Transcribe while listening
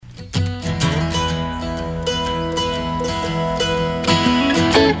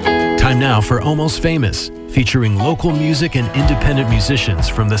now for Almost Famous, featuring local music and independent musicians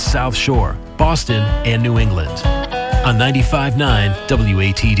from the South Shore, Boston, and New England. On 95.9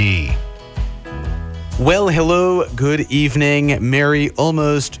 WATD. Well, hello, good evening, Merry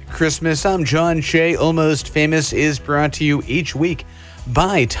Almost Christmas. I'm John Shea. Almost Famous is brought to you each week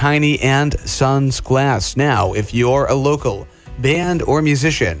by Tiny and Sons Glass. Now, if you're a local band or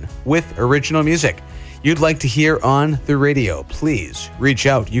musician with original music you'd like to hear on the radio, please reach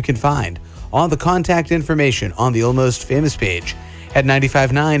out. You can find all the contact information on the Almost Famous page at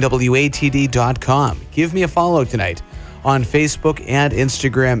 959watd.com. Give me a follow tonight on Facebook and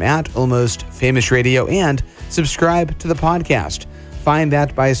Instagram at Almost Famous Radio, and subscribe to the podcast. Find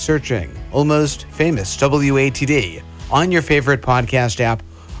that by searching Almost Famous WATD on your favorite podcast app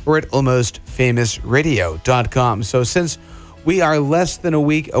or at almostfamousradio.com. So since we are less than a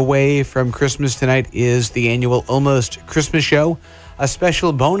week away from Christmas, tonight is the annual Almost Christmas Show, a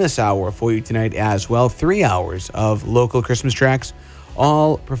special bonus hour for you tonight as well. 3 hours of local Christmas tracks,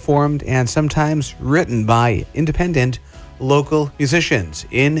 all performed and sometimes written by independent local musicians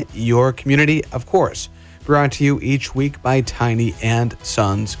in your community, of course. Brought to you each week by Tiny and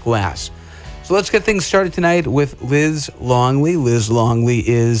Sons Glass. So let's get things started tonight with Liz Longley. Liz Longley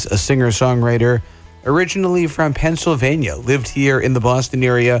is a singer-songwriter originally from Pennsylvania, lived here in the Boston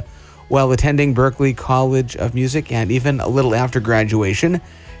area while attending Berklee College of Music and even a little after graduation.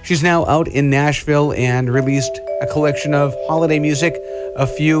 She's now out in Nashville and released a collection of holiday music a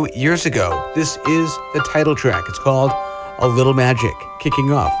few years ago. This is the title track. It's called A Little Magic,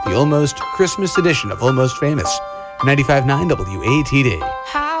 kicking off the Almost Christmas edition of Almost Famous, 95.9 WATD.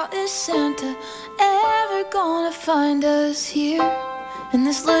 How is Santa ever gonna find us here in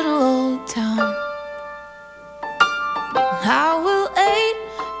this little old town? How will 8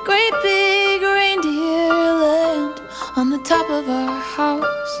 great big reindeer land on the top of our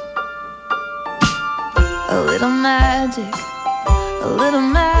house? A little magic, a little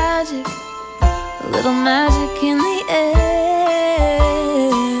magic, a little magic in the air.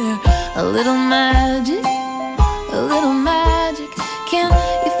 A little magic, a little magic. Can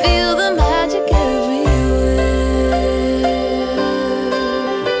you feel the magic everywhere?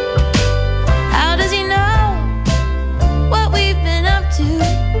 How does he know what we've been up to?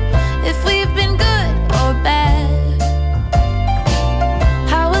 If we've been good or bad?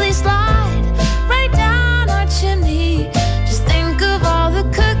 How will he slide right down our chimney? Just think of all the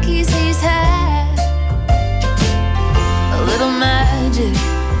cookies he's had. A little magic,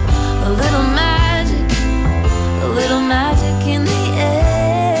 a little magic, a little magic in the air.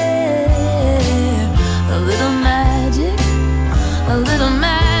 A little magic, a little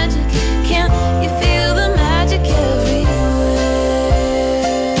magic. Can't you feel the magic everywhere?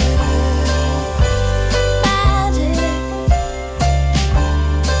 Magic.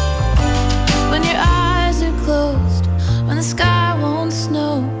 When your eyes are closed, when the sky won't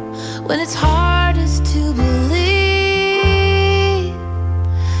snow, when it's hardest to believe,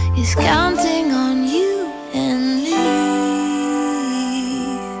 he's counting on you and me.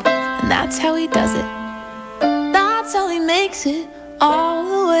 And that's how he does it. That's how he makes it all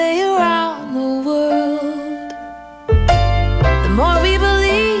the way around the world. The more we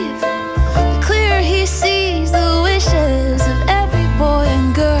believe, the clearer he sees the wishes of every boy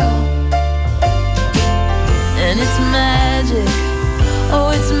and girl. And it's magic,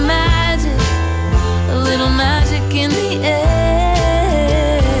 oh it's magic, a little magic in the air.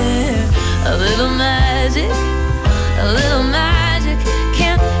 A little magic, a little magic.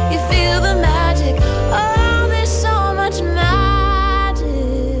 Can't you feel the magic? Oh, there's so much magic.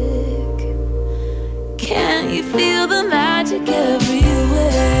 Can't you feel the magic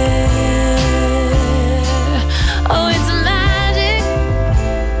everywhere? Oh, it's magic.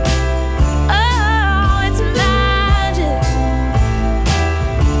 Oh, it's magic.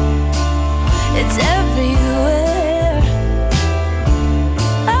 It's everywhere.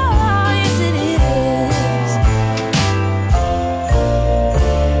 Oh, yes it is.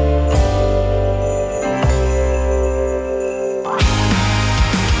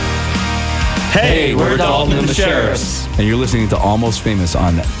 Hey, we're Dalton and the Sheriffs. And you're listening to Almost Famous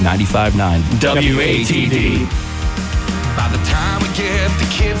on 95.9 WATD. By the time we get the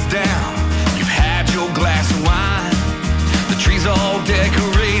kids down, you've had your glass of wine. The tree's all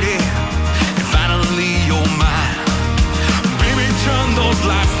decorated, and finally you're mine. Baby, turn those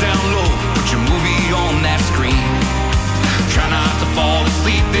lights down low, put your movie on that screen. Try not to fall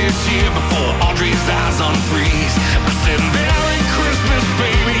asleep this year before Audrey's eyes unfreeze. I said, Merry Christmas,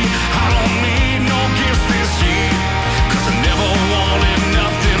 baby, I don't need no gifts this year, 'cause I never wanted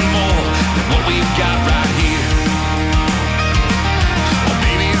nothing more than what we've got right here. Our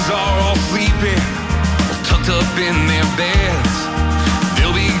babies are all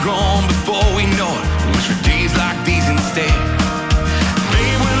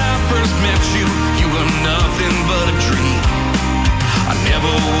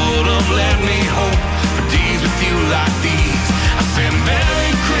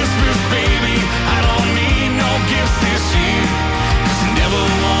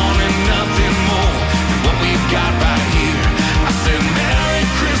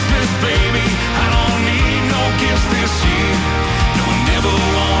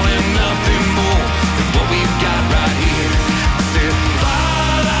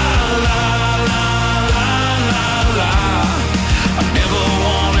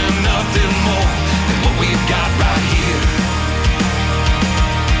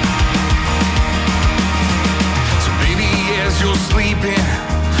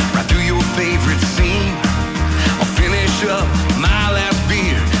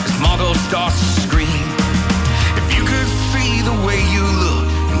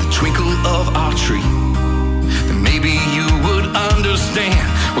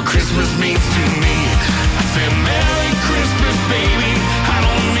understand what Christmas means to me. I said, Merry Christmas, baby. I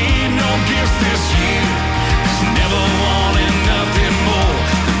don't need no gifts this year. 'Cause I never wanted nothing more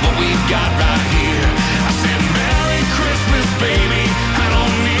than what we've got right here. I said, Merry Christmas, baby. I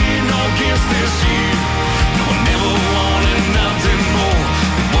don't need no gifts this year. No, I never wanted nothing more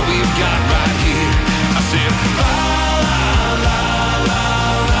than what we've got right here. I said, la la la la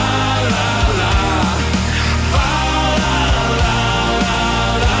la la la. Fa la la la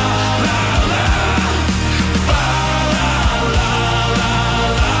la la la. Fa la la la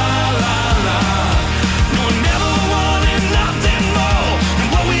la la la. No, I never wanted nothing more than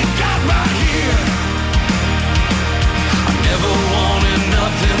what we've got right here. I never wanted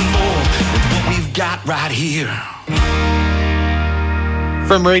nothing more than what we've got right here.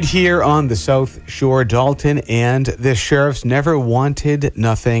 From right here on the South Shore, Dalton and the Sheriffs never wanted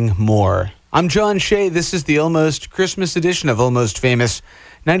nothing more. I'm John Shea. This is the Almost Christmas edition of Almost Famous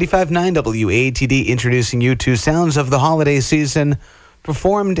 95.9 WATD, introducing you to sounds of the holiday season,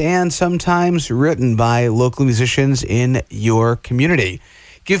 performed and sometimes written by local musicians in your community.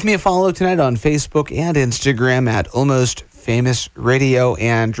 Give me a follow tonight on Facebook and Instagram at Almost Famous Radio.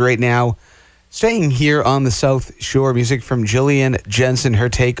 And right now, staying here on the South Shore, music from Jillian, Jensen, her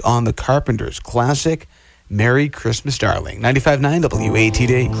take on the Carpenters' classic, Merry Christmas, Darling. 95.9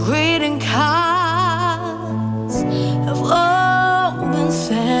 WATD. Greeting cards have all been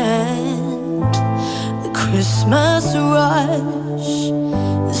sent. The Christmas rush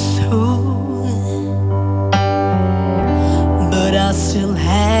is through, but I still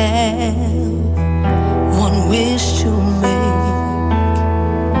have one wish to make,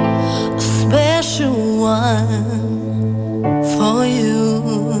 a special one for you.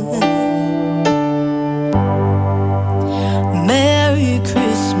 Merry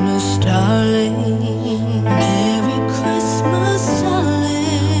Christmas, darling. Merry Christmas,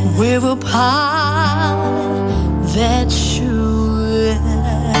 darling. We're apart, that's true,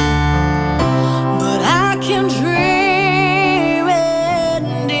 but I can dream,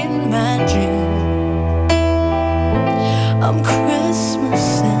 and in my dream I'm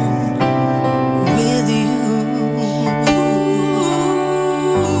Christmasing with you.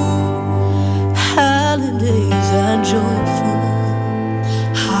 Holidays are joyful.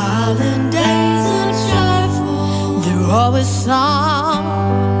 Holidays are joyful. They're always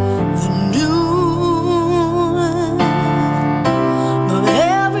something new. But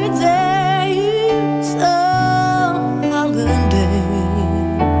every day is a holiday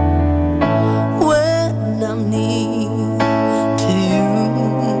when I'm near to you.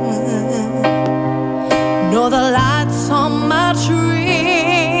 Know the lights on my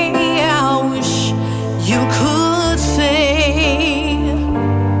tree, I wish you could see.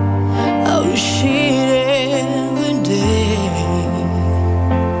 I wish it every day.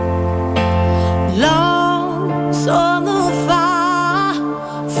 Longs on the fire,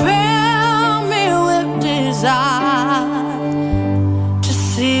 fill me with desire to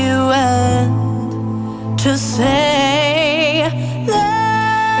see you and to say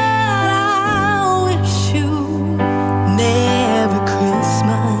that I wish you Merry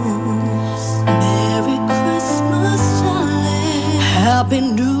Christmas, Merry Christmas, darling. Happy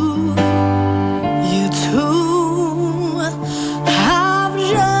New Year too. I've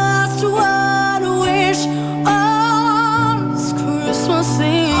just one wish on this Christmas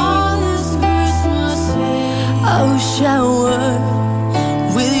Eve. On this Christmas Eve, I wish I were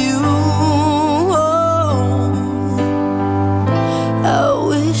with you. I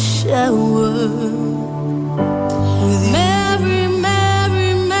wish I were with you. Merry, Merry,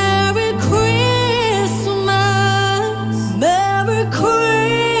 Merry Christmas. Merry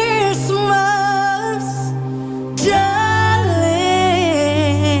Christmas, darling.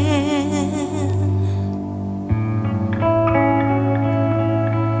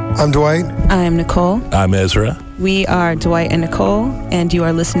 I'm Dwight. I'm Nicole. I'm Ezra. We are Dwight and Nicole, and you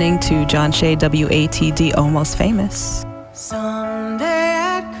are listening to John Shea WATD Almost Famous. Someday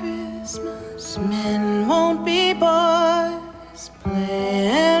at Christmas, men won't be boys,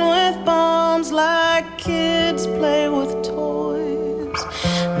 playing with bombs like kids play with toys.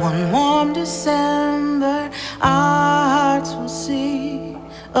 One warm December, our hearts will see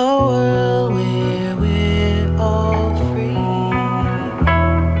a world where we're all free.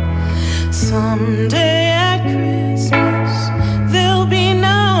 Someday at Christmas, there'll be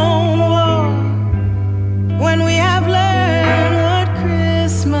no war when we have learned what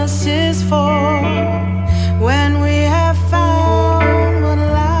Christmas is for. When we have found what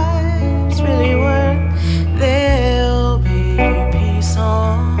life's really worth, there'll be peace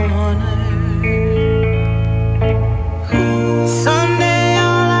on earth. Someday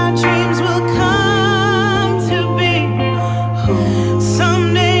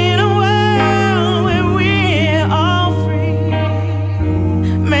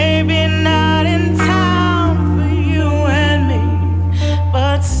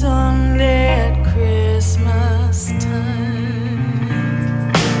someday at Christmas time.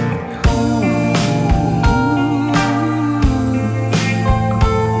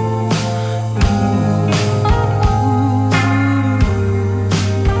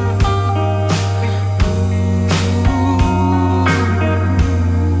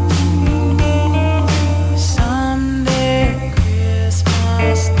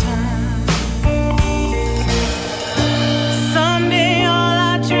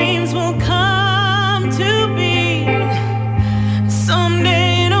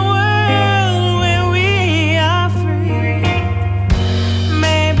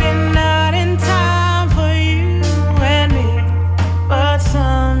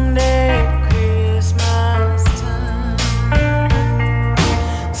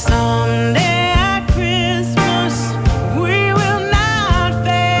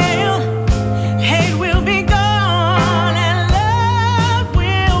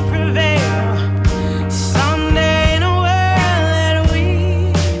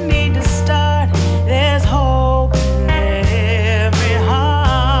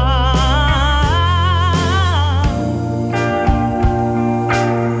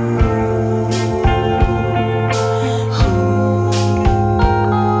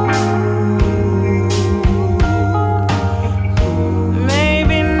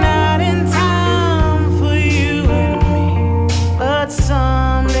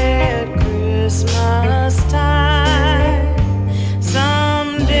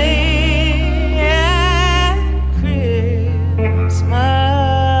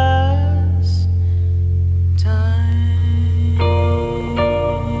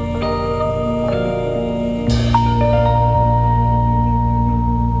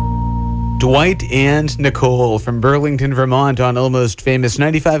 Dwight and Nicole from Burlington, Vermont on Almost Famous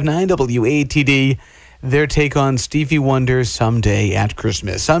 95.9 WATD. Their take on Stevie Wonder's Someday at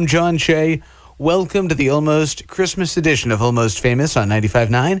Christmas. I'm John Shea. Welcome to the Almost Christmas edition of Almost Famous on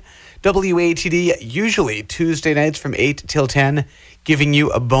 95.9 WATD, usually Tuesday nights from 8 till 10, giving you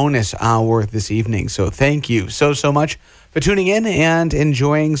a bonus hour this evening. So thank you so much for tuning in and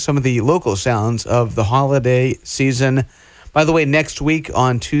enjoying some of the local sounds of the holiday season. By the way, next week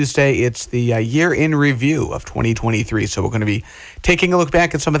on Tuesday, it's the year in review of 2023. So we're going to be taking a look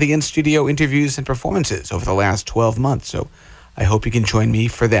back at some of the in-studio interviews and performances over the last 12 months. So I hope you can join me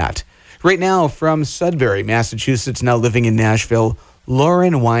for that. Right now, from Sudbury, Massachusetts, now living in Nashville,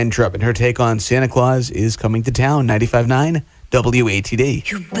 Lauren Weintraub and her take on Santa Claus is Coming to Town, 95.9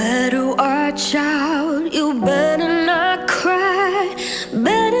 WATD. You better watch out, you better not cry,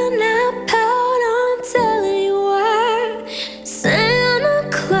 better not pout, I'm telling you why. Santa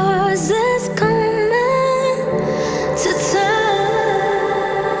Claus is coming to town.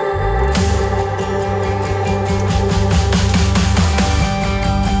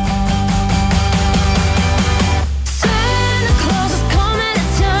 Santa Claus is coming to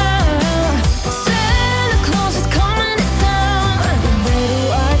town. Santa Claus is coming to town. You better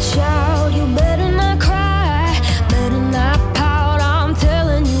watch out, you better not cry,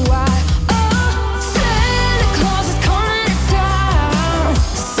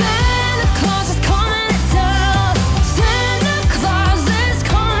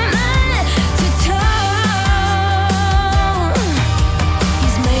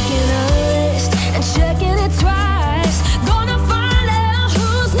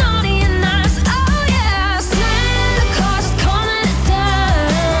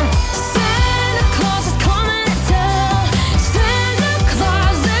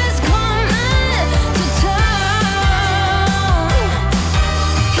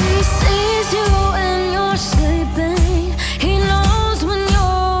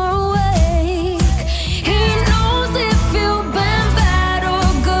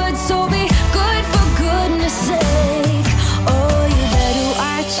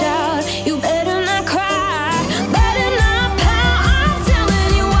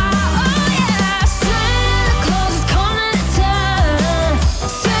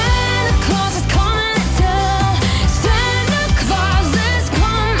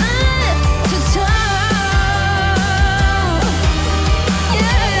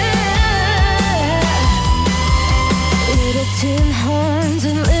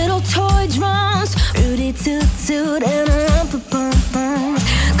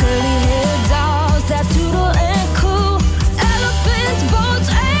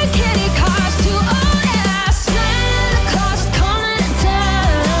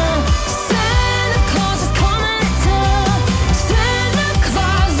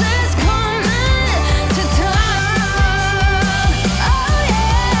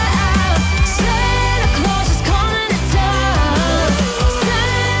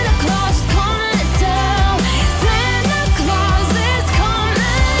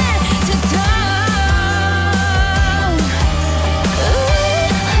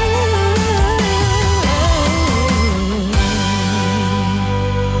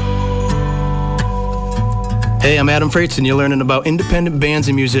 Hey, I'm Adam Frates, and you're learning about independent bands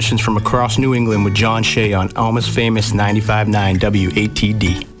and musicians from across New England with John Shea on Almost Famous 95.9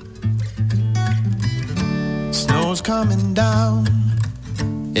 WATD. Snow's coming down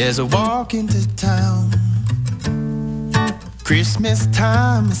as I walk into town. Christmas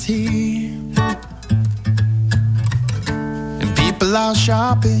time is here, and people are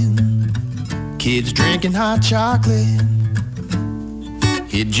shopping, kids drinking hot chocolate,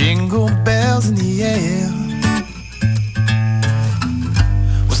 hear jingle bells in the air.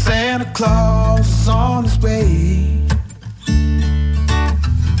 Well, Santa Claus is on his way.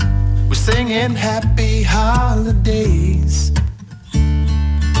 We're singing happy holidays.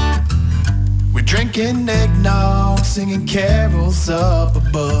 We're drinking eggnog, singing carols up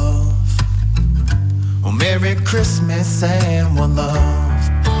above. Oh, Merry Christmas and one love.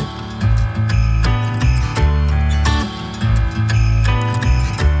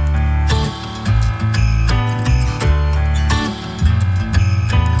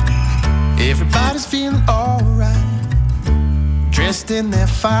 Everybody's feeling alright, dressed in their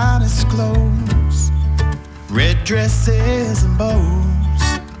finest clothes, red dresses and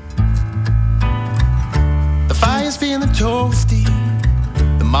bows. The fire's feeling toasty,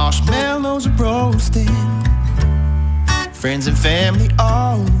 the marshmallows are roasting, friends and family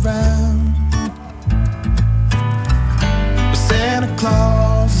all around. But Santa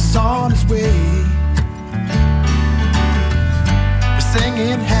Claus is on his way. We're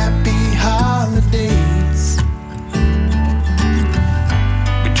singing happy holidays.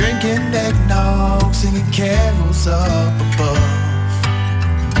 We're drinking eggnog, singing carols up above.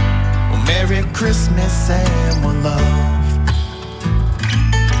 Oh, Merry Christmas and one love.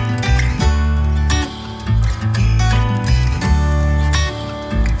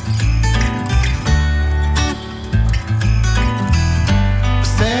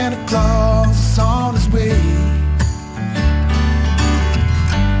 Santa Claus is on his way.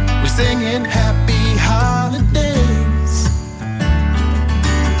 We're singing happy holidays.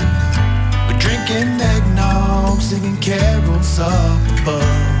 We're drinking eggnog, singing carols up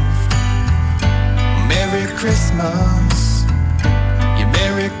above. Merry Christmas, yeah,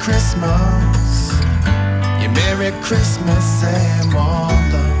 Merry Christmas, yeah, Merry Christmas and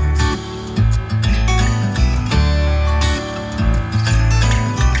one love.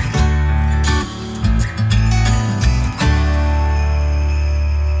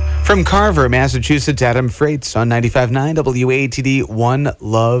 From Carver, Massachusetts, Adam Frates on 95.9 WATD, One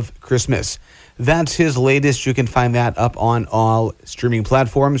Love Christmas. That's his latest. You can find that up on all streaming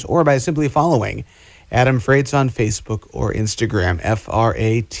platforms or by simply following Adam Frates on Facebook or Instagram,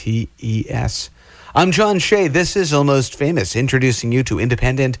 Frates. I'm John Shea. This is Almost Famous, introducing you to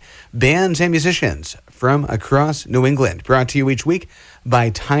independent bands and musicians from across New England. Brought to you each week by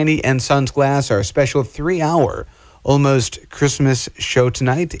Tiny and Sons Glass, our special 3-hour Almost Christmas show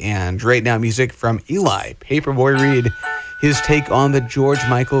tonight. And right now, music from Eli Paperboy Reed, his take on the George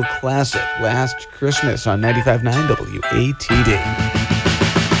Michael classic Last Christmas on 95.9 WATD.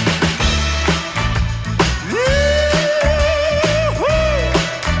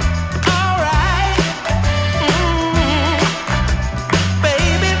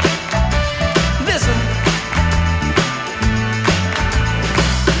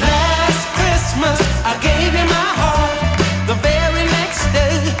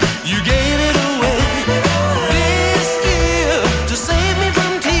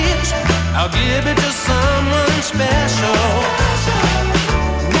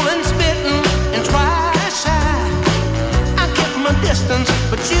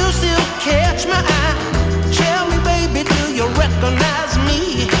 But you still catch my eye. Tell me, baby, do you recognize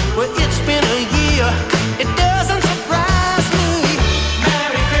me? Well, it's been a year. It doesn't surprise me.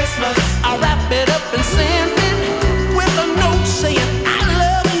 Merry Christmas. I'll wrap it up and send it with a note saying I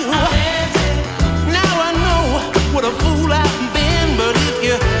love you. Now I know what a fool I've been, but if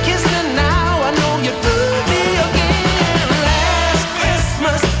you kiss me now, I know you fool me again. Last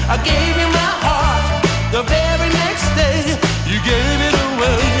Christmas, I gave you my heart. The very next day, you gave it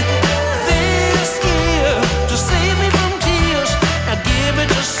away. This year, to save me from tears, I give it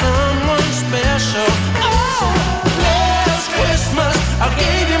to someone special. Oh, last Christmas, I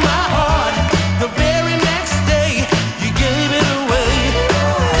gave you my heart. The very next day, you gave it away.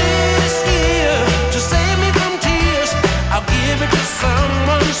 This year, to save me from tears, I'll give it to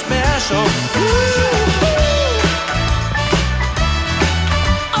someone special. Ooh.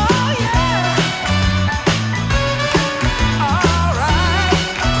 Oh, yeah.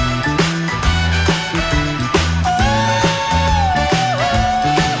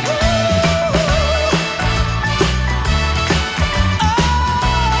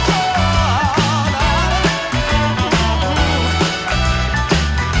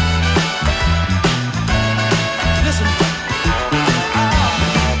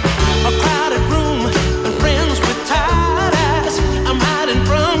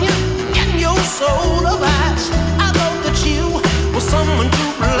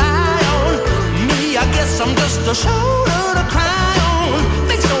 just a shoulder to cry on.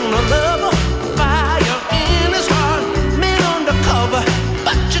 Makes on a lover, fire in his heart. Men undercover,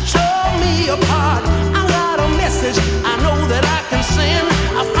 but you tore me apart. I got a message I know that I can send.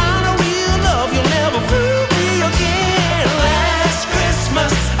 I found a real love, you'll never fool me again. Last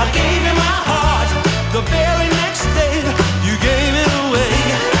Christmas, I gave you my heart. The very next day, you gave it away.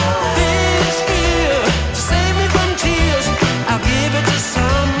 This year, to save me from tears, I'll give it to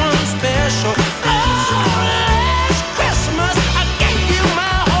someone special. Oh, last Christmas, I gave you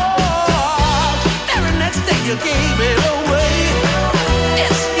my heart. Very next day, you gave it away.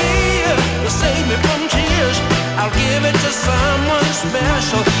 This year, to save me from tears, I'll give it to someone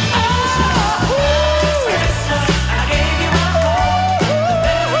special. Oh, Christmas, I gave you my heart. The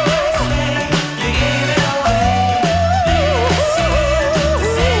very next day, you gave it away. This year, to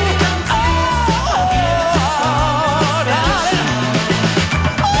save me from tears, I'll give it to someone special. I'm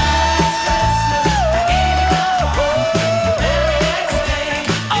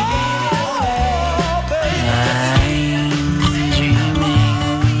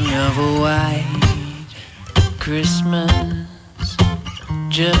dreaming of a white Christmas,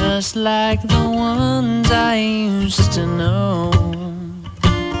 just like the ones I used to know,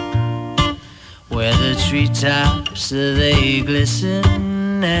 where the treetops they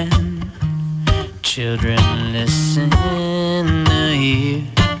glisten and children listen to hear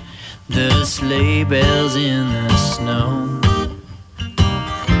the sleigh bells in the snow.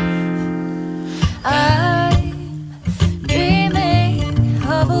 I'm dreaming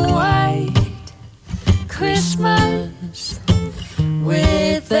of a white Christmas,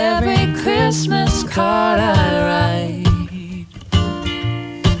 with every Christmas card I write.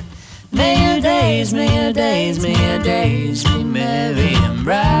 May your days, may your days, may your days be merry and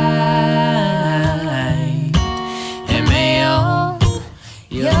bright, and may all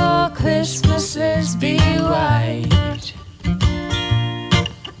your Christmases be white.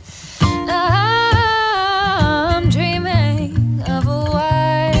 I'm dreaming of a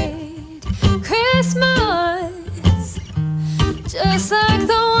white Christmas, just like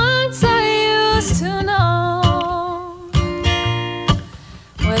the ones I used to know,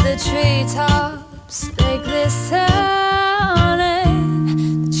 where the treetops they glisten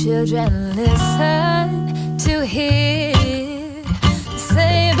and the children listen to hear the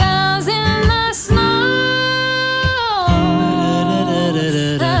sleigh bells in the snow.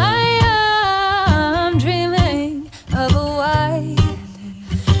 I am dreaming of a white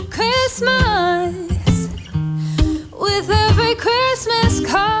Christmas, with every Christmas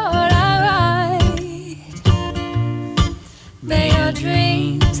card I write. May your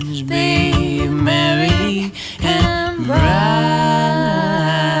dreams be merry and bright,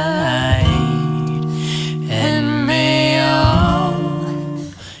 and may all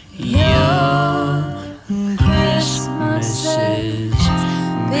your Christmases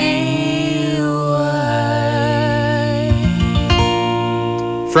be white.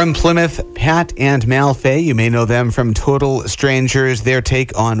 From Plymouth, Pat and Mal Fay. You may know them from Total Strangers, their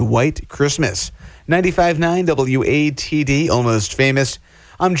take on White Christmas. 95.9 WATD, Almost Famous.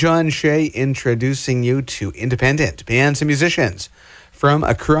 I'm John Shea, introducing you to independent bands and musicians from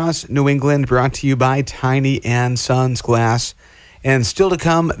across New England, brought to you by Tiny and Sons Glass. And still to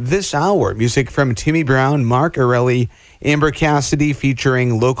come this hour, music from Timmy Brown, Mark Erelli, Amber Cassidy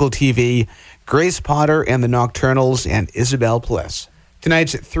featuring Local TV, Grace Potter and the Nocturnals, and Isabel Pless.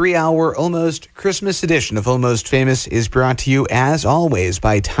 Tonight's 3-hour Almost Christmas edition of Almost Famous is brought to you, as always,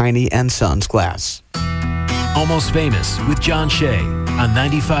 by Tiny and Sons Glass. Almost Famous with John Shea on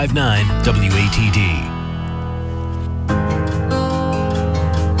 95.9 WATD.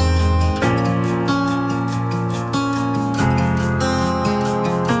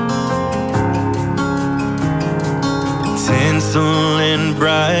 Tinsel and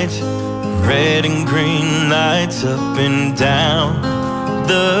bright, red and green lights up and down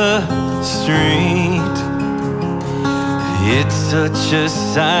the street. It's such a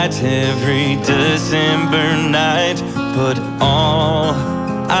sight every December night, but all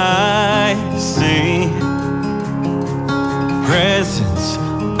I see, presents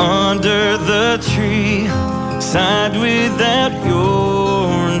under the tree, signed without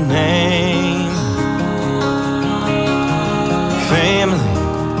your name. Family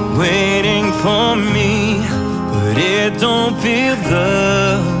waiting for me, but it don't feel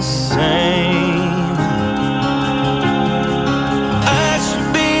the same. I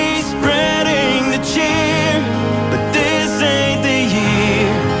should be spreading the cheer, but this ain't the year,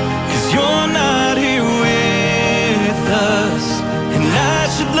 'cause you're not here with us. And I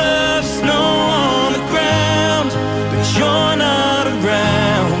should love snow on the ground, but you're not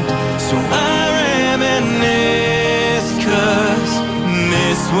around, so I reminisce.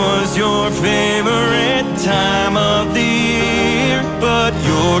 was your favorite time of the year, but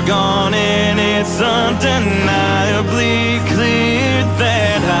you're gone and it's undeniably clear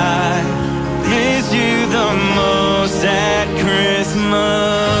that I miss you the most at Christmas.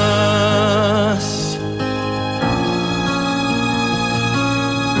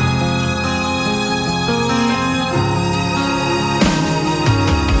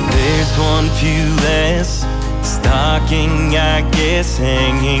 There's one few less stocking, I guess,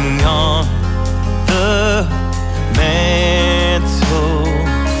 hanging on the mantle.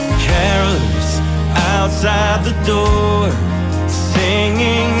 Carolers outside the door,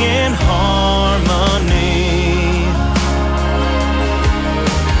 singing in harmony.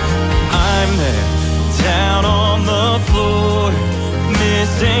 I'm there, down on the floor,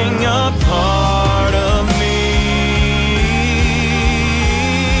 missing a part of me.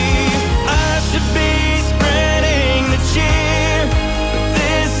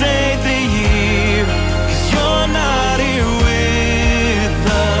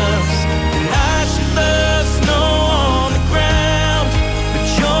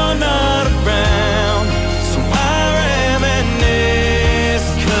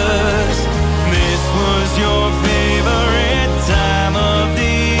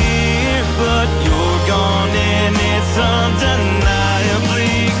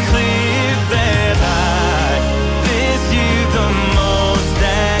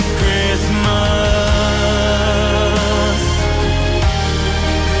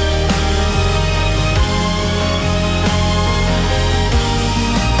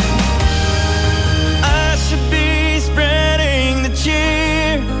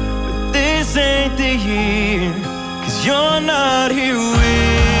 You're not here with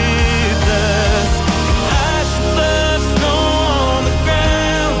us. I should love snow on the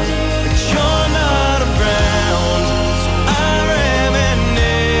ground, but you're not around. So I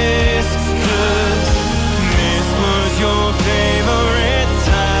reminisce, 'cause this was your favorite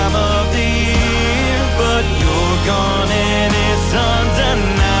time of the year, but you're gone and it's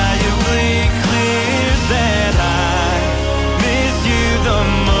undeniably clear that I miss you the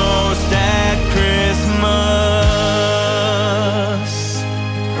most at Christmas.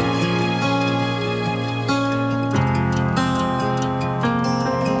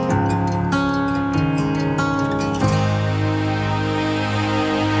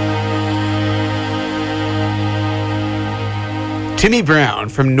 Timmy Brown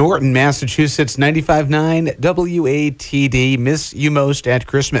from Norton, Massachusetts, 95.9 WATD, Miss You Most at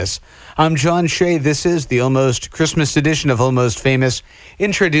Christmas. I'm John Shea. This is the Almost Christmas edition of Almost Famous,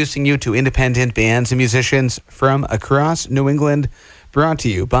 introducing you to independent bands and musicians from across New England, brought to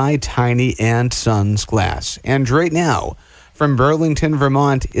you by Tiny and Sons Glass. And right now, from Burlington,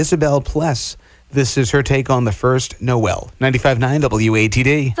 Vermont, Isabel Pless. This is her take on the first Noel. 95.9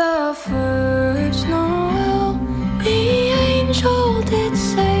 WATD. The first Noel, the angel did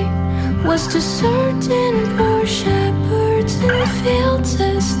say, was to certain poor shepherds in fields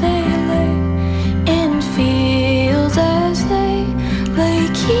as they lay, in fields as they lay,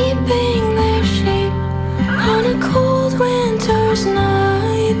 keeping their sheep on a cold winter's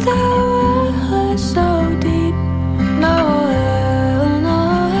night that was so deep. Noel,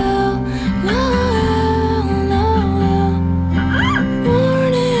 Noel, Noel, Noel,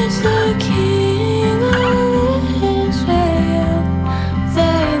 born is the King of Israel.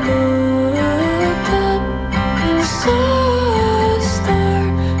 They looked up and saw a star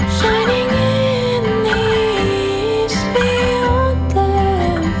shining in the east beyond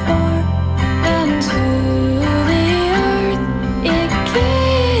them far, and to the earth it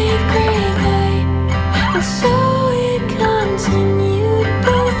gave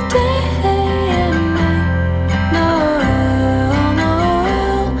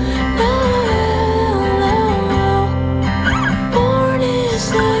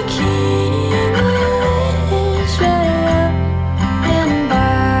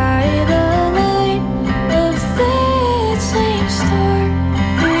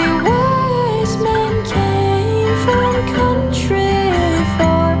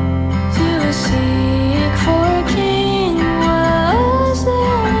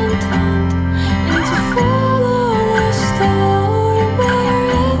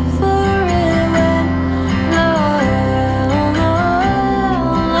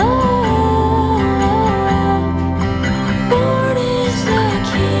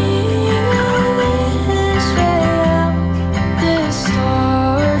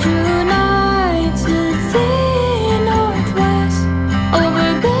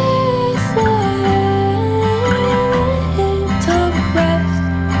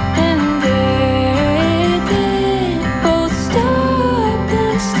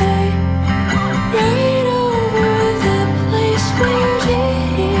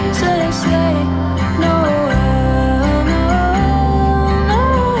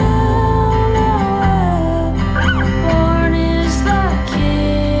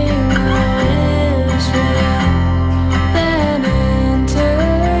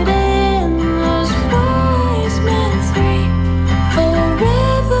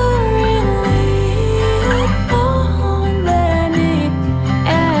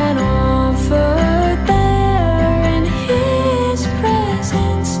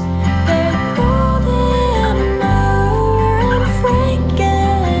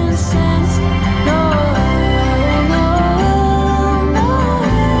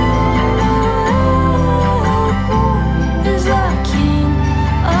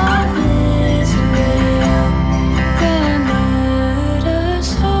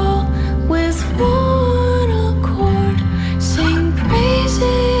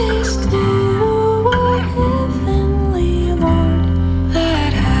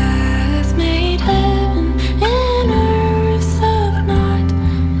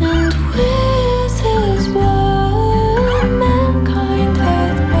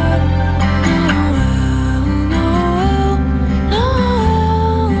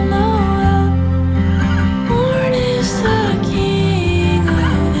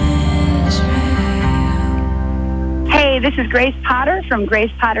This is Grace Potter from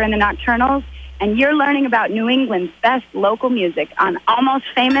Grace Potter and the Nocturnals, and you're learning about New England's best local music on Almost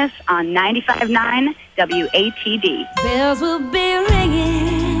Famous on 95.9 WATD. Bells will be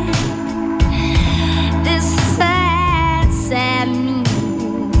ringing this sad, sad news.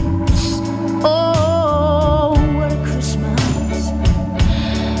 Oh, what a Christmas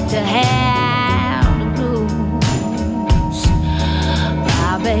to have the blues.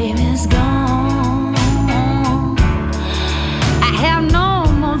 My baby's gone. I have no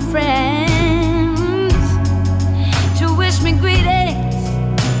more friends to wish me greetings.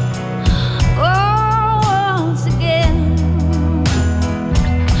 Oh, once again,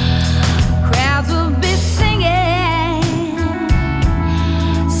 crowds will be singing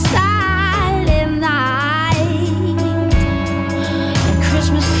Silent Night and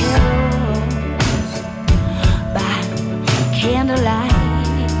Christmas carols by candlelight.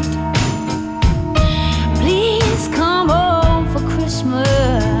 Please come home for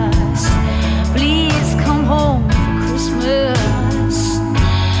Christmas. Please come home for Christmas.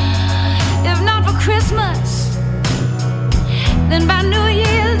 If not for Christmas, then by New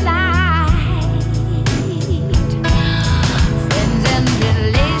Year's night. Friends and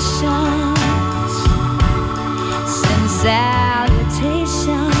relations send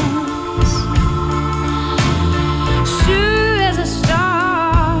salutations. Sure as the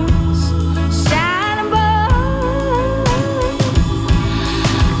stars shine above.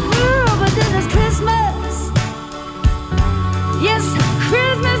 Ooh, but this is Christmas. Yes,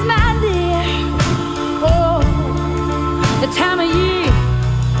 Christmas, my dear. Oh, the time of year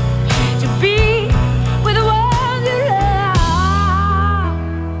to be with the ones you love.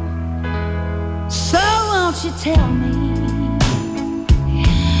 So won't you tell me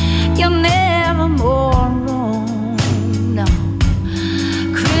you're never more wrong? No,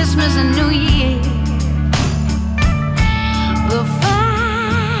 Christmas and New Year will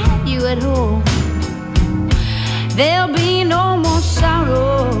find you at home. There'll be no more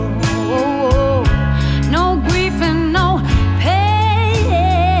sorrow, no grief and no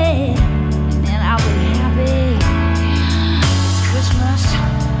pain, and I'll be happy this Christmas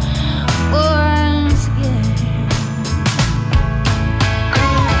once again.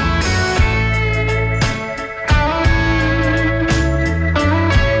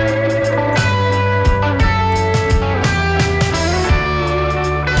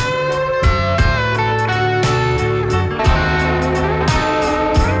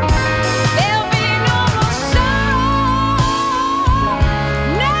 There'll be no more sorrow,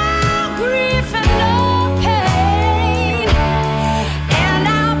 no grief and no pain, and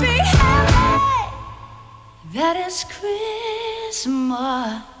I'll be happy that it's Christmas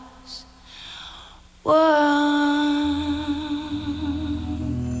once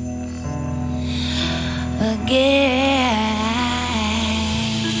again.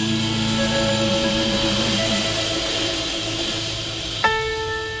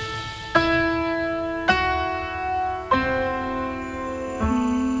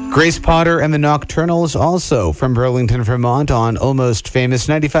 Grace Potter and the Nocturnals, also from Burlington, Vermont, on Almost Famous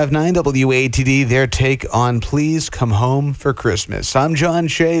 95.9 WATD, their take on Please Come Home for Christmas. I'm John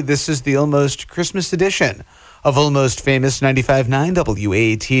Shea. This is the Almost Christmas edition of Almost Famous 95.9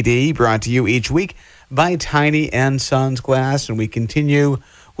 WATD, brought to you each week by Tiny and Sons Glass. And we continue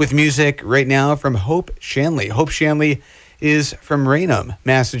with music right now from Hope Shanley. Hope Shanley is from Raynham,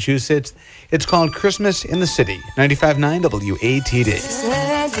 Massachusetts. It's called Christmas in the City, 95.9 WATD.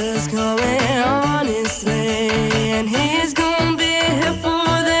 Santa's coming on his sleigh, and he's gonna be here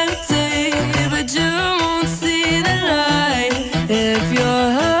for the day, but you won't see the light if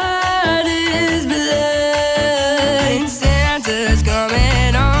your heart is blind. Santa's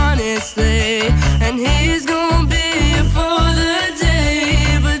coming on his sleigh, and he's gonna be here for the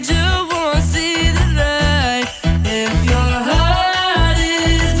day, but you won't see the light if your heart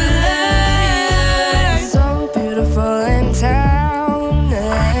is blind. So beautiful in town,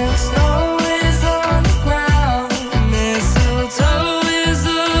 and snow is on the ground, mistletoe is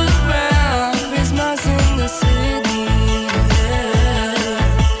all around. Christmas in the city, yeah.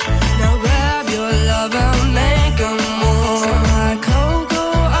 Now grab your lover, make 'em warm. Some hot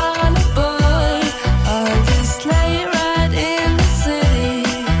cocoa on a board, on this sleigh ride in the city.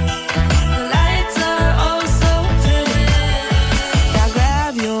 The lights are oh so pretty. Now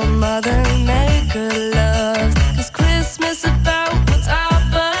grab your mother, make her love, 'cause Christmas about what's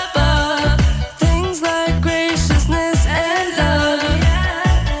up above. Things like graciousness and love.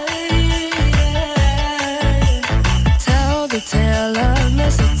 Tell the tale of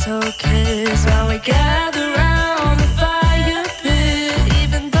mistletoe kiss while we gather round the fire pit.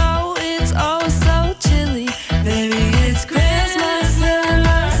 Even though it's oh so chilly, baby, it's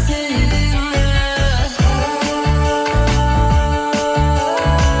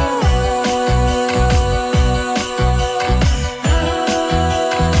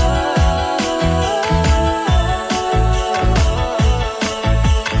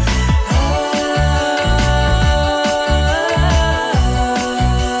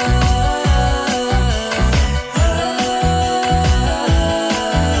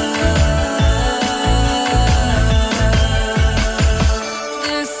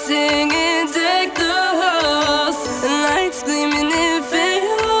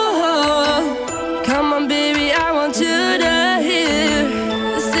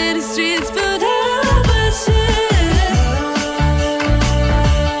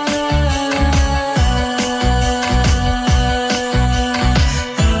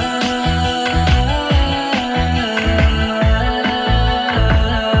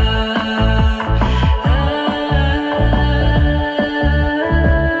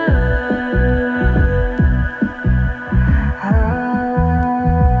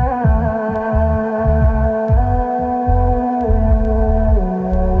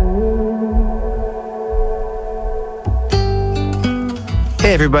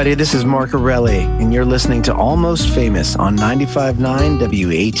Hey everybody, this is Mark Erelli, and you're listening to Almost Famous on 95.9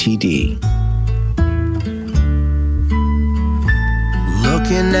 WATD.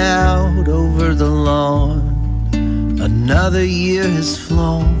 Looking out over the lawn, another year has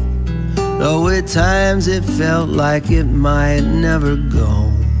flown, though at times it felt like it might never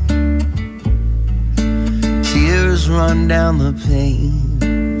go. Tears run down the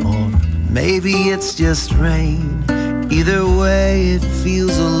pane, or maybe it's just rain. Either way, it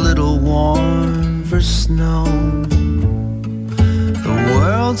feels a little warm for snow. The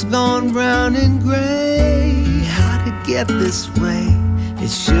world's gone brown and gray. How'd it get this way? It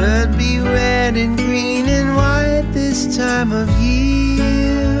should be red and green and white this time of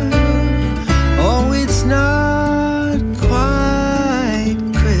year. Oh, it's not quite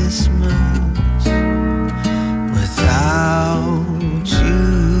Christmas without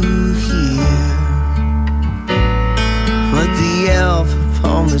you here. Put the elf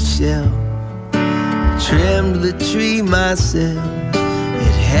upon the shelf, trimmed the tree myself.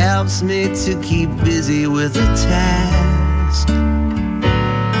 It helps me to keep busy with a task.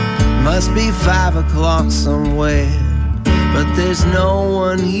 Must be 5 o'clock somewhere, but there's no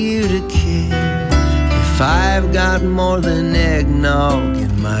one here to care if I've got more than eggnog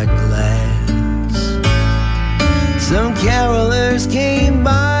in my glass. Some carolers came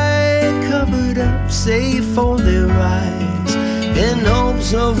by, covered up, save for their eyes, in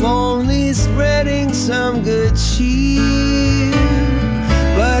hopes of only spreading some good cheer.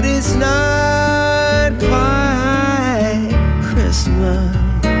 But it's not quite Christmas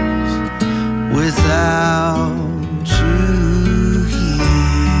without you here.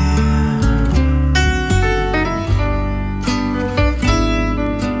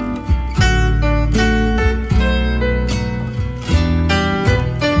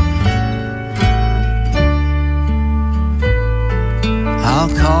 I'll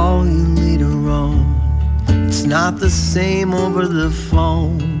call you later on. It's not the same over the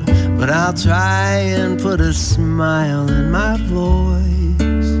phone, but I'll try and put a smile in my voice.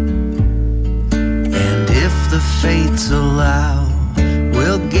 The fates allow,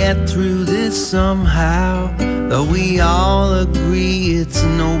 we'll get through this somehow, though we all agree it's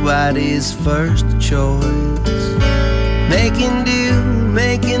nobody's first choice. Making do,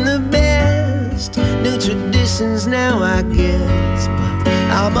 making the best, new traditions now I guess, but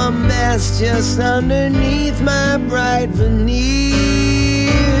I'm a mess just underneath my bright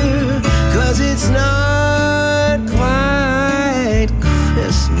veneer. Cause it's not quite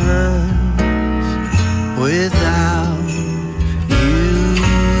Christmas without you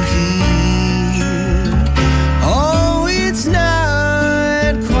here. Oh, it's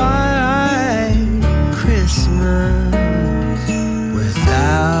not quite Christmas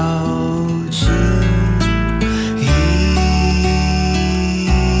without you here.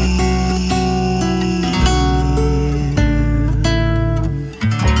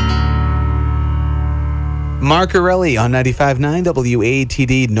 Mark Erelli on 95.9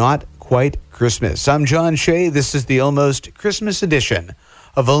 WATD, Not Quite Christmas. I'm John Shea. This is the Almost Christmas edition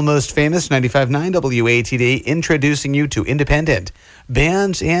of Almost Famous 95.9 WATD, introducing you to independent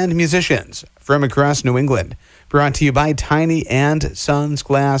bands and musicians from across New England. Brought to you by Tiny and Sons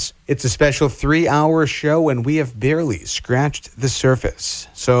Glass. It's a special 3-hour show, and we have barely scratched the surface.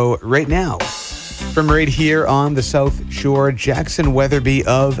 So right now, from right here on the South Shore, Jackson Weatherbee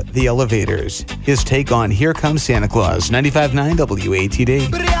of The Elevators. His take on Here Comes Santa Claus, 95.9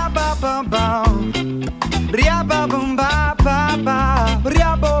 WATD.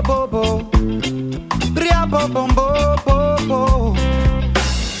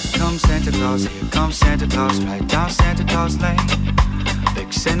 Come Santa Claus, here comes Santa Claus, right down Santa Claus Lane.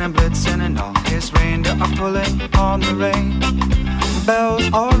 Vixen and Blitzen and all his reindeer are pulling on the rein. Bells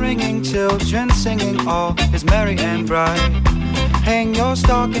are ringing, children singing, all is merry and bright. Hang your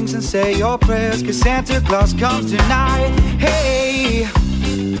stockings and say your prayers, 'cause Santa Claus comes tonight. Hey,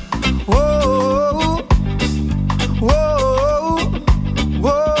 whoa, whoa,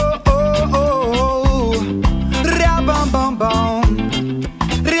 whoa, ra-bum-bum-bum,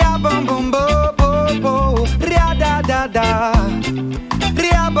 ra-bum-bum-bo-bo-bo, ra-da-da-da,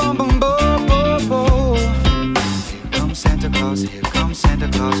 ra-bum-bum-bo-bo-bo. Here comes Santa Claus, here comes Santa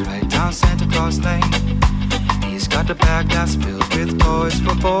Claus, right down Santa Claus Lane. He's got a bag that's filled with toys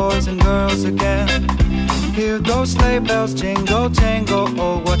for boys and girls again. Hear those sleigh bells jingle, jangle,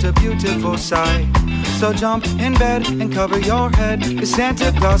 oh what a beautiful sight. So jump in bed and cover your head, 'cause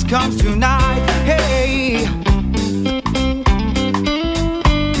Santa Claus comes tonight. Hey,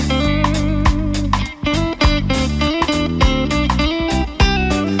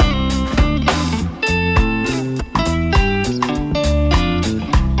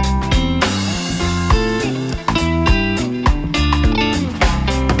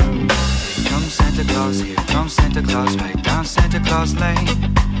 Claus, right down Santa Claus Lane.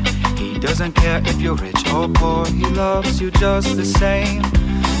 He doesn't care if you're rich or poor, he loves you just the same.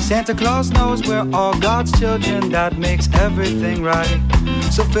 Santa Claus knows we're all God's children, that makes everything right.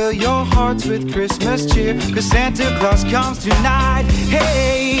 So fill your hearts with Christmas cheer, 'cause Santa Claus comes tonight.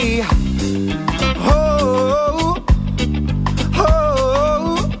 Hey, ho,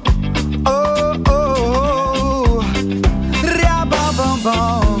 ho, oh, oh,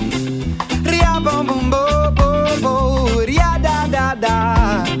 ria-bum-bum-bum, ria-bum-bum-bo-bo-bo,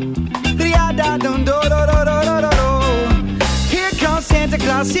 ria-da-da-da, ria-da-dum-do-do-do-do-do-do. Here comes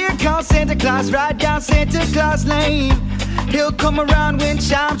Santa Claus, right down Santa Claus Lane. He'll come around when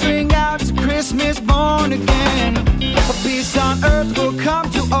chimes ring out to Christmas born again. A peace on earth will come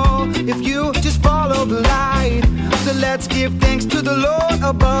to all if you just follow the light. So let's give thanks to the Lord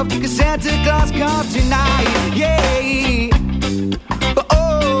above, 'cause Santa Claus comes tonight. Yay! Oh,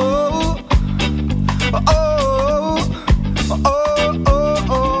 oh, oh, oh, oh, oh,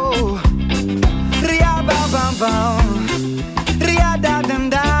 oh. Ria-bam-bam-bam,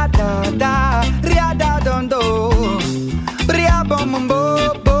 ria-da-dum-da-da-da, ria-da-dum-do.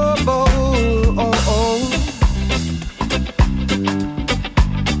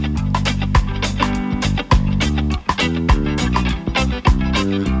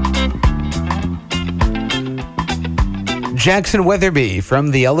 Jackson Weatherbee from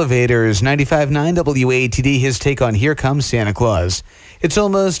The Elevators, 95.9 WATD, his take on Here Comes Santa Claus. It's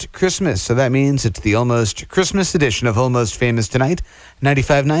almost Christmas, so that means it's the almost Christmas edition of Almost Famous tonight.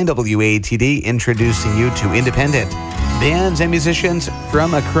 95.9 WATD introducing you to independent bands and musicians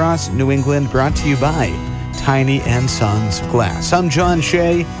from across New England, brought to you by Tiny & Sons Glass. I'm John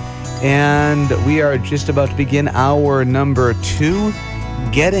Shea, and we are just about to begin hour number 2.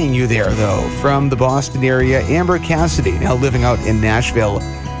 Getting you there, though, from the Boston area, Ambar Cassidy, now living out in Nashville.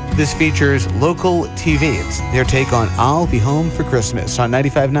 This features local TV. It's their take on I'll Be Home for Christmas on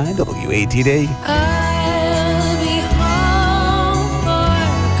 95.9 WATD. I'll be home for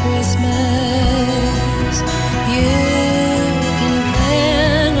Christmas. You can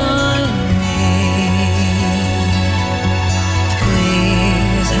plan on me.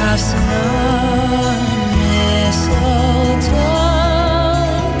 Please have snow and mistletoe.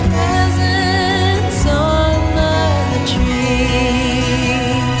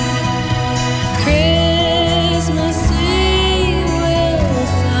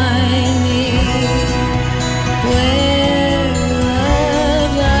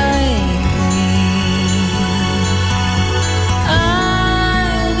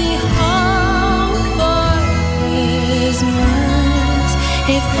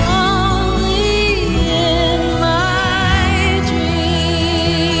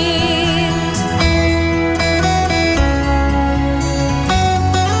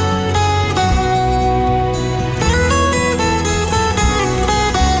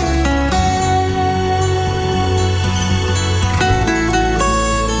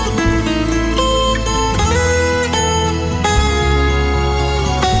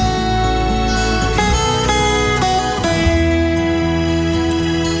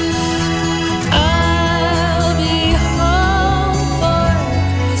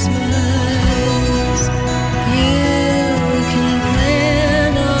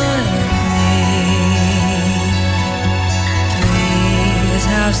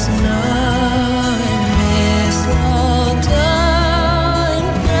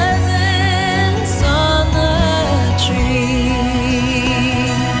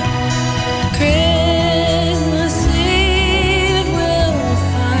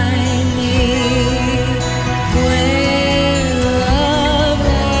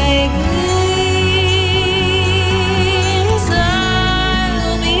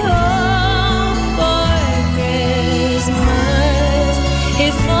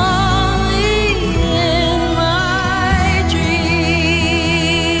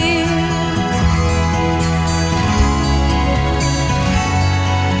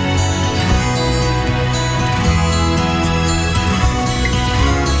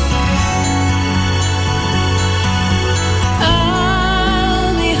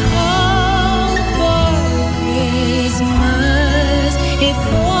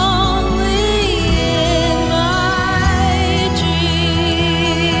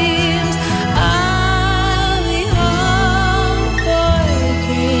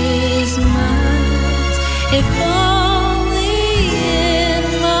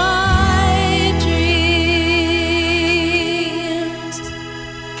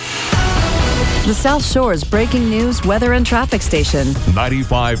 The South Shore's breaking news, weather, and traffic station.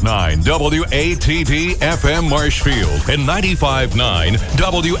 95.9 WATD FM Marshfield and 95.9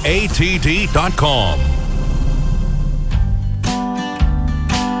 WATD.com.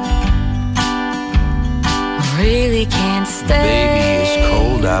 really can't stay. Baby, it's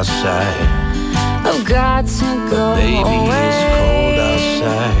cold outside. I've got to go Baby, away. it's cold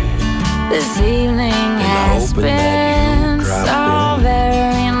outside. This evening has been so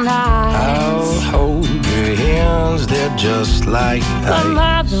very nice. I'll hold your hands, they're just like My ice.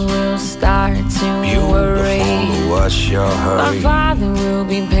 mother will start to worry. Beautiful, what's your My hurry? father will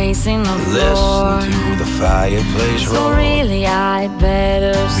be pacing the floor. Listen to the fireplace So roar. really I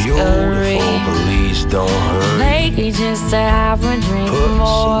better scurry. Beautiful, please don't hurry. Maybe just to have a drink Put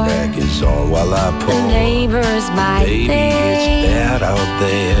more. some records on while I pour. The neighbors might Baby, think, it's bad out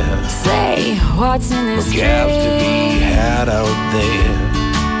there. say, what's in this No cabs to be drink? had out there.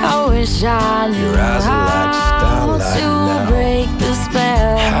 I wish I knew Your eyes are like how starlight to now. break the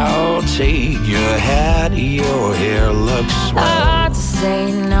spell. I'll take your hat, your hair looks I swell. ought to say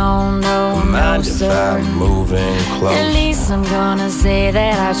no, no, no, Mind if sir. I'm moving close? At least I'm gonna say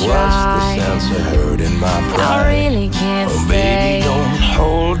that I What's the tried. sense of hurting my I pride? really can't Oh, stay. baby, don't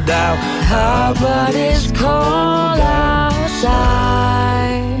hold out. Ah, but it's cold outside.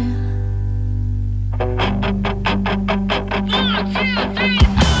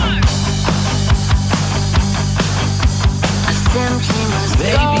 I simply must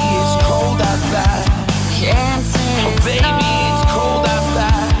Baby, go. it's cold outside. Can't say Oh, it's baby, it's cold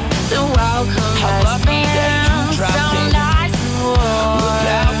outside. The welcome How has lucky been that you dropped so in. nice and warm. Look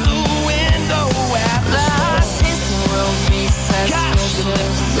out the window at the The storm. sister will be Gosh, you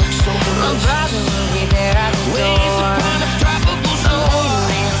suspicious. look so My delicious. brother will be there at the Waves door. upon a tropical A shore.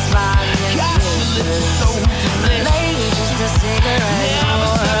 lady and smiling Gosh, you look kisses. so delicious. Maybe just a cigarette.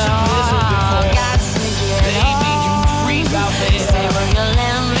 Never such a blizzard before. Got to get Baby, you freeze out there. Say, will you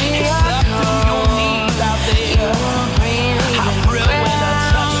lend me It's your up to your coat? knees out You there. won't really I be thrill when I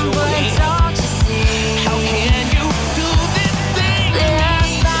touch your but hand. don't you see? How can you do this thing to me?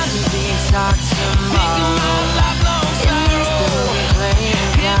 There's bound to be talk Think of my tomorrow. lifelong It needs to sorrow. be plenty of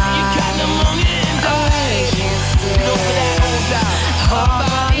If you got time. pneumonia and I die, can't stay. go for that old down. Our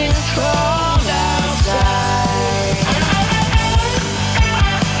body's cold outside.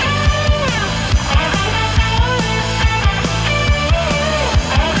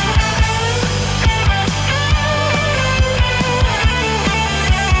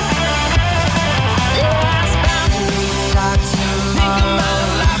 There's bound to be talk tomorrow.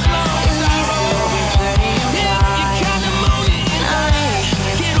 It needs to be plenty of time. I can't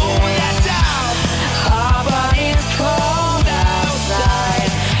Get over that down. Our body's cold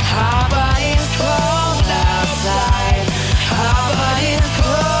outside. Our body's cold outside. Our body's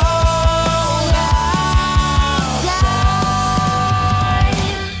cold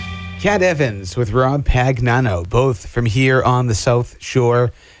outside. Cat Evans with Rob Pagnano, both from here on the South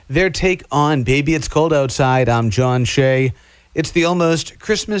Shore. Their take on Baby It's Cold Outside. I'm John Shea. It's the almost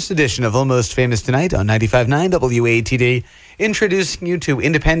Christmas edition of Almost Famous Tonight on 95.9 WATD, introducing you to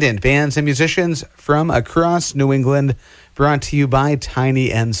independent bands and musicians from across New England, brought to you by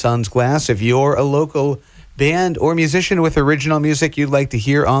Tiny and Sons Glass. If you're a local band or musician with original music you'd like to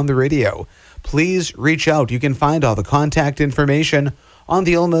hear on the radio, please reach out. You can find all the contact information on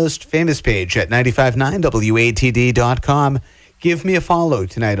the Almost Famous page at 959watd.com. Give me a follow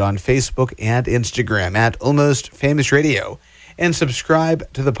tonight on Facebook and Instagram at Almost Famous Radio, and subscribe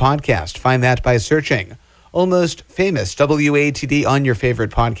to the podcast. Find that by searching Almost Famous WATD on your favorite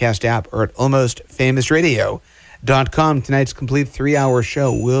podcast app or at almostfamousradio.com. Tonight's complete 3-hour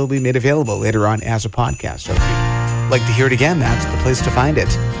show will be made available later on as a podcast. So if you'd like to hear it again, that's the place to find it.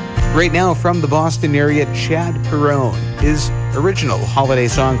 Right now, from the Boston area, Chad Perrone, his original holiday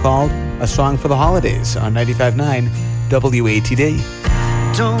song called A Song for the Holidays on 95.9 WATD.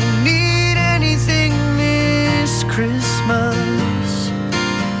 Don't need anything this Christmas.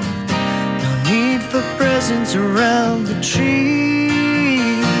 No need for presents around the tree.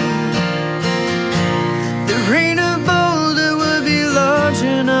 There ain't a bowl that would be large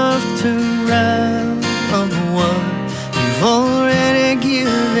enough to round what you've already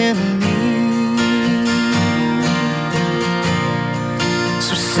given me.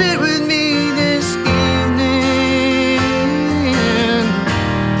 So sit with me this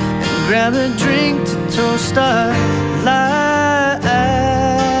grab a drink to toast our lives,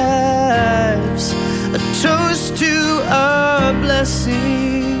 a toast to our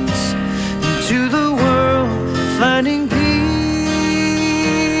blessings, and to the world finding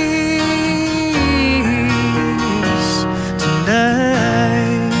peace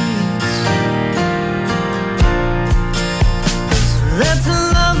tonight. So let's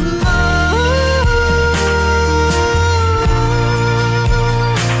love more.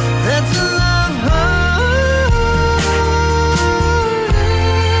 Let's love hard.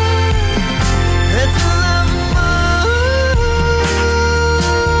 Let's love more.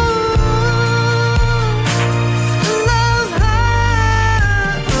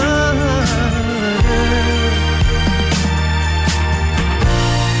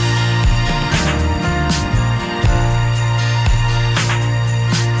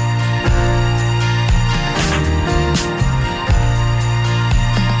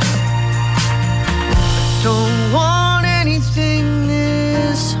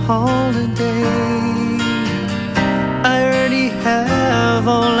 holiday. I already have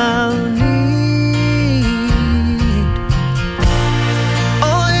all I'll need.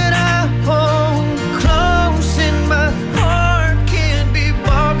 All that I hold close in my heart can't be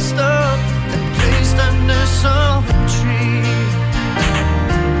boxed up and placed under some tree.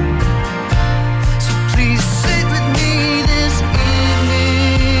 So please sit with me this evening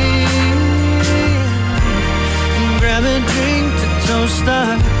and grab a drink to toast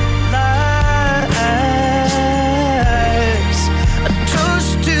our lives. A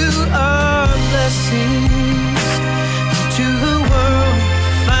toast to our blessings, to the world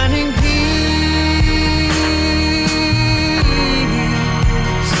finding peace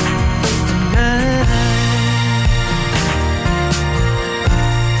tonight.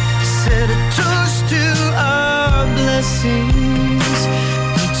 Said a toast to our blessings,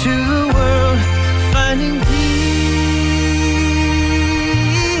 to the world finding peace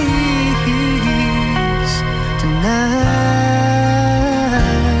tonight.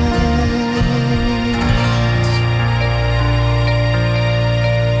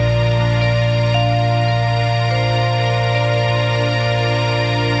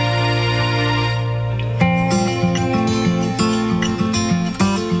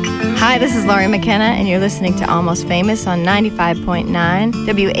 Hi, this is Laurie McKenna, and you're listening to Almost Famous on 95.9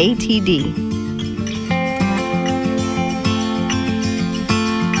 WATD.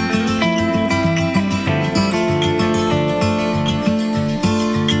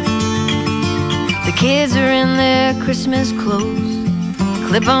 The kids are in their Christmas clothes,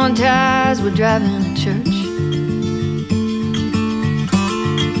 clip-on ties, we're driving to church,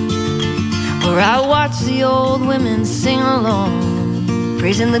 where I watch the old women sing along,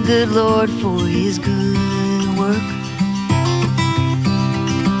 praising the good Lord for his good work.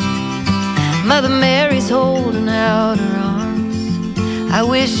 Mother Mary's holding out her arms, I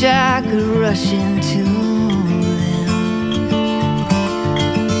wish I could rush into them.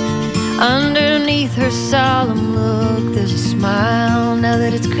 Underneath her solemn look, there's a smile now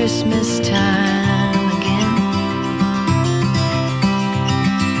that it's Christmas time again.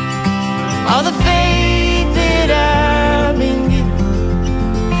 All the faith that I've been given,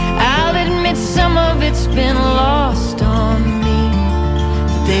 I'll admit some of it's been lost on me,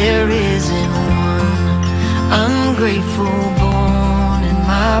 but there isn't one ungrateful born in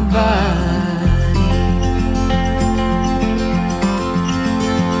my body.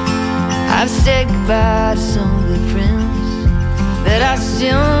 I've said goodbye to some good friends that I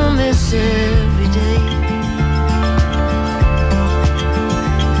still miss every day,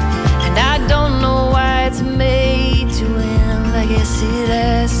 and I don't know why it's made to end. I guess it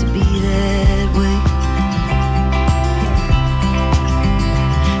has to be that way.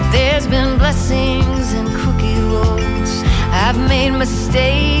 There's been blessings and crooked roads, I've made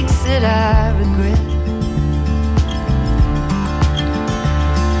mistakes that I regret,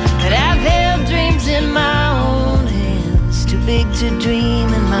 but I've held dreams in my own hands, too big to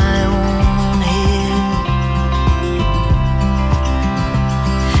dream in my own head.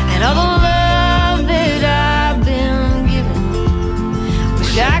 And all the love that I've been given,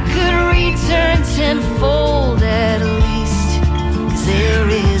 wish I could return tenfold at least, 'cause there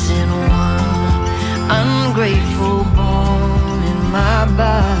isn't one ungrateful born in my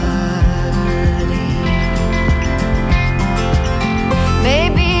body.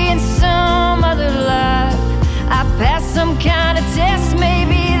 Maybe in some other life I passed some kind of test,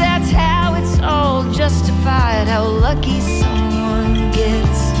 maybe that's how it's all justified, how lucky someone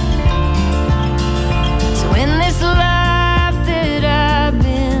gets. So in this life that I've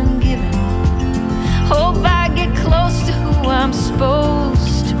been given, hope I get close to who I'm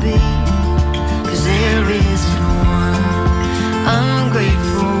supposed to be, 'cause there isn't one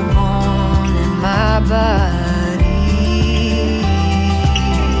ungrateful born in my body.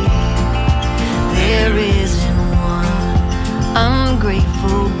 There isn't one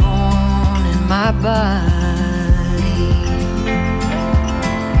ungrateful born in my body.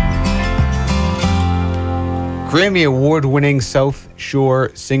 Grammy Award-winning South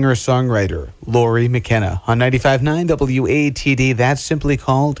Shore singer-songwriter Laurie McKenna on 95.9 WATD. That's simply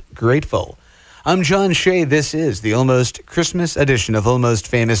called Grateful. I'm John Shea. This is the Almost Christmas edition of Almost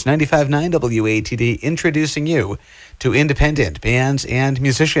Famous 95.9 WATD, introducing you to independent bands and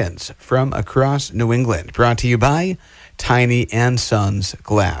musicians from across New England. Brought to you by Tiny & Sons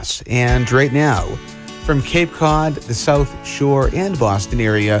Glass. And right now, from Cape Cod, the South Shore, and Boston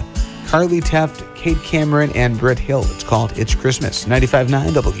area, Carly Tefft, Kate Cameron, and Britt Hill. It's called It's Christmas,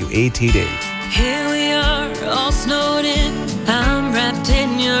 95.9 WATD. Here we are, all snowed in. I'm wrapped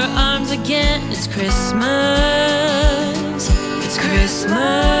in your arms again. It's Christmas. It's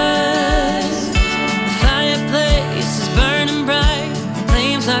Christmas.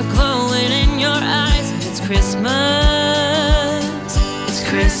 Christmas. It's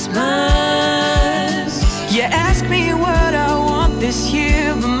Christmas. You ask me what I want this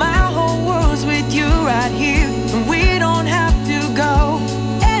year, but my whole world's with you right here, and we don't have to go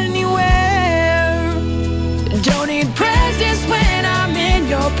anywhere. Don't need presents when I'm in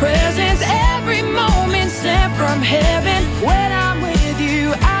your presence. Every moment sent from heaven. When I'm with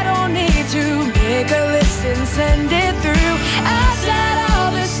you, I don't need to make a list and send it through. Outside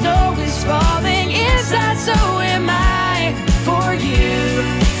all the snow is falling, inside so am I. For you,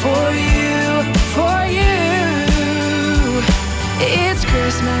 for you, for you. It's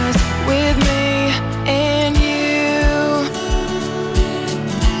Christmas with me and you.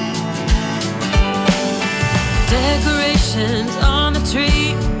 Decorations on the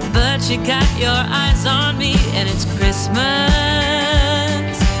tree, but you got your eyes on me, and it's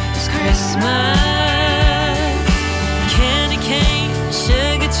Christmas. It's Christmas. Candy cane,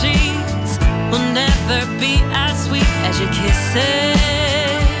 sugar treats will never be as sweet as your kisses.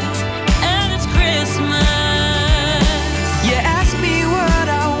 And it's Christmas. You ask me what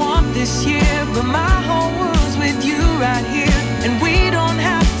I want this year, but my whole world's with you right here, and we don't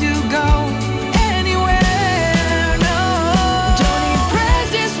have to go anywhere, no. Don't need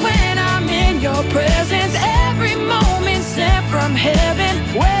presents when I'm in your presence. Every moment sent from heaven.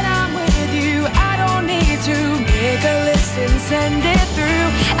 When I'm with you, I don't need to make a list and send it through.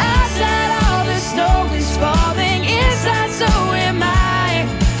 Outside all the snow is falling, inside so am I.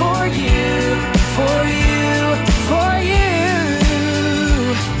 For you, for you, for you.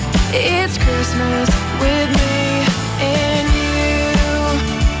 It's Christmas with me and you.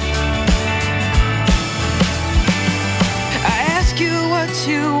 I ask you what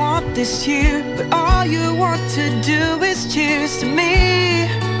you want this year, but all you want to do is cheers to me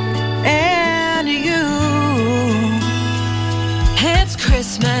and you. It's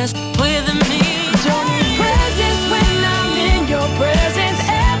Christmas with me. Don't need presents when I'm in your presence.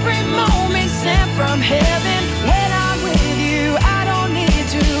 Every moment sent from heaven. When I'm with you, I don't need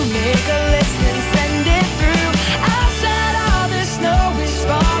to make a list and send it through. Outside all the snow is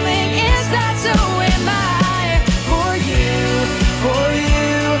falling, inside so am I. For you, for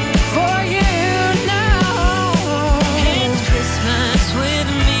you, for you now. It's Christmas with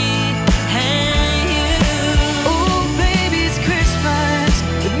me and you. Ooh, baby, it's Christmas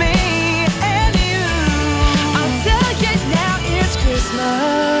with me and you. I'll tell you now, it's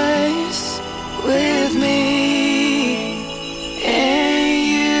Christmas with me and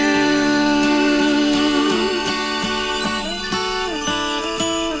you.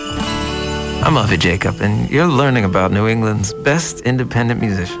 I'm Muffy Jacob, and you're learning about New England's best independent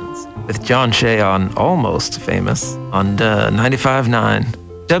musicians with John Shea on Almost Famous on 95.9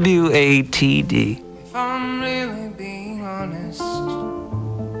 WATD. If I'm really being honest,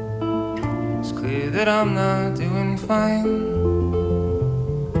 it's clear that I'm not doing fine.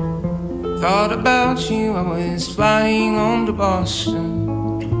 Thought about you, I was flying home to Boston.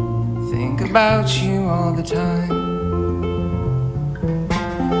 Think about you all the time.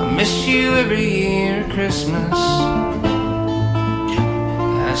 I miss you every year at Christmas,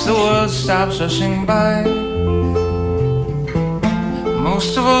 as the world stops rushing by.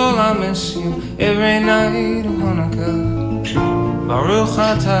 Most of all, I miss you every night of Hanukkah. Baruch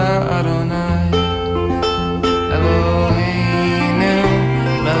atah Adonai Eloheinu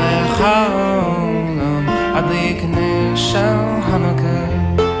melech haolam adlik ner shel Hanukkah.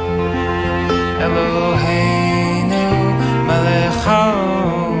 Eloheinu melech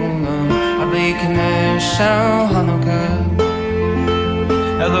haolam adlik ner shel Hanukkah.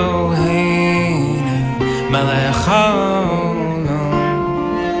 Eloheinu melech haolam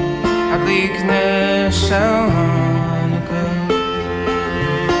adlik ner shel Hanukkah.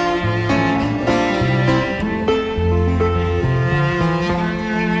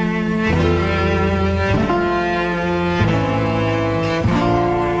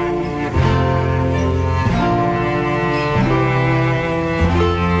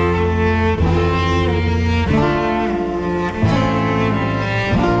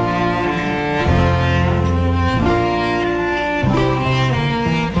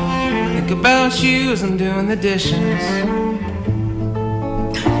 About you as I'm doing the dishes,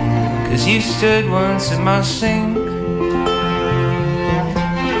 'cause you stood once at my sink.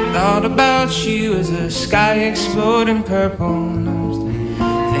 Thought about you as the sky exploding purple, and I'm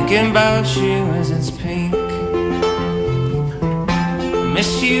thinking about you as it's pink. I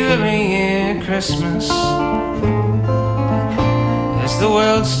miss you every year at Christmas, as the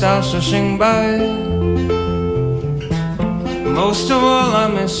world stops rushing by. Most of all, I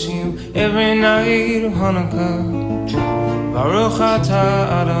miss you every night of Hanukkah. Baruch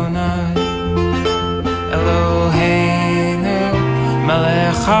atah Adonai Eloheinu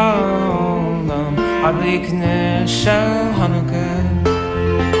melech haolam adlikne shel Hanukkah.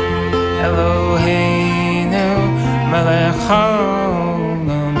 Eloheinu melech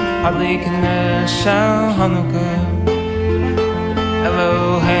haolam adlikne shel Hanukkah.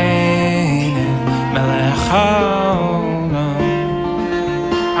 Eloheinu melech haolam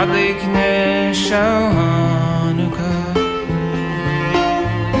adlikne shel Hanukkah.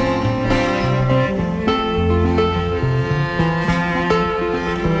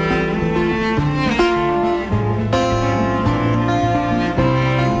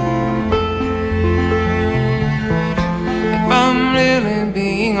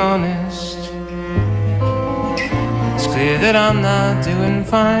 Being honest, it's clear that I'm not doing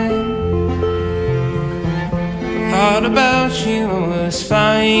fine. Thought about you, I was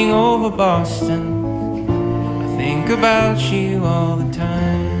flying over Boston. I think about you all the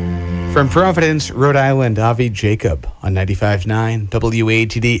time. From Providence, Rhode Island, Avi Jacob on 95.9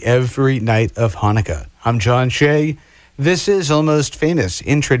 WATD every night of Hanukkah. I'm John Shea. This is Almost Famous,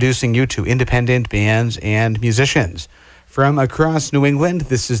 introducing you to independent bands and musicians. From across New England,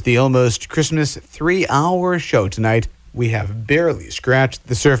 this is the Almost Christmas 3-hour show tonight. We have barely scratched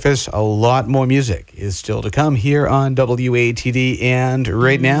the surface. A lot more music is still to come here on WATD. And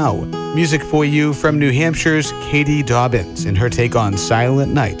right now, music for you from New Hampshire's Katie Dobbins in her take on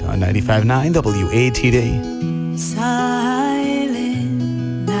Silent Night on 95.9 WATD. Silent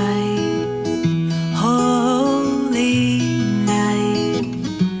night, holy night,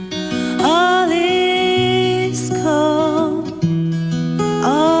 all is cold,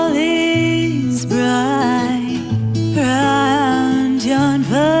 all is bright, round yon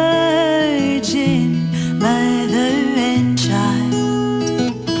virgin mother and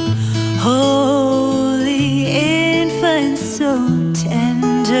child, holy infant, so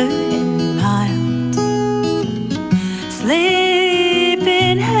tender and mild, sleep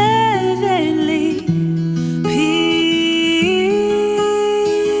in heavenly peace,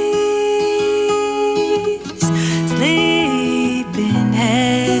 sleep in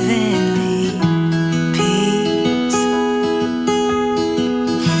heavenly peace.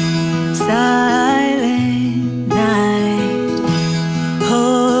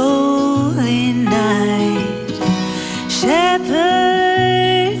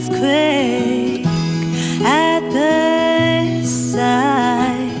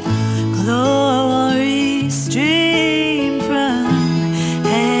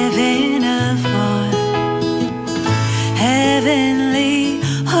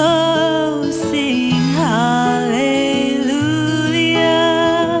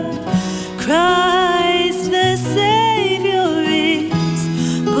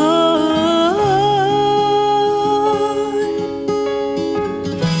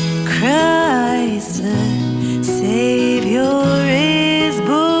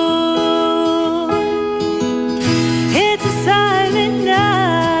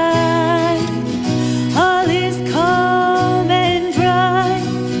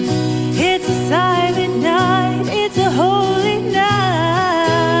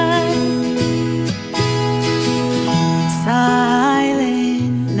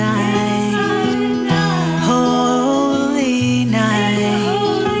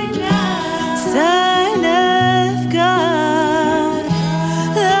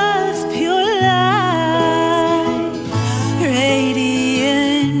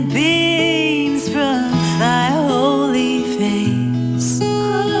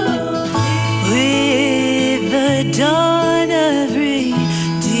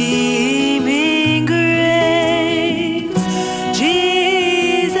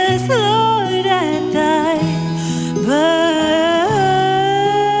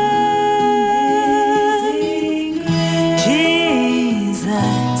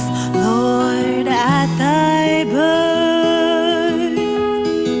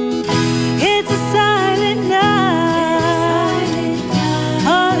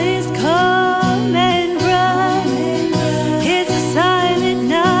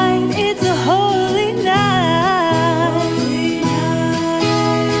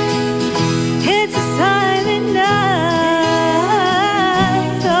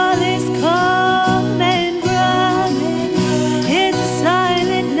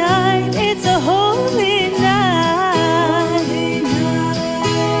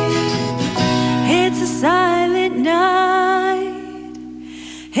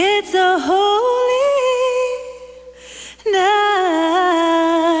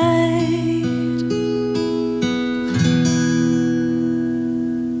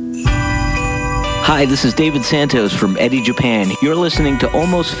 Hi, this is David Santos from Eddie Japan. You're listening to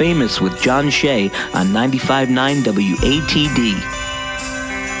Almost Famous with John Shea on 95.9 WATD.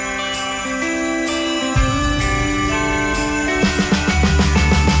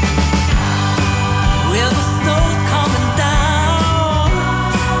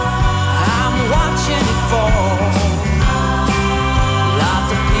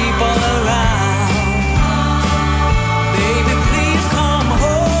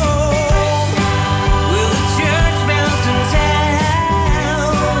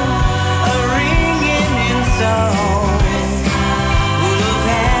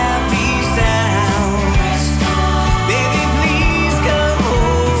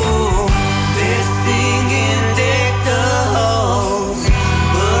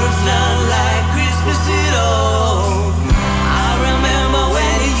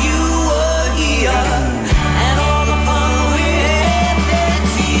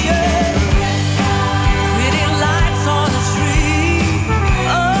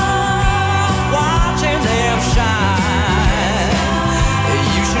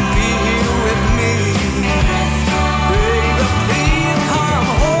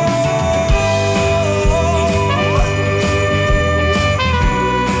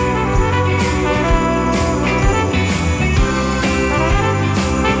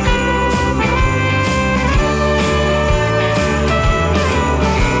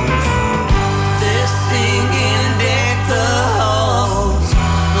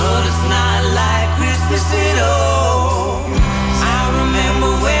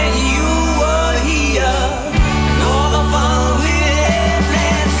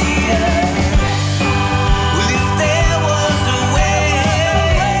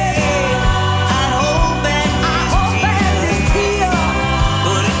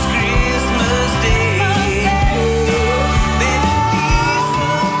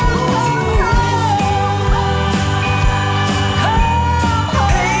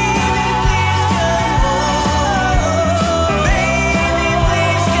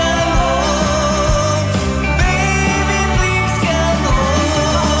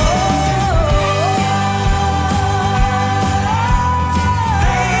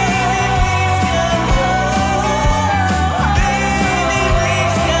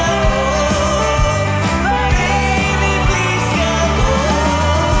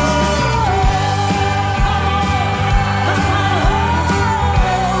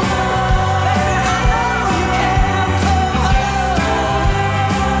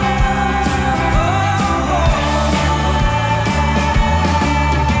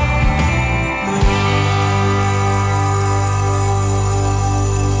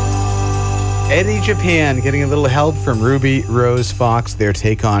 Eddie Japan getting a little help from Ruby Rose Fox. Their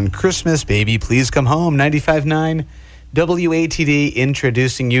take on Christmas, Baby Please Come Home. 95.9 WATD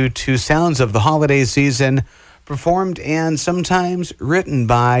introducing you to sounds of the holiday season, performed and sometimes written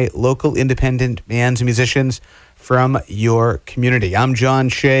by local independent bands and musicians from your community. I'm John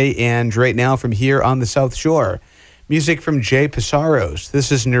Shea, and right now from here on the South Shore, music from Jay Psaros.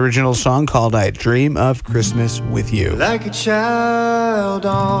 This is an original song called I Dream of Christmas with You. Like a child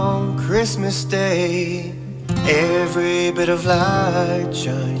on Christmas Day, every bit of light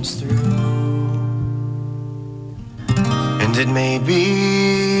shines through. And it may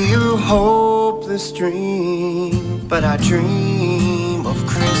be a hopeless dream, but I dream of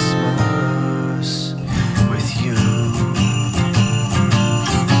Christmas with you.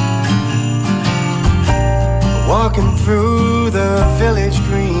 Walking through the village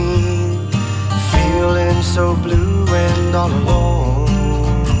green, feeling so blue and all alone.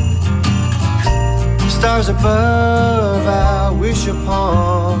 Stars above I wish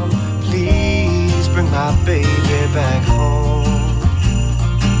upon, please bring my baby back home.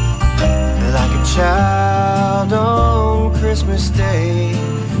 Like a child on Christmas Day,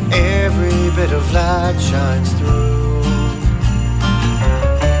 every bit of light shines through.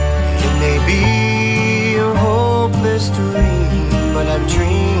 It may be a hopeless dream, but I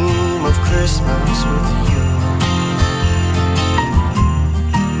dream of Christmas with you.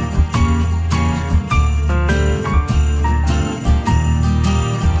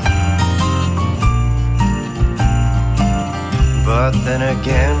 But then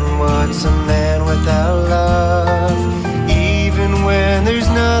again, what's a man without love? Even when there's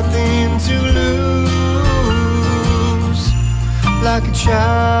nothing to lose. Like a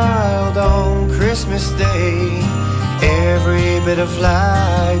child on Christmas Day, every bit of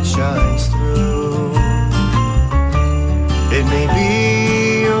light shines through. It may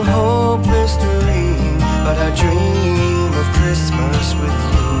be a hopeless dream, but I dream of Christmas with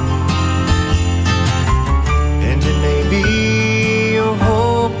you. And it may be a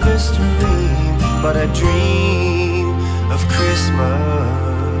hopeless dream, but wanna dream of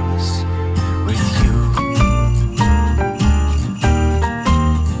Christmas with you.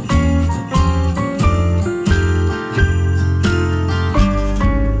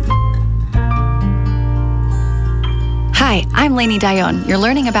 Hi, I'm Lainey Dionne. You're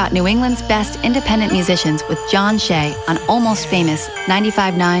learning about New England's best independent musicians with John Shea on Almost Famous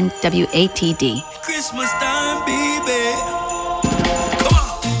 95.9 WATD. Christmas time, baby.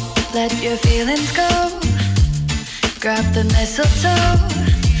 Let your feelings go. Grab the mistletoe.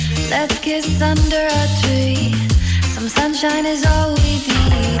 Let's kiss under a tree. Some sunshine is all we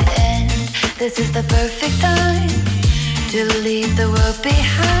need, and this is the perfect time to leave the world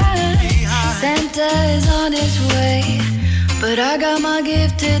behind. Santa is on his way, but I got my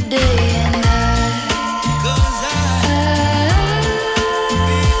gift today, and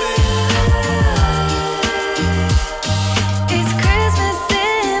it's Christmas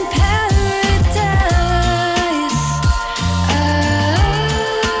in paradise.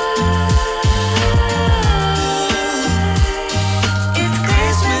 It's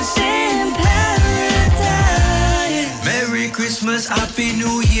Christmas in paradise. Merry Christmas, Happy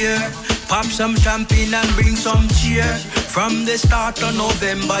New Year. Pop some champagne and bring some cheer. From the start of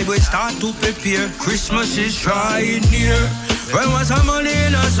November, we start to prepare. Christmas is drawing near. When was some money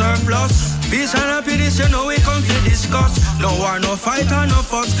in a surplus? Peace and happiness, you know we come to discuss. No war, no fight, or no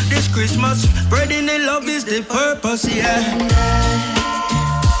fuss. This Christmas, spreading the love is the purpose, yeah.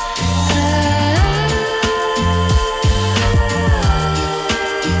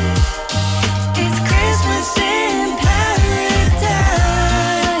 It's Christmas in paradise.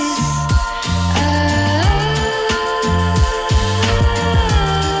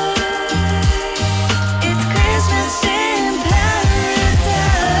 It's Christmas in paradise.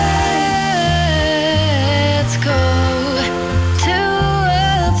 Let's go to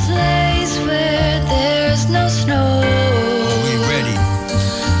a place where there's no snow. We ready?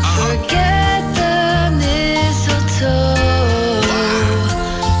 Forget the mistletoe,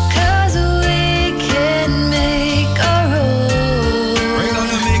 'cause we can make our own. We're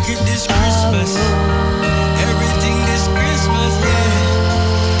gonna make it this Christmas. Everything this Christmas, yeah.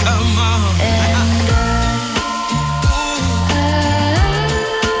 Come on.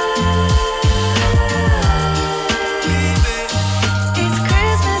 It's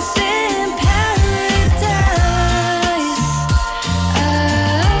Christmas in paradise.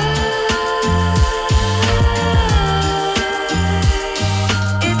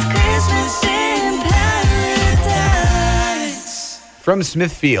 It's Christmas in paradise. From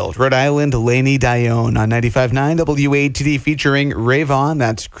Smithfield, Rhode Island, Lainey Dionne on 95.9 WATD featuring Rayvon.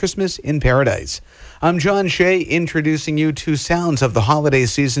 That's Christmas in Paradise. I'm John Shea, introducing you to sounds of the holiday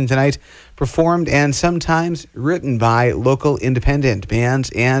season tonight, performed and sometimes written by local independent bands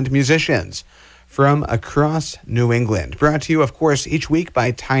and musicians from across New England. Brought to you, of course, each week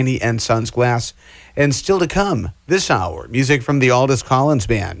by Tiny and Sons Glass. And still to come, this hour, music from the Aldous Collins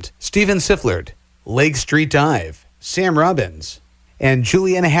Band, Stephen Sifflard, Lake Street Dive, Sam Robbins, and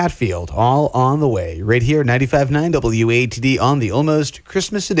Juliana Hatfield, all on the way, right here, 95.9 WATD on the almost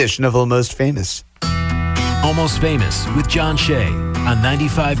Christmas edition of Almost Famous. Almost Famous with John Shea on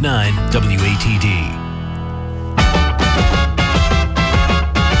 95.9 WATD.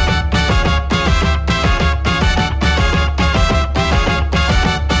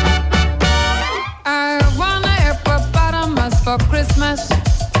 I want a hippopotamus for Christmas.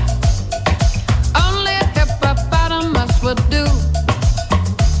 Only a hippopotamus would do.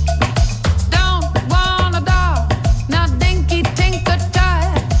 Don't want a doll, not dinky tinker toy.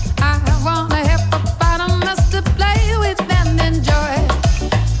 I want a hippopotamus to play with and enjoy.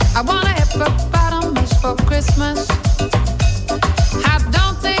 I want a hippopotamus for Christmas. I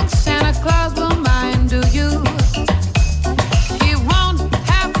don't think Santa Claus will mind, do you? He won't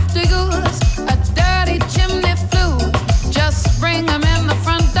have to use a dirty chimney flue. Just bring him in the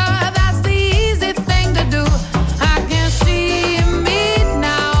front door, that's the easy thing to do. I can see me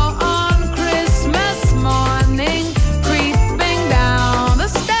now on Christmas morning, creeping down the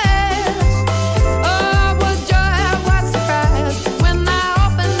stairs. Oh, what joy, what surprise, when I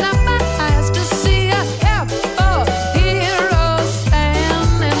opened up my eyes to see a hippopotamus.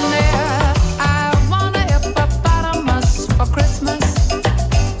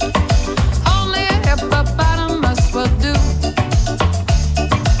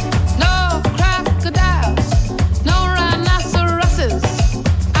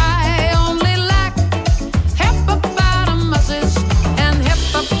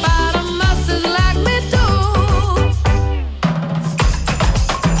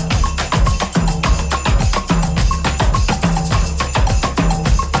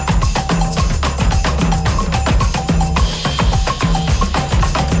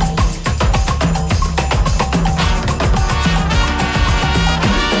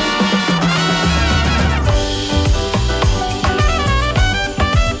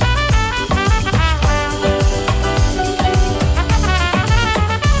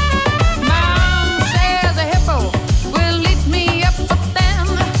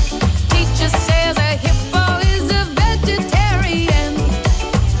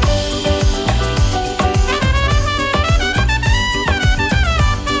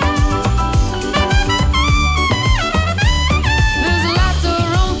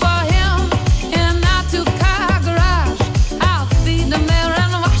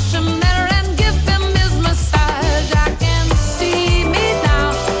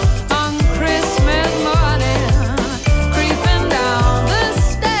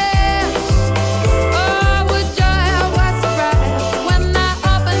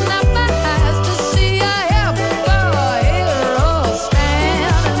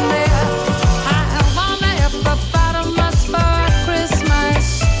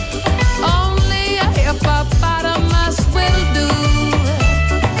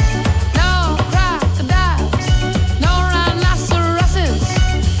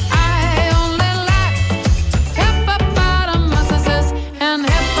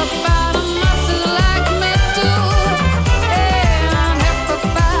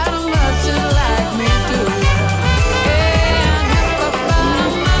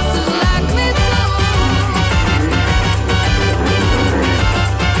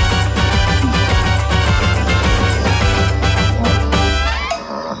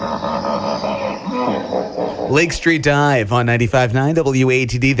 Lake Street Dive on 95.9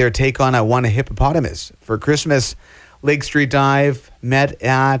 WATD, their take on I Want a Hippopotamus. For Christmas, Lake Street Dive met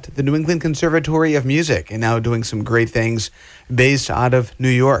at the New England Conservatory of Music and now doing some great things based out of New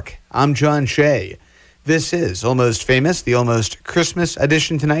York. I'm John Shea. This is Almost Famous, the Almost Christmas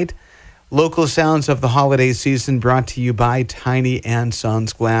edition tonight. Local sounds of the holiday season brought to you by Tiny and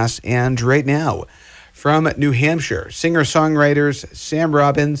Sons Glass. And right now, from New Hampshire, singer-songwriters Sam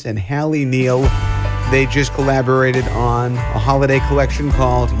Robbins and Hallie Neal. They just collaborated on a holiday collection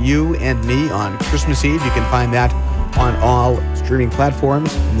called You and Me on Christmas Eve. You can find that on all streaming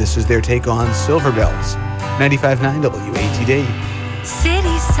platforms. And this is their take on Silver Bells. 95.9 WATD.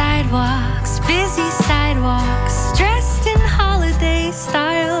 City sidewalks, busy sidewalks, dressed in holiday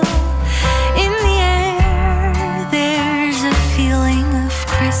style. In the air, there's a feeling of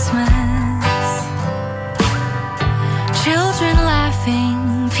Christmas. Children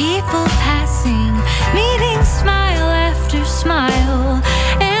laughing, people passing, meeting smile after smile.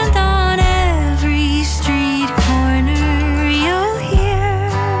 And on every street corner you'll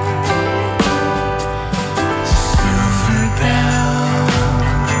hear silver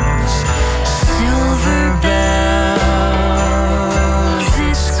bells, silver bells.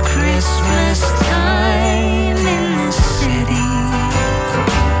 It's Christmas time in the city.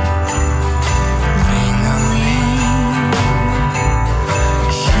 Ring-a-ling,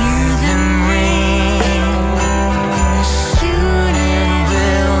 hear them ring. Soon it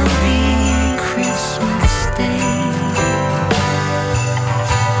will be Christmas Day.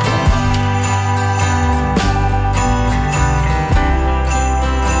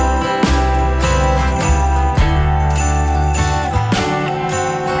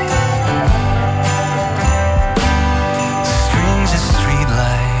 Strings of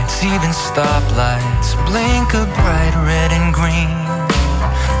streetlights, even stoplights, blink a bright red and green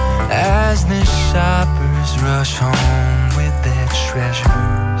as the shoppers rush home with their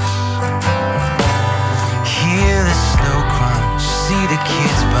treasures. Hear the snow crunch, see the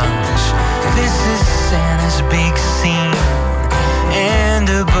kids bunch. This is Santa's big scene, and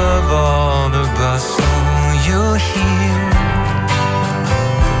above all the bustle you'll hear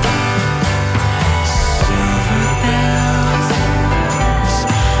silver bells,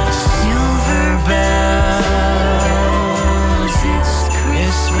 silver bells. It's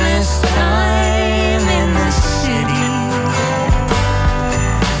Christmas time in the city.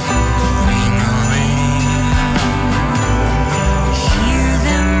 Ring-a-ling, hear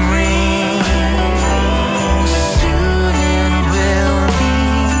them ring. Soon it will be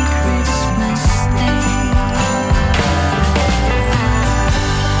Christmas Day.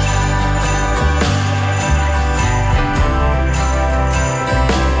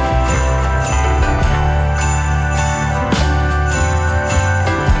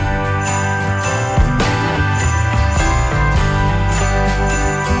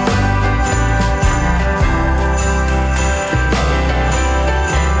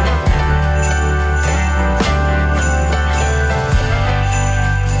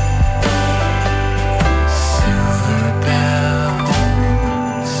 Silver bells,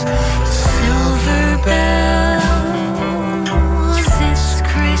 silver bells. It's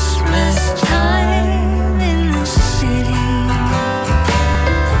Christmas time in the city.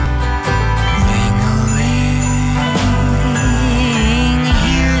 Ring-a-ling,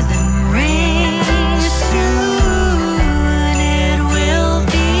 hear them ring. Soon it will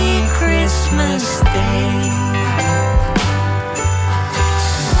be Christmas Day.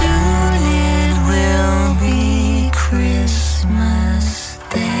 Soon it will be Christmas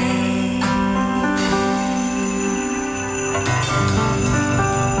Day.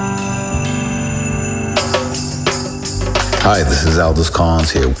 Hi, this is Aldous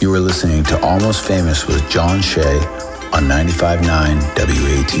Collins here. You are listening to Almost Famous with John Shea on 95.9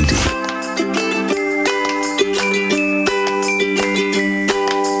 WATD.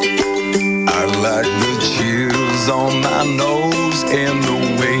 I like the chills on my nose and the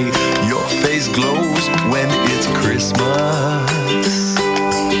way your face glows when it's Christmas.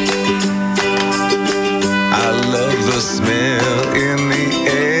 I love the smell in the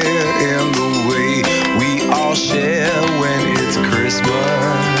air and the way we all share when it's Christmas.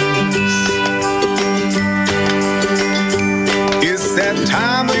 It's that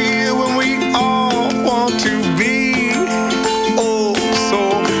time of year when we all want to be oh so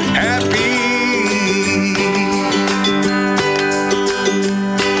happy.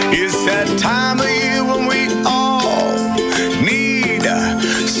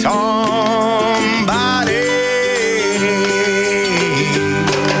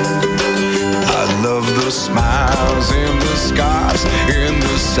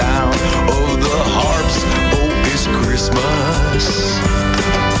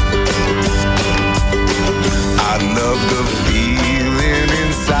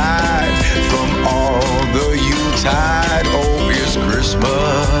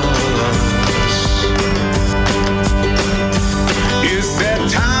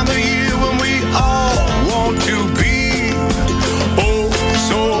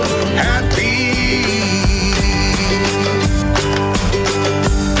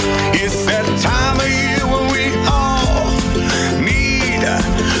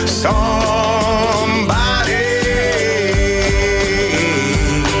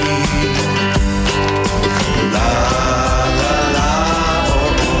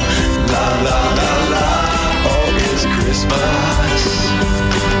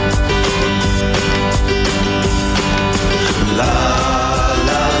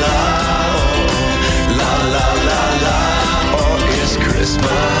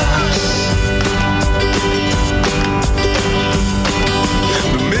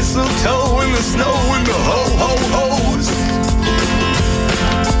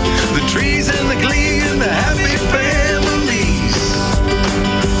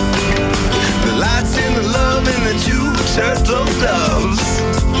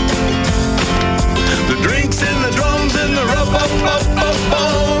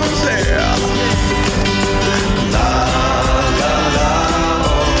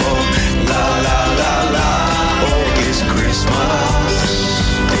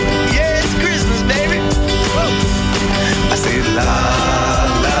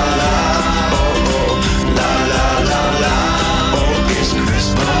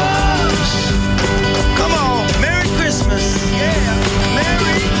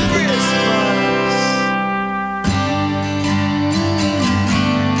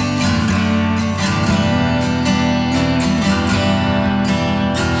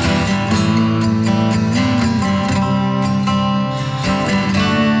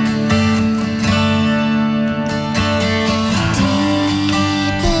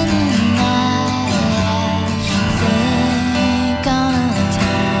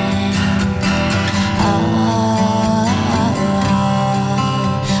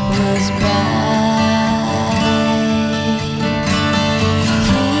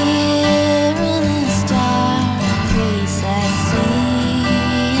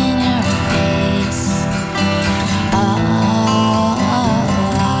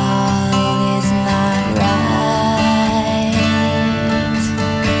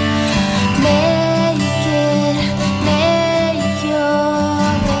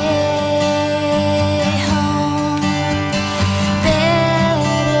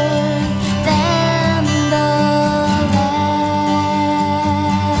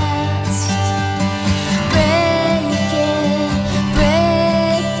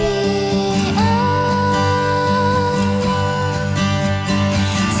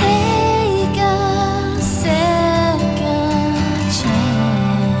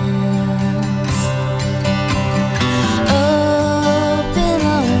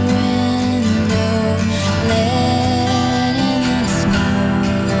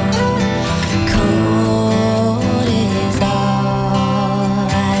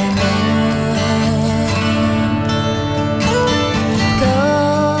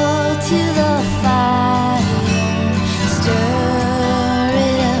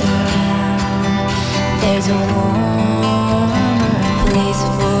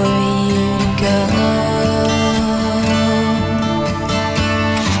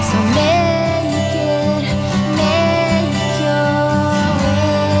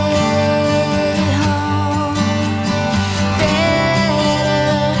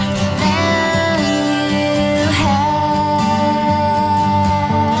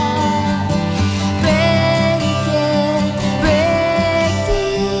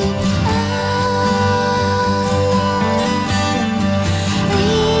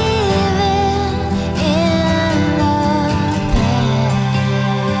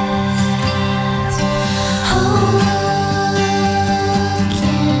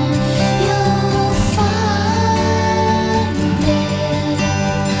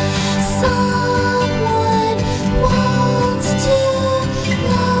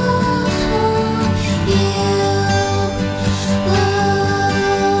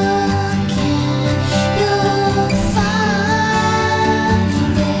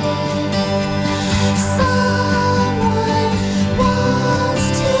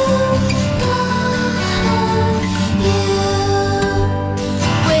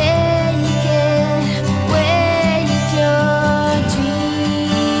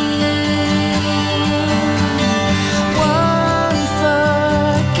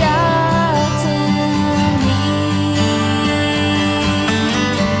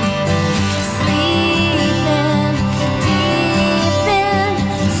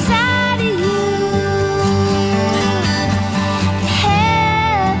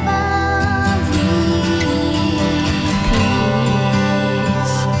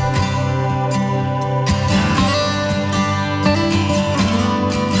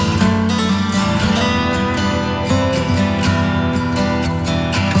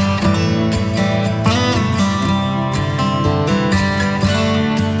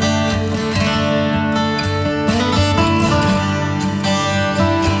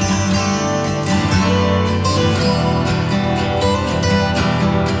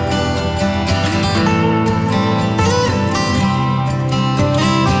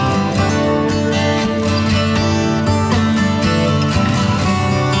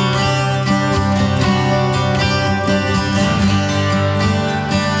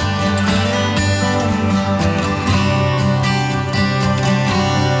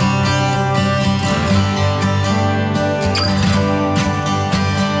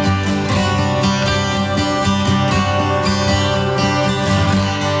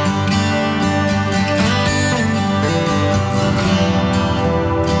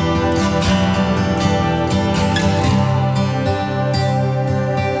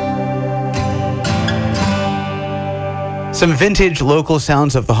 Some vintage local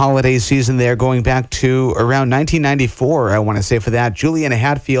sounds of the holiday season there, going back to around 1994, I want to say for that. Juliana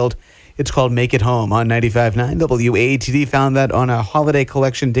Hatfield, it's called Make It Home on 95.9 WATD. Found that on a holiday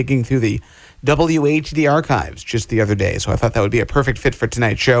collection digging through the WATD archives just the other day, so I thought that would be a perfect fit for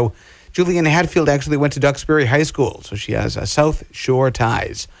tonight's show. Juliana Hatfield actually went to Duxbury High School, so she has South Shore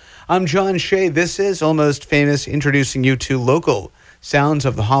ties. I'm John Shea. This is Almost Famous, introducing you to local sounds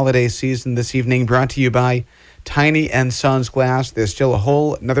of the holiday season this evening, brought to you by Tiny and Sons Glass. There's still a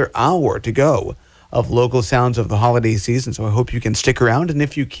whole another hour to go of local sounds of the holiday season, so I hope you can stick around. And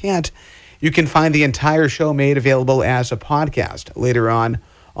if you can't, you can find the entire show made available as a podcast later on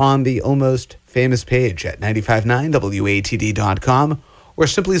the Almost Famous page at 959watd.com, or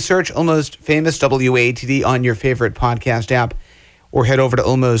simply search Almost Famous WATD on your favorite podcast app, or head over to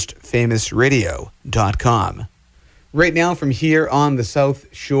almostfamousradio.com. Right now, from here on the South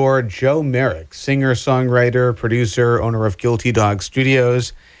Shore, Joe Merrick, singer, songwriter, producer, owner of Guilty Dog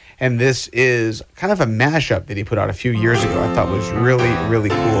Studios. And this is kind of a mashup that he put out a few years ago. I thought was really,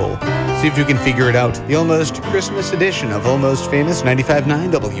 really cool. See if you can figure it out. The almost Christmas edition of Almost Famous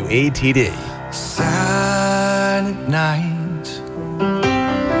 95.9 WATD. Silent night,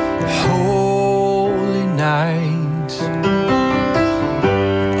 holy night,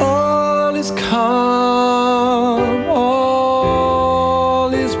 all is calm,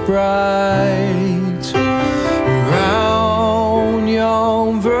 all is bright, around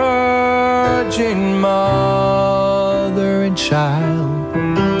young virgin mother and child,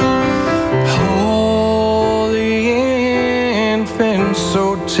 holy infant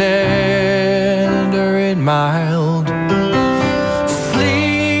so tender and mild,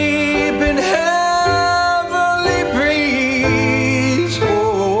 sleep in heavenly breeze,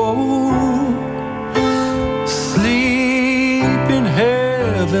 oh, sleep in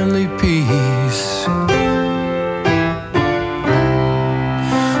heavenly peace.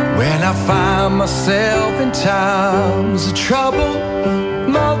 When I find myself in times of trouble,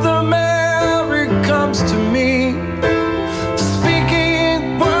 Mother Mary comes to me,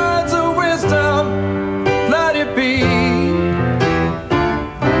 speaking words of wisdom, let it be.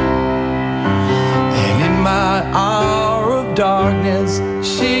 And in my hour of darkness,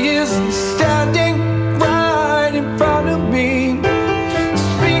 she is standing right in front of me,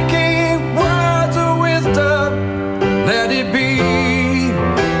 speaking words of wisdom, let it be.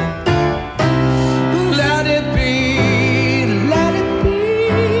 Let it be, let it be,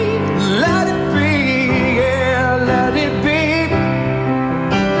 let it be, yeah, let it be.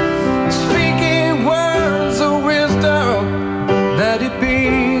 Speaking words of wisdom, let it be.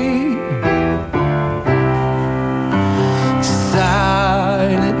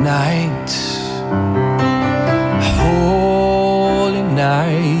 Silent night, holy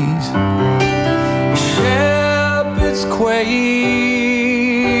night, shepherds quake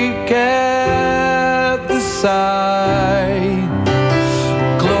at the sight,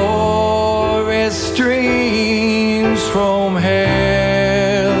 glory streams from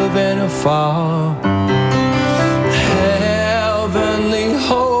heaven afar, heavenly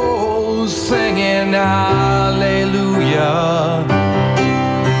hosts singing hallelujah.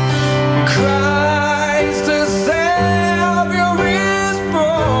 Christ the Savior is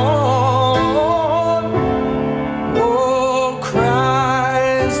born. Oh,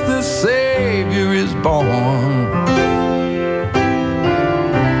 Christ the Savior is born.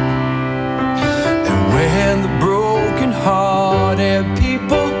 And when the broken-hearted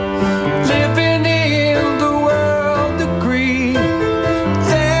people living in the world agree,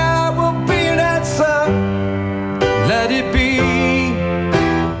 there will be an answer, let it be.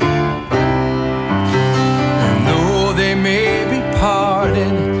 And though they may be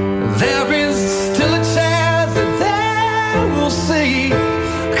parted, there is still a chance that they will see,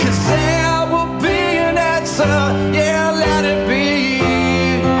 'cause there will be an answer, yeah, let it be.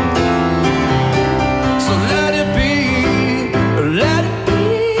 So let it be, let it be,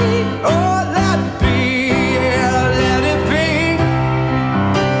 oh, let it be, yeah, let it be.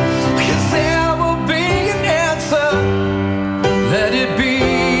 'Cause there will be an answer, let it be.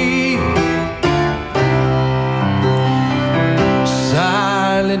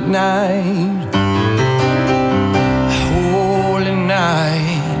 Silent night, holy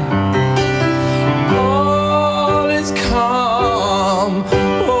night, all is calm,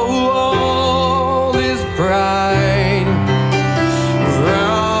 oh, all is bright,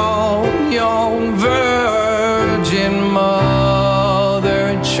 around young virgin mother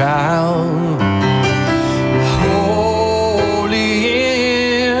and child, holy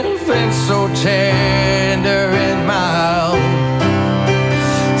infant so tender and mild,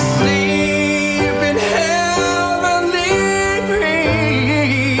 sleep in heavenly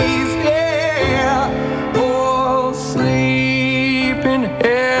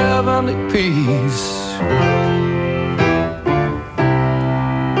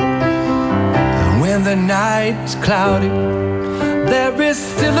the night is cloudy, there is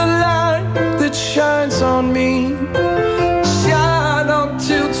still a light that shines on me. Shine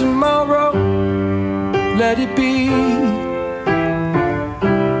until tomorrow, let it be.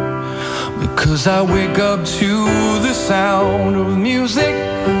 Because I wake up to the sound of music.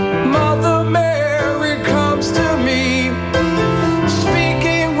 Mother Mary comes to me,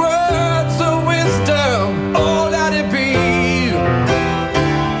 speaking words of wisdom. Oh, let it be.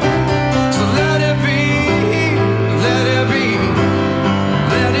 So let it be, let it be,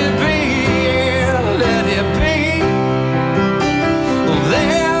 let it be, let it be.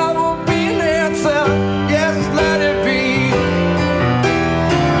 There will be an answer, yes, let it be.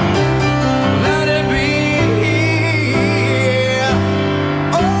 Let it be.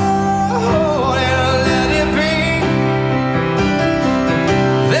 Oh, yeah, let it be.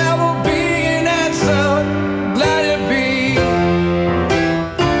 There will be an answer, let it be.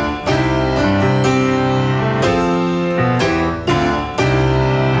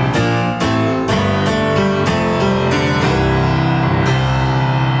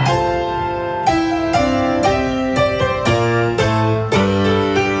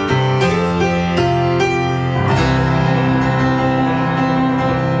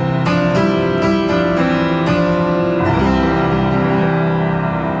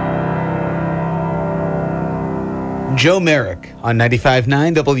 Joe Merrick on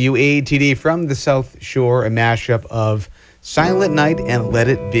 95.9 WATD from the South Shore, a mashup of Silent Night and Let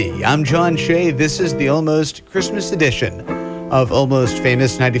It Be. I'm John Shea. This is the Almost Christmas edition of Almost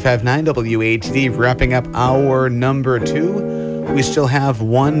Famous 95.9 WATD, wrapping up hour number 2. We still have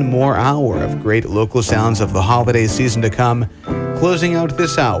one more hour of great local sounds of the holiday season to come. Closing out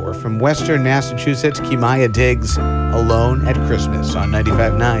this hour from Western Massachusetts, Kimaya Diggs, Alone at Christmas on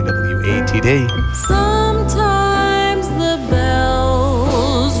 95.9 WATD. Sometimes the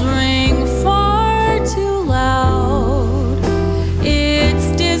bells ring far too loud. It's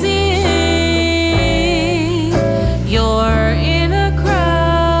dizzying. You're in a crowd.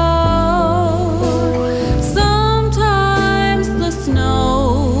 Sometimes the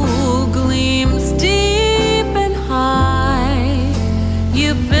snow gleams deep and high.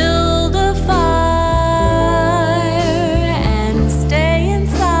 You build a fire and stay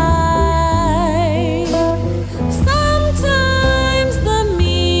inside.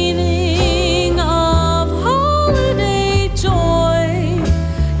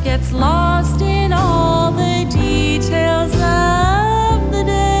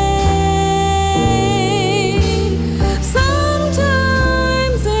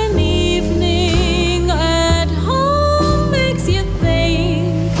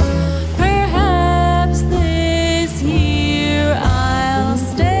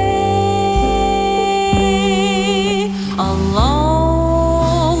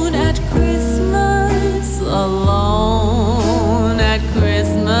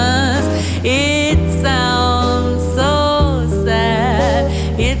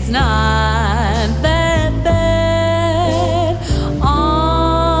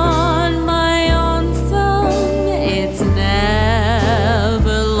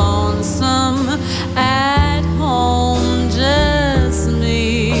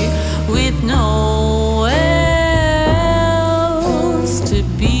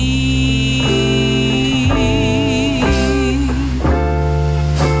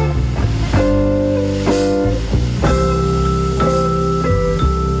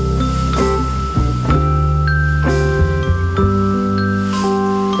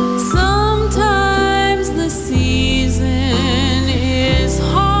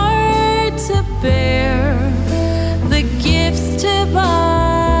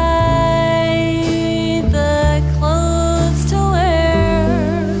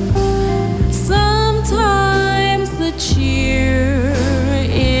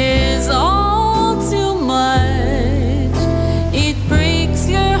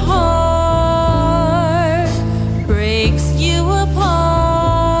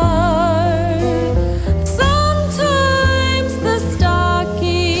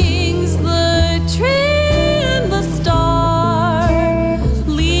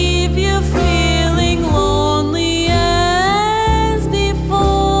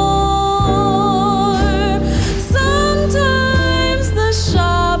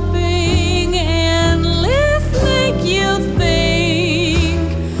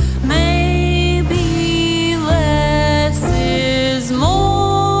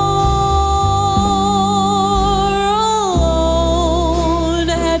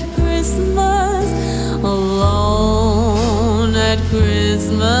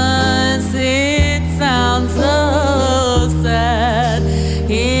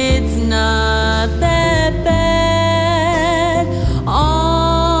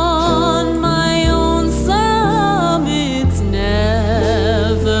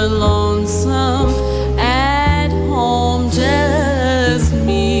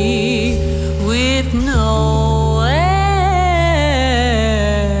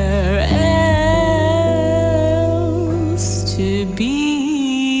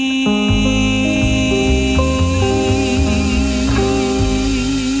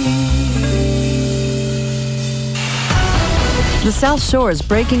 The South Shore's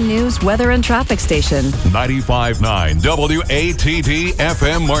breaking news, weather, and traffic station. 95.9 WATD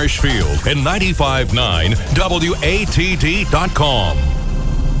FM Marshfield and 95.9 WATD.com.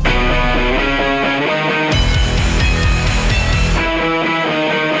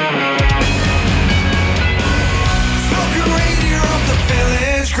 Smoking reindeer off the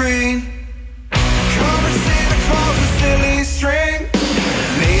village green. Covered Santa Claus with silly string.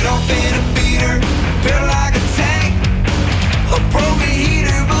 Made off in a beater, built like a tank. A broken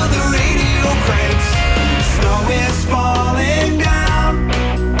heater, but the radio cranks. Snow is falling down.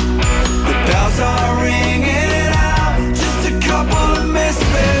 The bells are ringing out. Just a couple of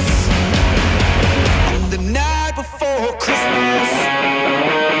misfits on the night before Christmas.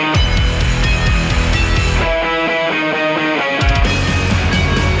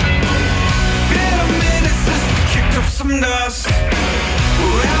 Been a minute since we kicked up some dust.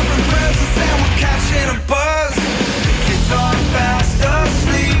 We're wrapping presents and we're catching a buzz. The kids are fast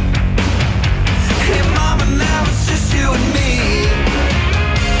asleep. Hey mama, now it's just you and me.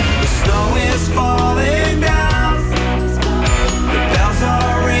 The snow is falling down. The bells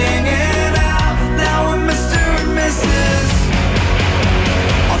are ringing out. Now we're Mr. and Mrs.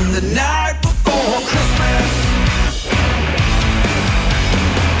 on the night before Christmas.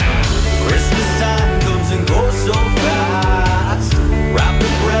 Christmas time comes and goes so fast. Wrap the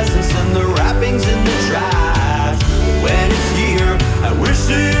presents and the wrappings in the trash. When it's here, I wish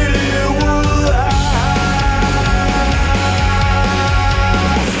it would last.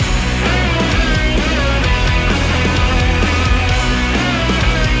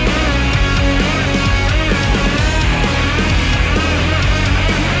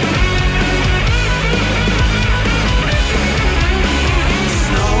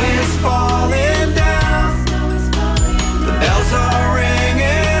 Snow is falling down. The bells are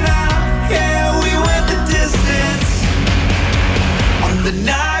ringing out. Yeah, we went the distance on the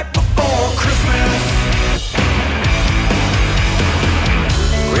night before Christmas.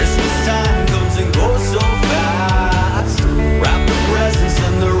 Christmas time comes and goes so fast. Wrap the presents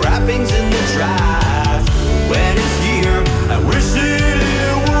and the wrappings in the trash. When it's here, I wish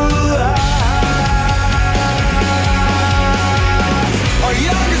it would last. Our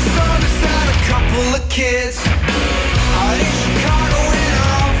youngest son has had a couple of kids. Out in Chicago in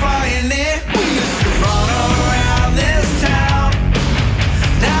our own pioneer. We used to run around this town.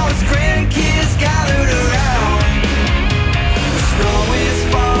 Now it's grandkids gathered around. The snow is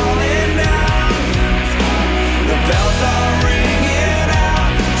falling down. The bells are ringing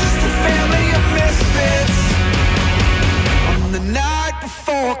out. Just a family of misfits on the night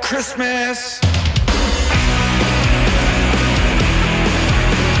before Christmas.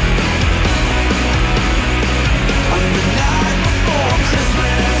 On the night before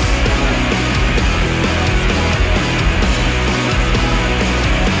Christmas.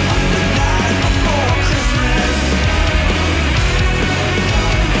 On the night before Christmas. On the night before Christmas.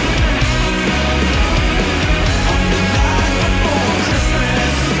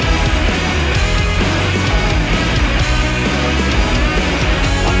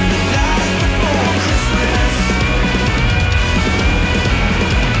 On the night before Christmas.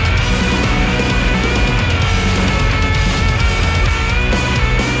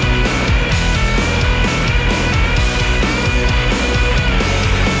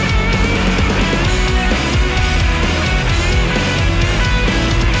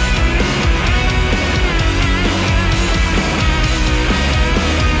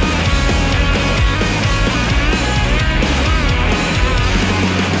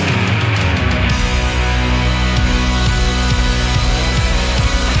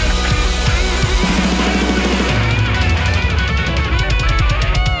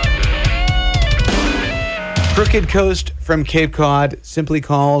 Crooked Coast from Cape Cod, simply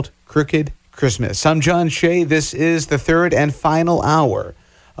called Crooked Christmas. I'm John Shea. This is the third and final hour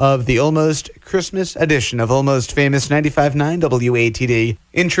of the Almost Christmas edition of Almost Famous 95.9 WATD,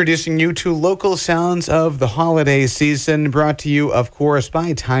 introducing you to local sounds of the holiday season, brought to you, of course,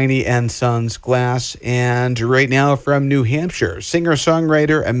 by Tiny and Sons Glass. And right now from New Hampshire,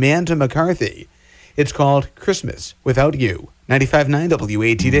 singer-songwriter Amanda McCarthy. It's called Christmas Without You. 95.9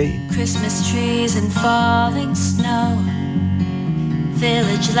 WATD. Christmas trees and falling snow.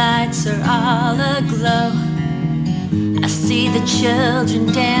 Village lights are all aglow. I see the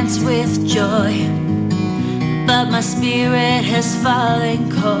children dance with joy, but my spirit has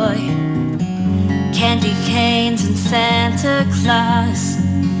fallen coy. Candy canes and Santa Claus,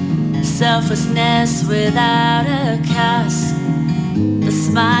 selflessness without a cause. The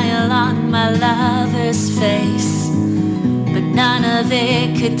smile on my lover's face, but none of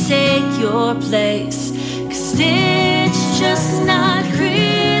it could take your place. 'Cause it's just not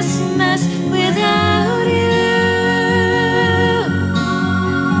Christmas without you.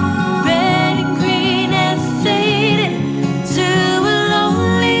 Red and green have faded to a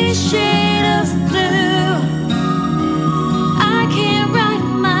lonely shade of blue. I can't write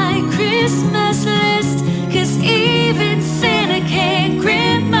my Christmas list, 'cause even Santa can't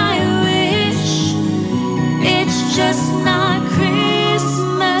grant my wish. It's just not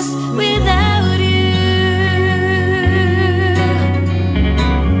Christmas without you.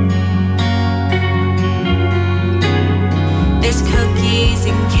 There's cookies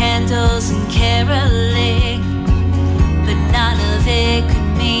and candles and caroling, but none of it could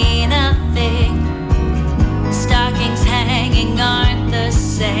mean a thing. Stockings hanging aren't the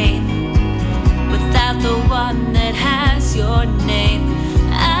same without the one that has your name.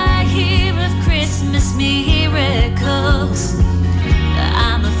 I hear of Christmas miracles, but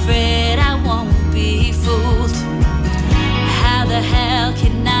I'm afraid I won't be fooled. How the hell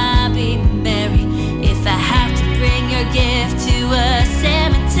can I be merry if I have to bring your gift to a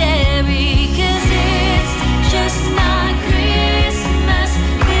cemetery? 'Cause it's just not Christmas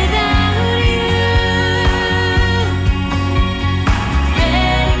without you.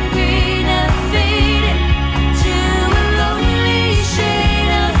 Red and green have faded to a lonely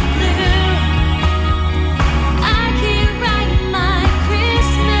shade of blue. I can't write my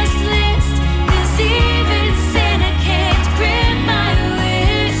Christmas list, 'cause even Santa can't grant my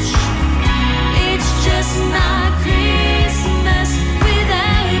wish. It's just not Christmas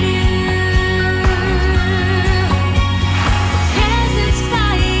without you. Presents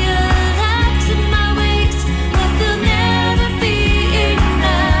pile up to my waist, but they'll never be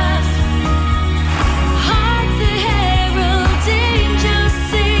enough. Hark the herald angels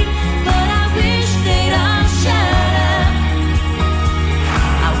sing, but I wish they'd all shut up.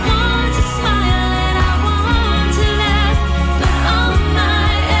 I want to smile and I want to laugh, but all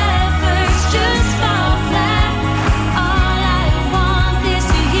my efforts just fall flat. All I want this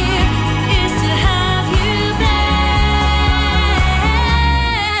year is to have you back.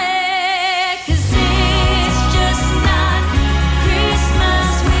 'Cause it's just not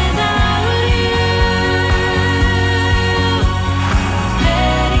Christmas without you.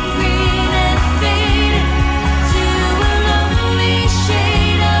 Red and green have faded to a lonely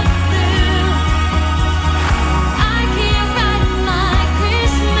shade of blue. I can't write my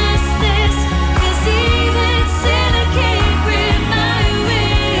Christmas list, 'cause even Santa can't grant my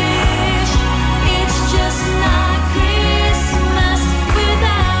wish. It's just not Christmas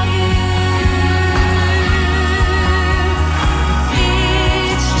without you.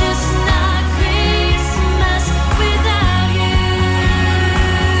 It's just not Christmas without you.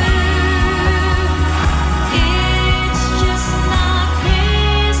 It's just not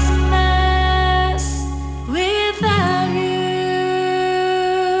Christmas without you.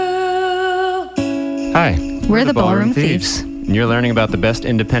 Hi, We're the Ballroom Thieves. And you're learning about the best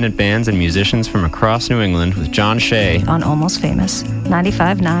independent bands and musicians from across New England with John Shea. On Almost Famous,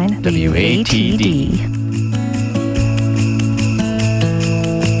 95.9 WATD.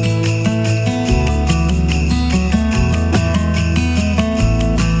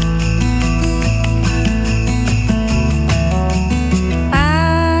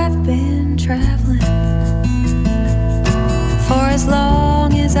 I've been traveling for as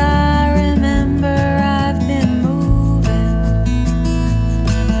long as I remember. I've been moving,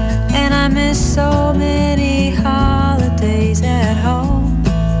 and I miss so many holidays at home.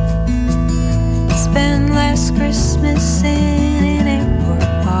 Spend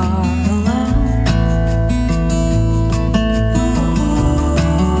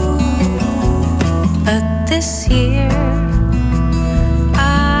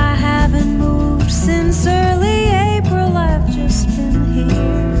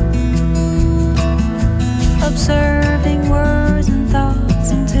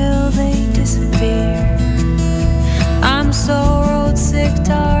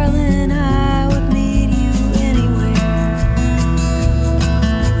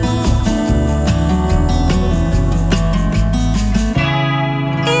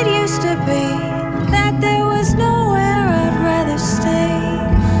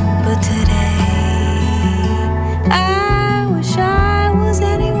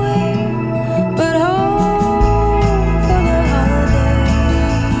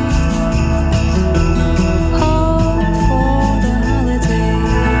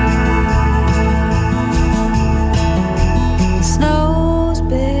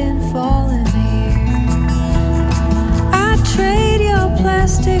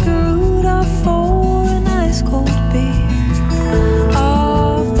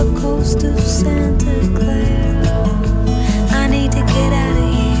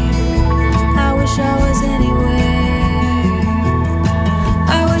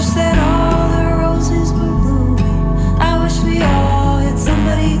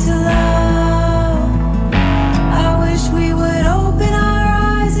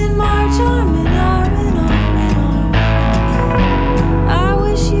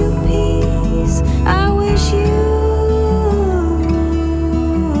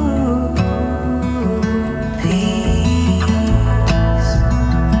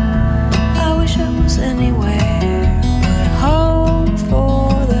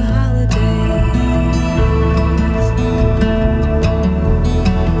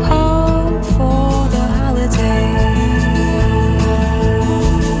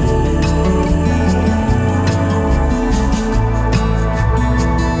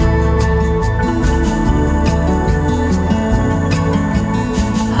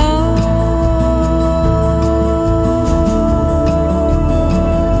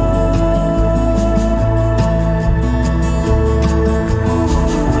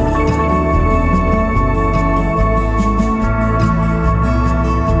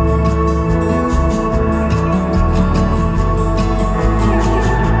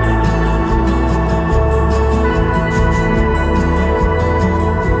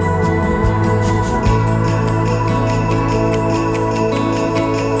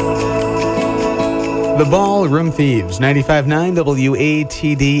The Ballroom Thieves, 95.9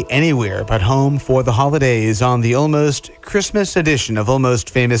 WATD, anywhere but home for the holidays on the Almost Christmas edition of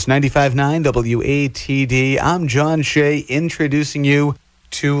Almost Famous 95.9 WATD. I'm John Shea, introducing you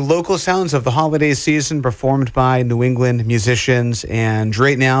to local sounds of the holiday season performed by New England musicians. And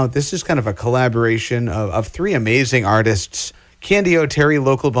right now, this is kind of a collaboration of three amazing artists. Candy O'Terry,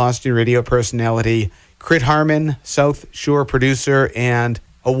 local Boston radio personality, Crit Harmon, South Shore producer, and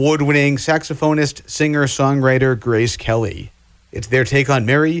award-winning saxophonist, singer, songwriter Grace Kelly. It's their take on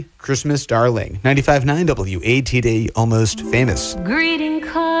Merry Christmas, Darling. 95.9 WATD, Almost Famous. Greeting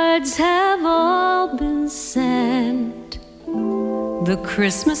cards have all been sent. The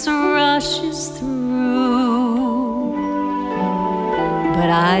Christmas rush is through.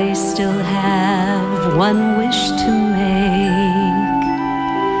 But I still have one wish to make,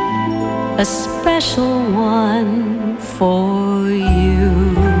 a special one for you.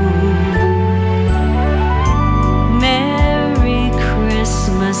 Merry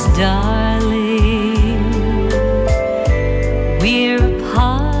Christmas, darling. We're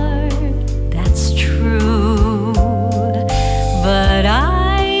apart, that's true, but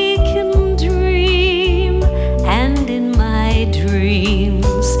I can dream, and in my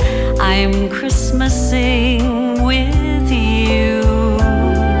dreams I'm Christmasing with you.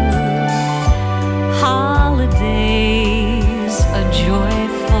 Holidays are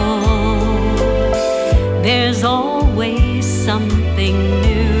joyful, there's always something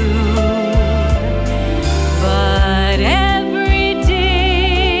new, but every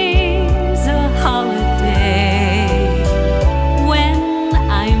day's a holiday when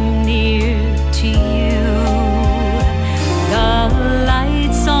I'm near to you. The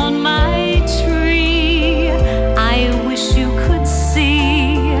lights on my tree, I wish you could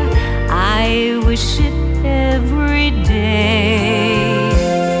see, I wish it every day.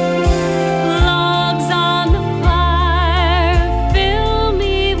 Logs on the fire fill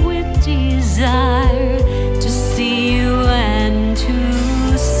me with desire to see you and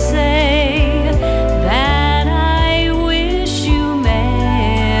to say that I wish you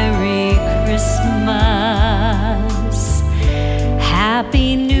Merry Christmas,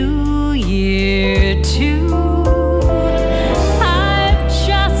 Happy New Year too. I've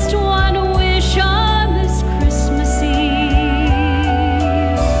just one wish on this Christmas Eve.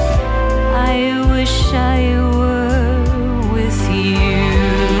 I wish I were with you.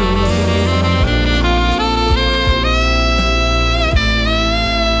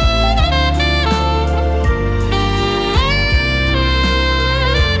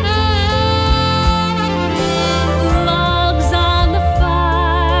 Logs on the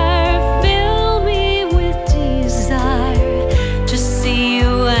fire fill me with desire to see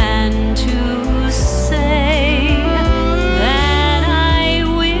you and to say that I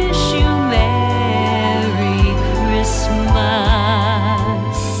wish you Merry Christmas,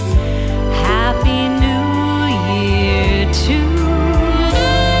 Happy New Year too.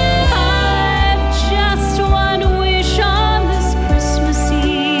 I've just one wish on this Christmas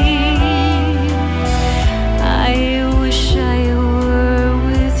Eve. I wish I were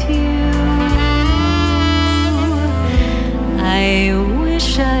with you. I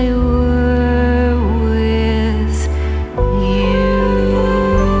wish I were with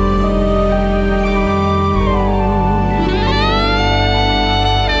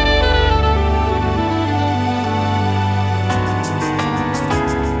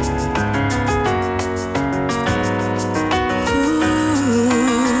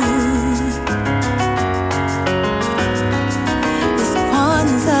This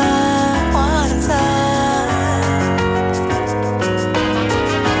one time.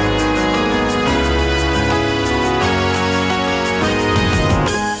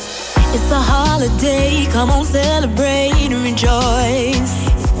 It's a holiday, come on, celebrate and rejoice.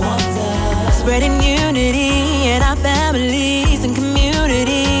 Spreading unity in our families and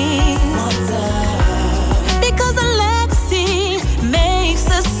communities. Because our legacy makes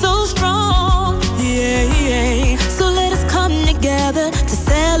us so strong. Yeah. So let us come together to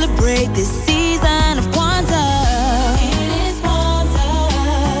celebrate this season of Kwanzaa. It is Kwanzaa.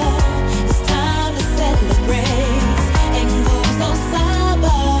 It's time to celebrate and go so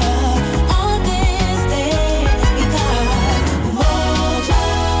sober on this day. Because Umoja,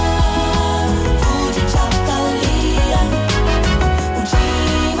 Fuji Chakalia,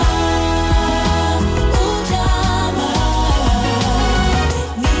 Ujima, Ujama,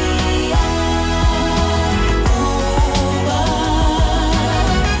 Nia, Uba,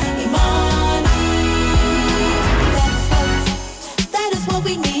 Imani. That is what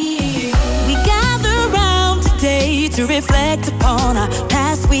we need. We gather around today to reflect upon our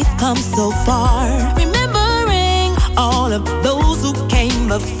past. We've come so far. Remember all of those who came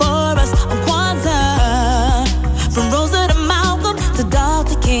before us on Kwanzaa. From Rosa to Malcolm to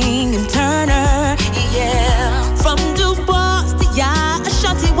Dr. King and Turner, yeah. From Du Bois to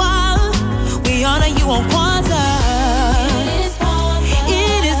Ashanti Wall, we honor you on Kwanzaa.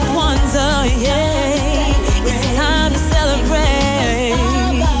 It is Kwanzaa, yeah. It's time to celebrate.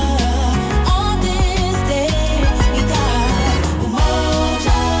 On this day, we got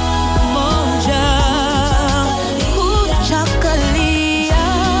Umoja, Chakalia,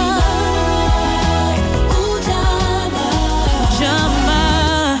 Ujama,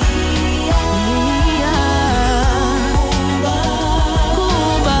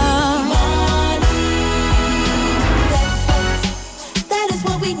 Kuba. That is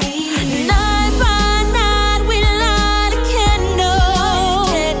what we need. Night by night, we light a candle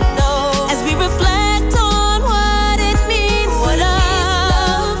as we reflect on what it means to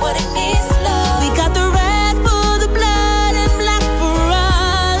love. What it means to love. We got the red for the blood and black for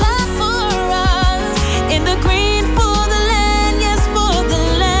us. In the green for the land, yes, for the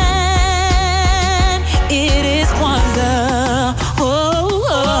land. It is Kwanzaa. Oh,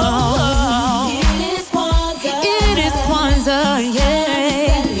 oh. It is Kwanzaa. It is Kwanzaa,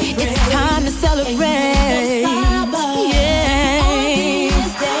 yeah. It's time to celebrate. Yeah.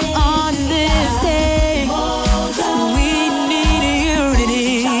 On this day, we need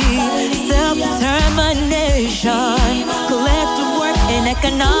unity, self-determination, collective work, and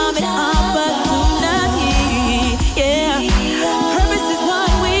economic opportunity. Yeah. Purpose is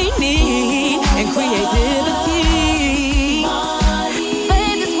what we need, and creativity.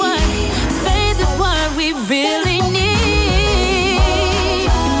 Faith is what we really need.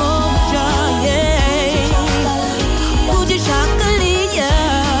 Moja, yeah. Uji Shakalia.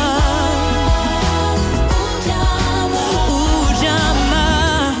 Ujama.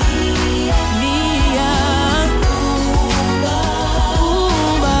 Nia.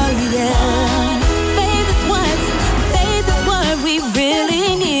 Uba, yeah. Faith is what we really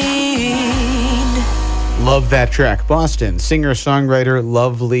need. Love that track. Boston singer-songwriter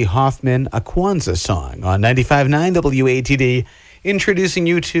Lovely Hoffman, a Kwanzaa song on 95.9 WATD, introducing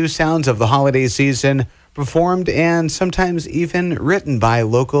you to sounds of the holiday season, performed and sometimes even written by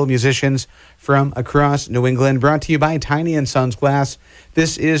local musicians from across New England, brought to you by Tiny & Sons Glass.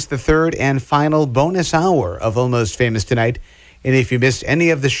 This is the third and final bonus hour of Almost Famous tonight. And if you missed any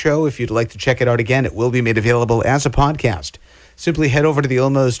of the show, if you'd like to check it out again, it will be made available as a podcast. Simply head over to the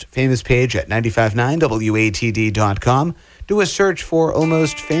Almost Famous page at 959watd.com. Do a search for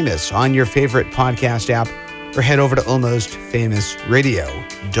Almost Famous on your favorite podcast app, or head over to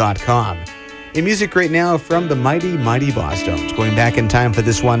almostfamousradio.com. In music right now from the Mighty Mighty Bosstones. Going back in time for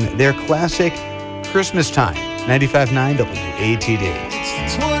this one, their classic Christmas Time, 95.9 WATD.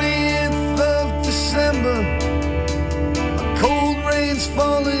 It's the 20th of December. A cold rain's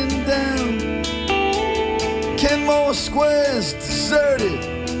falling down. Kenmore Square's deserted.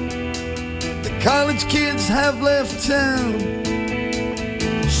 The college kids have left town.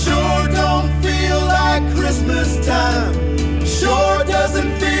 Sure don't feel like Christmas time. Sure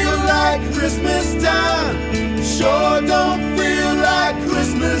doesn't feel like Christmas time. Sure don't feel like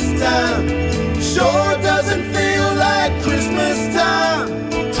Christmas time. Sure doesn't feel like Christmas time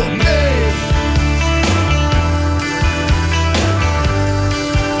to me.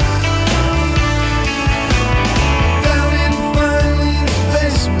 Down in Farley's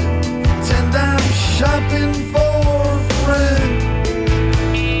basement, pretend I'm shopping for a friend.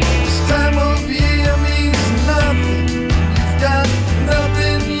 This time of year means nothing. You've got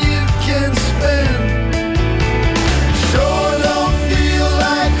nothing you can spend. Sure don't feel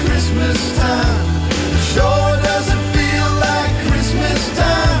like Christmas time.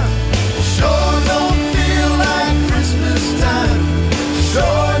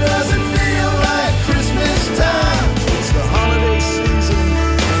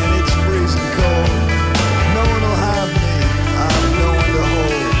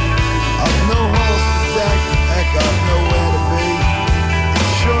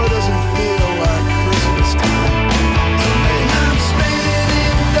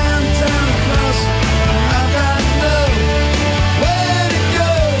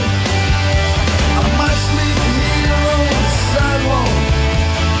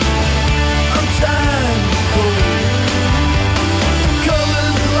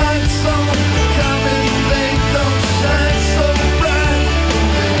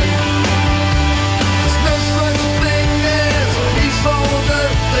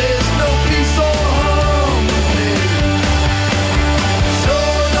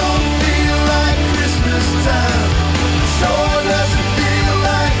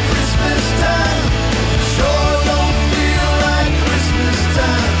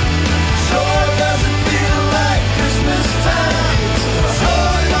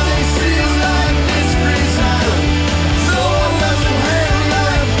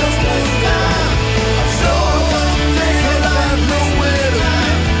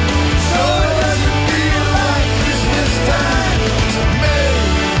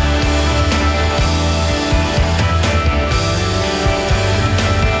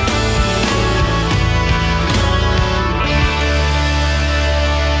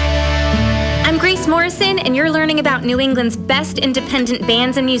 and you're learning about New England's best independent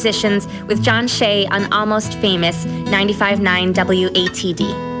bands and musicians with John Shea on Almost Famous, 95.9 WATD.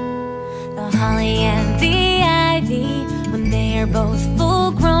 The holly and the ivy, when they are both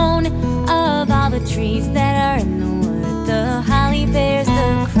full grown, of all the trees that are in the wood, the holly bears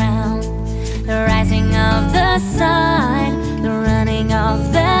the crown. The rising of the sun, the running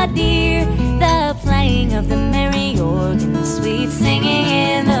of the deer, the playing of the merry organ, the sweet singing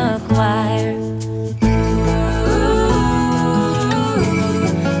in the choir.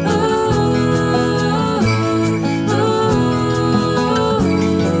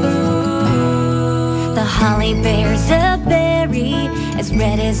 The holly bears a berry as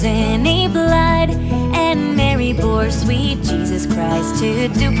red as any blood, and Mary bore sweet Jesus Christ to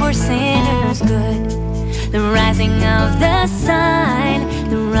do poor sinners good. The rising of the sun,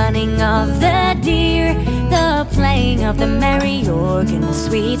 the running of the deer, the playing of the merry organ, the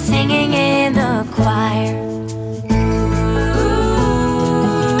sweet singing in the choir.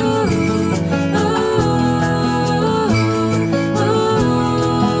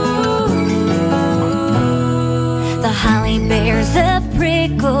 The holly bears a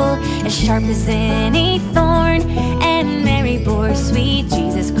prickle as sharp as any thorn, and Mary bore sweet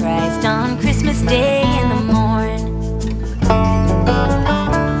Jesus Christ on Christmas Day in the morn.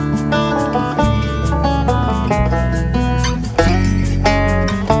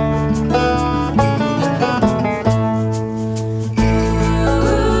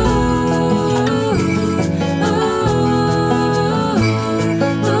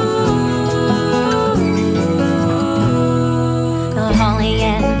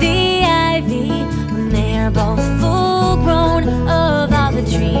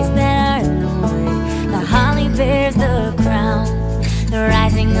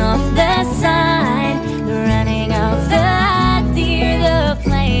 Of the sun, the running of the deer, the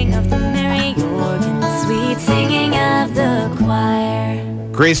playing of the merry organ, the sweet singing of the choir.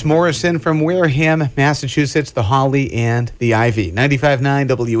 Grace Morrison from Wareham, Massachusetts, the Holly and the Ivy. 95.9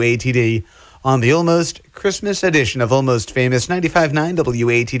 WATD on the Almost Christmas edition of Almost Famous. 95.9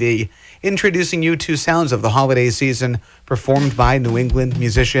 WATD, introducing you to sounds of the holiday season performed by New England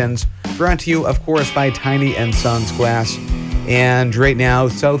musicians. Brought to you, of course, by Tiny and Sons Glass. And right now,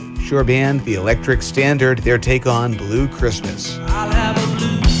 South Shore Band, the Electric Standard, their take on Blue Christmas. I'll have a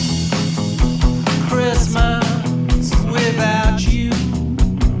blue Christmas without you.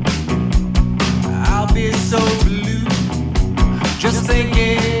 I'll be so blue just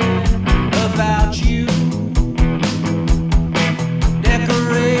thinking about you.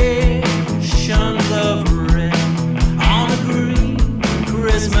 Decorations of red on a green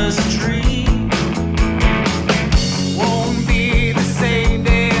Christmas tree.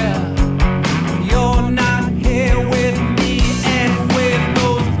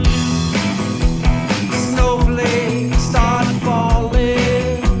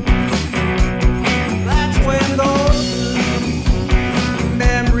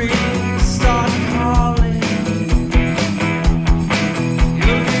 Memories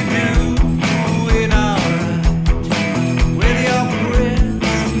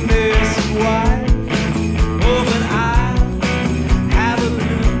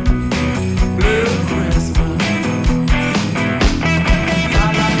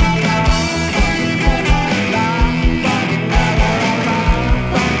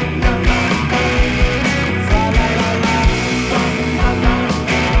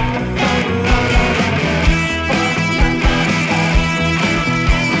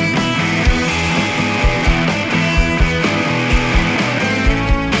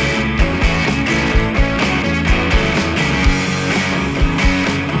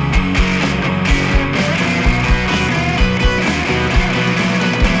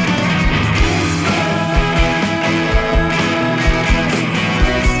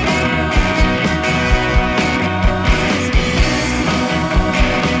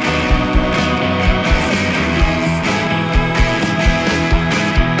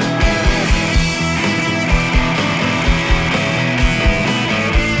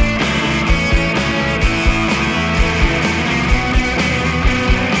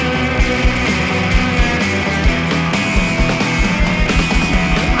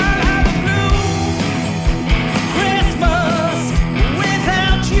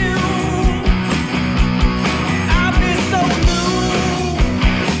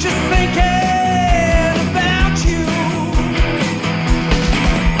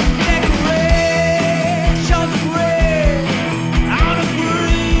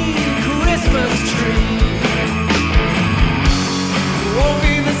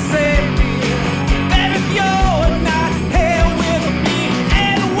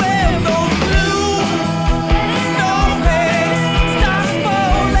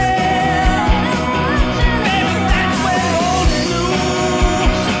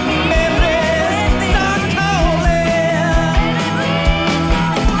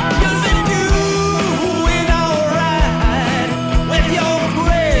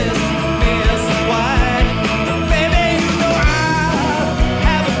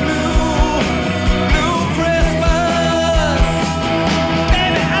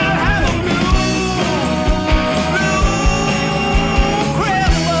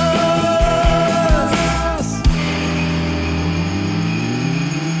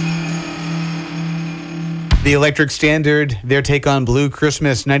The Electric Standard, their take on Blue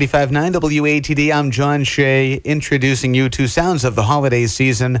Christmas, 95.9 WATD. I'm John Shea, introducing you to sounds of the holiday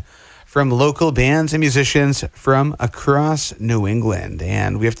season from local bands and musicians from across New England.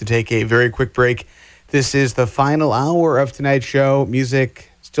 And we have to take a very quick break. This is the final hour of tonight's show.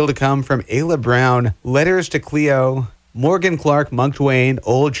 Music still to come from Ayla Brown, Letters to Cleo, Morgan Clark, Monk Twain,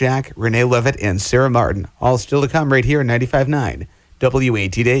 Old Jack, Renee Levitt, and Sarah Martin. All still to come right here in 95.9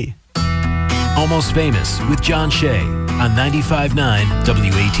 WATD. Almost Famous with John Shea on 95.9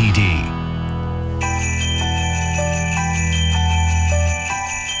 WATD.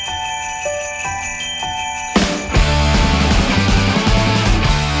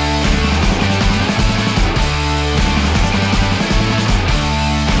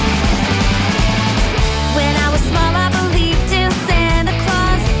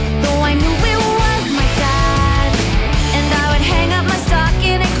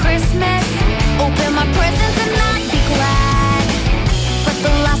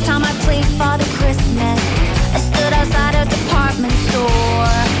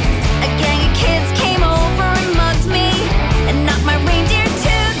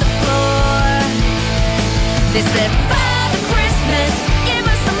 They said, Father Christmas, give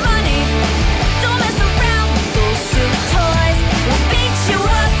us some money. Don't mess around with those silly toys. We'll beat you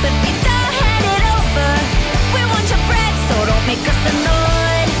up if you don't hand it over. We want your bread, so don't make us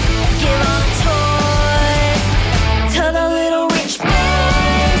annoyed. Give all the toys to the little rich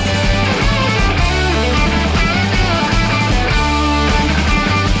boys.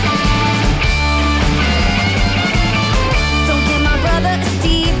 Don't give my brother a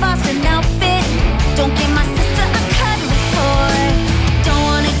Steve Austin outfit. Don't give my sister a cuddly toy. Don't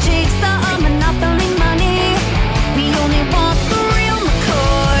want a jigsaw or Monopoly money. We only want the real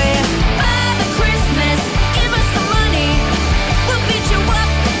McCoy. Father Christmas, give us some money. We'll beat you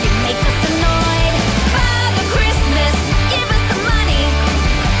up if you make us annoyed. Father Christmas, give us some money.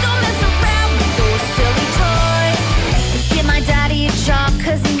 Don't mess around with those silly toys. Give my daddy a job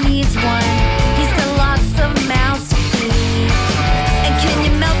 'cause he needs one. He's got lots of mouths to feed. And can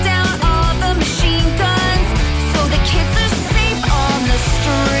you melt down all the machine guns so the kids are safe on the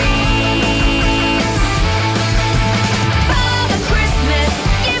streets? Father Christmas,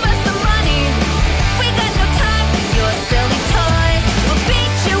 give us some money. We got no time for your silly toys. We'll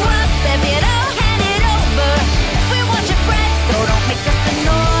beat you up if you don't hand it over. We want your bread, so don't make us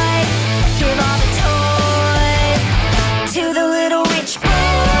annoyed. Give all the toys to the little rich boys.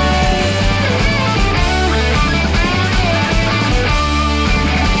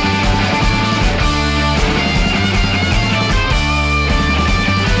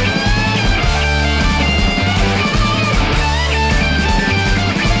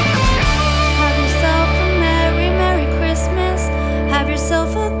 Have yourself a merry, merry Christmas. Have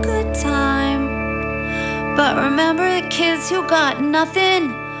yourself a good time. But remember the kids who got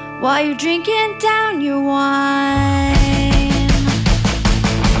nothing while you're drinking down your wine.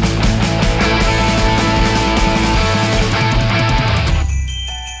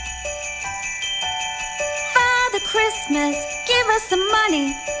 Father Christmas, give us some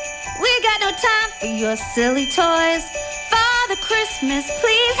money. We got no time for your silly toys. Father Christmas,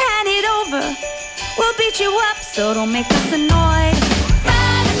 please hand it over. We'll beat you up, so don't make us annoyed.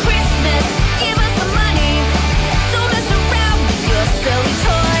 Father Christmas, give us some money. Don't mess around with your silly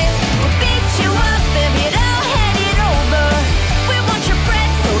toys. We'll beat you up if you don't hand it over. We want your bread,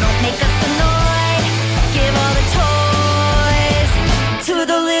 so don't make us annoyed. Give all the toys to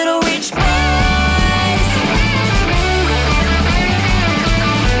the little rich boys.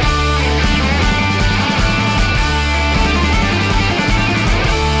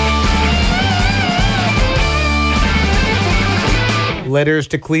 Letters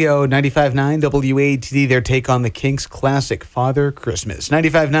to Cleo, 95.9 WATD, their take on the Kinks' classic Father Christmas.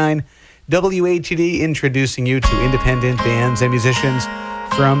 95.9 WATD, introducing you to independent bands and musicians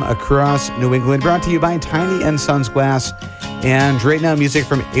from across New England. Brought to you by Tiny and Sons Glass. And right now, music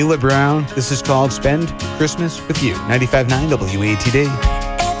from Ayla Brown. This is called Spend Christmas With You. 95.9 WATD.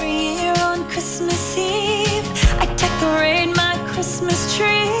 Every year on Christmas Eve, I decorate my Christmas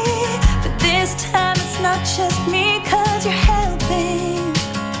tree. But this time it's not just me, 'cause you're helping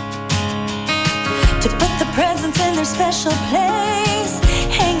to put the presents in their special place.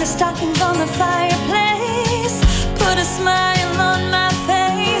 Hang the stockings on the fireplace. Put a smile on my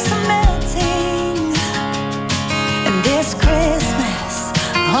face. I'm melting. And this Christmas,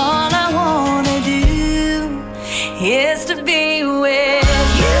 all I wanna do is to be with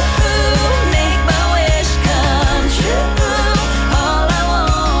you. Make my wish come true. All I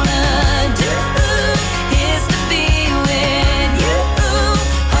wanna do is to be with you.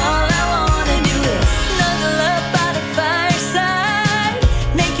 All I wanna do is snuggle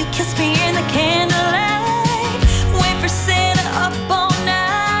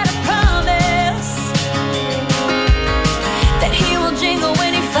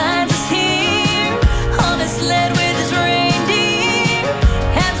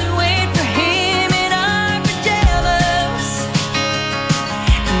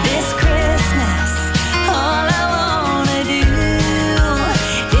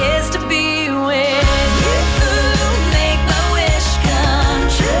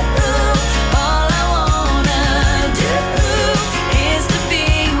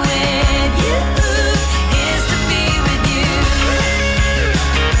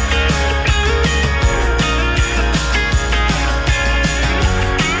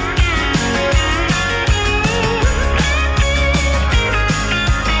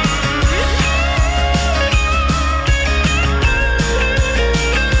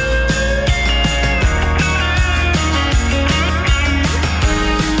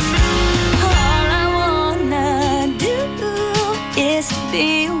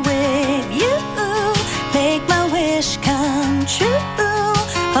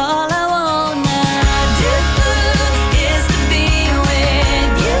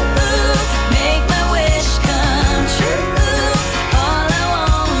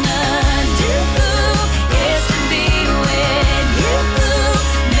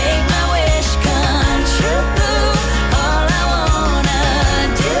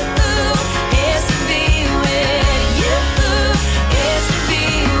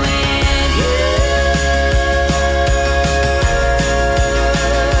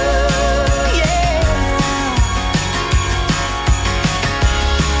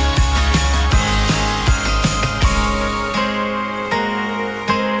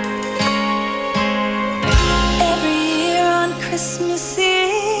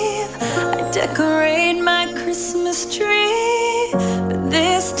decorate my Christmas tree. But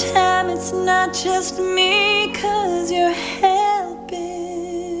this time it's not just me, 'cause you're helping.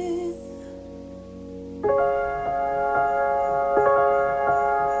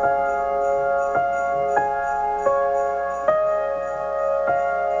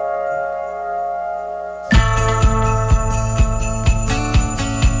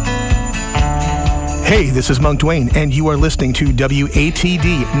 Hey, this is Monk Dwayne, and you are listening to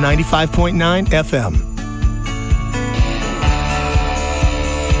WATD 95.9 FM.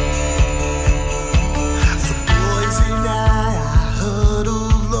 The boys and I huddle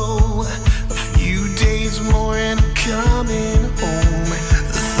low. A few days more and I'm coming home.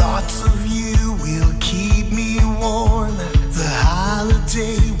 The thoughts of you will keep me warm. The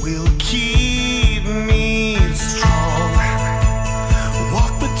holiday will keep me strong.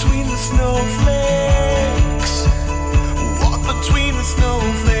 Walk between the snowflakes. Between the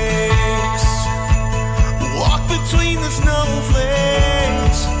snowflakes, walk between the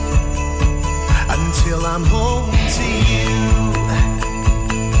snowflakes until I'm home to you,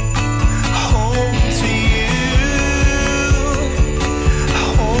 home to you,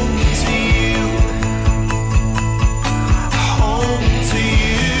 home to you, home to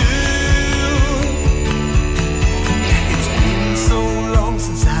you. It's been so long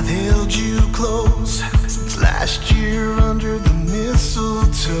since I've held you close, since last year under the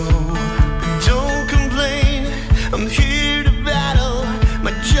mistletoe. But don't complain, I'm here to battle.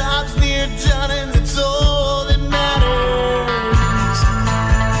 My job's near done and that's all that matters.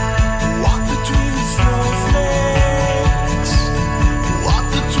 Walk between the snowflakes, walk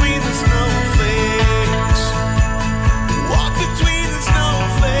between the snowflakes, walk between the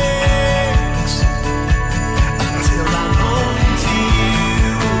snowflakes until I'm home to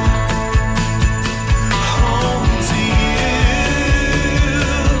you, home to you,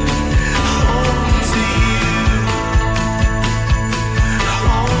 home to you,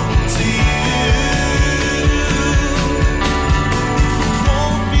 home to you.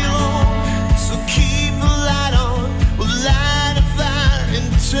 Won't be long, so keep the light on. We'll light a fire and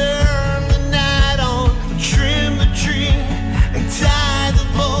turn the night on. Trim the tree and tie the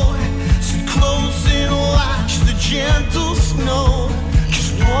bow. Sit close and watch the gentle snow.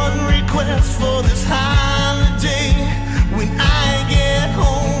 Just one request for this holiday. When I get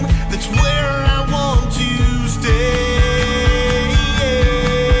home, that's where I want to stay.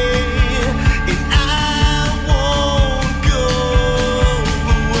 And I won't go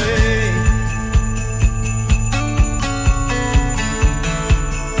away.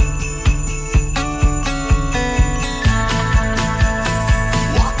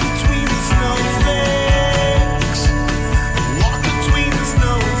 Walk between the snowflakes, walk between the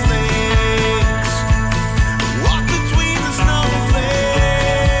snowflakes, walk between the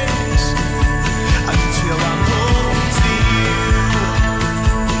snowflakes until I'm home to you,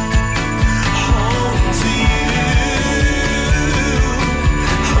 home to you,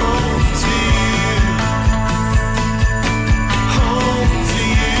 home to you,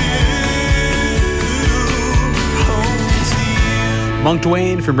 home to you. Monk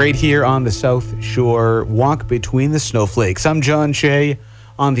Dwayne from right here on the South Shore, Walk Between the Snowflakes. I'm John Shea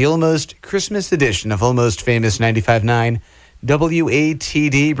on the almost Christmas edition of Almost Famous 95.9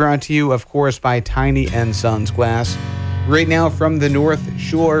 WATD, brought to you, of course, by Tiny and Sons Glass. Right now from the North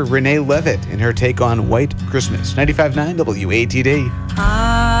Shore, Renee Levitt in her take on White Christmas. 95.9 WATD.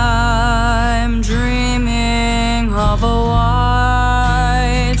 I'm dreaming of a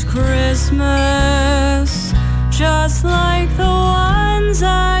white Christmas, just like the ones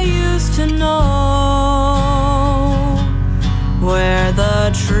I used to know, where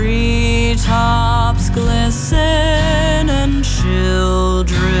the treetops glisten and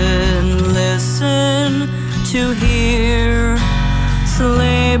children listen to hear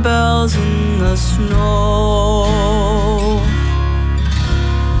sleigh bells in the snow.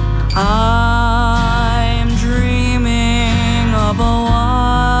 I'm dreaming of a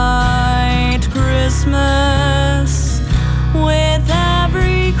white Christmas, with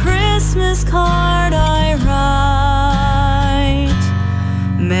every Christmas card I write.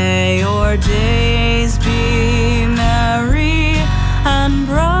 May your days be merry and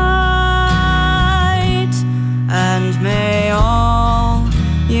bright, and may all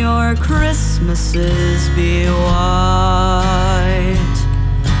your Christmases be white.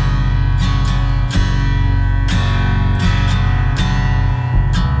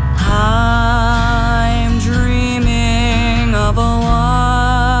 I'm dreaming of a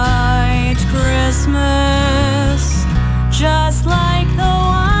white Christmas, just like the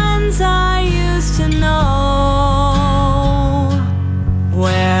ones I used to know,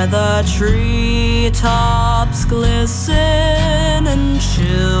 where where the treetops glisten and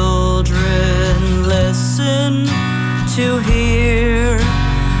children listen to hear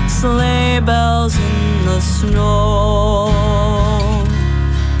sleigh bells in the snow.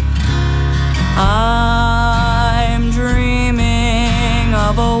 I'm dreaming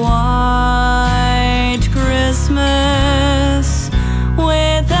of a white Christmas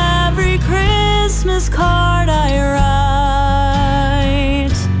with every Christmas card I write.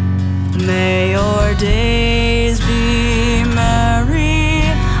 May your days be merry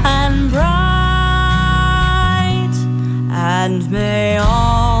and bright, and may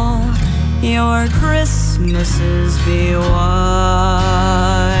all your Christmases be white.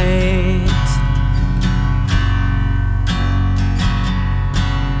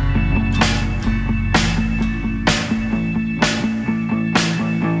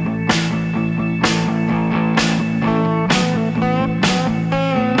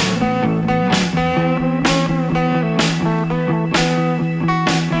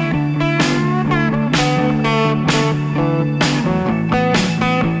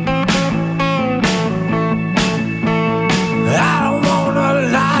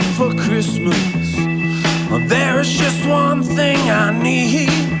 There's just one thing I need.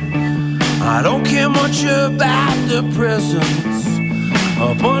 I don't care much about the presents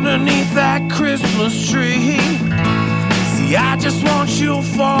up underneath that Christmas tree. See, I just want you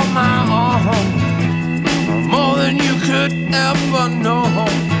for my own, more than you could ever know.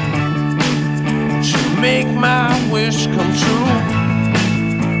 Won't you make my wish come true?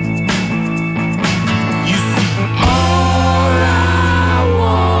 You see, all I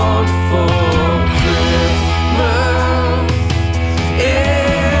want for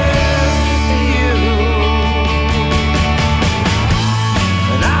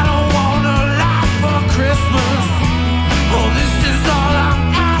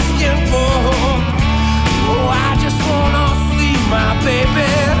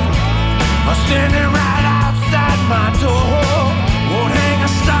standing right outside my door, won't hang a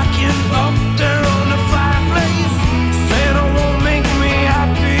stocking up there on the fireplace. Santa won't make me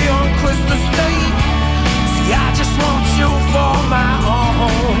happy on Christmas Day. See, I just want you for my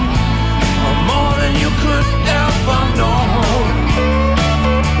own, more than you could ever know.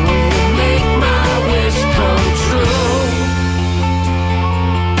 Will you make my wish come true?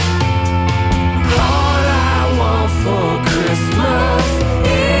 All I want for Christmas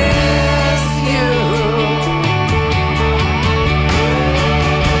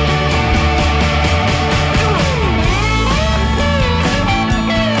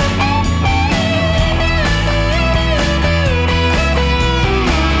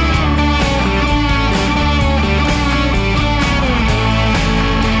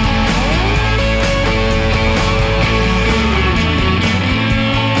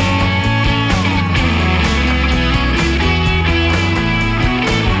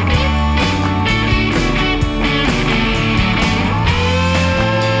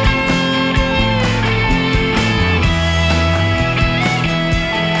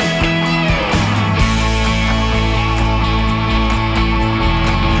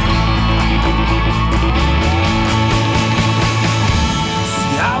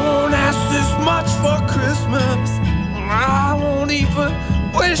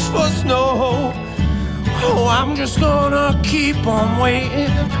I'm just gonna keep on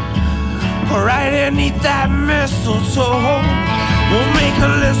waiting right underneath that mistletoe. We'll make a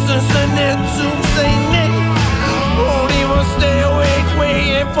list and send it to St. Nick. Won't even stay awake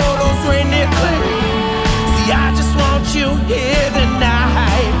waiting for those reindeer clicks. See, I just want you here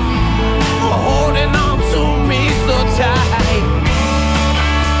tonight, holding on to me so tight.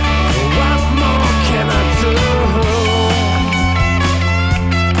 What more can I do?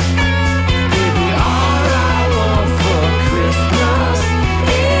 Christmas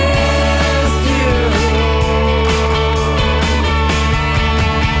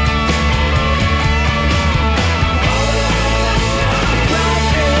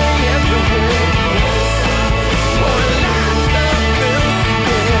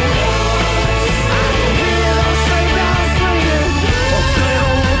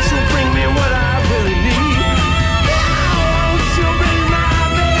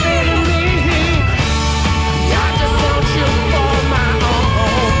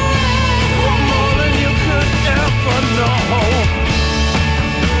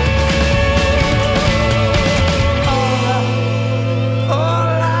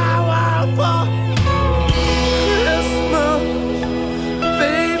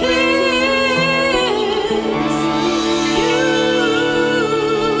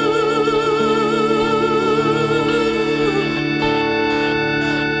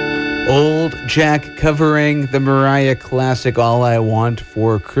Old Jack covering the Mariah classic, All I Want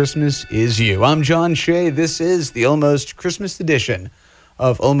for Christmas Is You. I'm John Shea. This is the Almost Christmas edition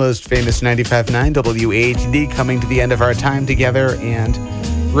of Almost Famous 95.9 WATD, coming to the end of our time together. And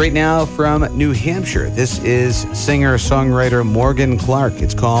right now from New Hampshire, this is singer-songwriter Morgan Clark.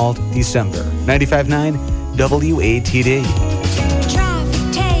 It's called December. 95.9 WATD.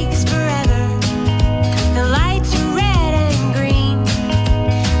 Traffic takes forever. The lights are red and green.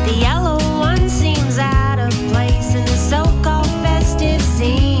 The yellow one seems out of place in the so-called festive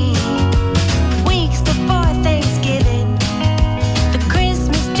scene. Weeks before Thanksgiving, the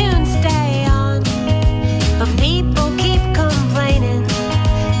Christmas tunes stay on, but people keep complaining,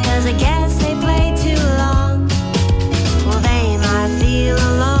 'cause I guess they play too long. Well, they might feel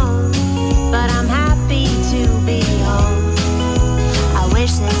alone, but I'm happy to be home. I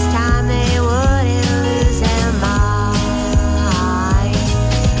wish this time they wouldn't lose their mind.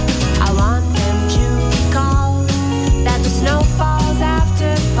 I want them to recall that the snow falls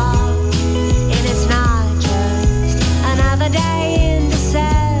after fall, and it's not just another day in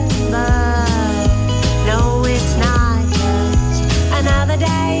December. No, it's not just another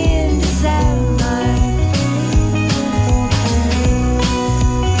day in December.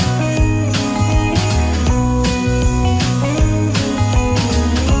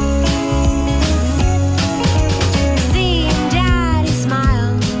 Seeing Daddy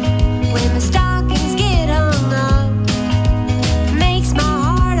smile when the stockings get hung up makes my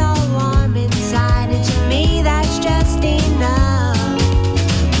heart all warm inside, and to me that's just enough.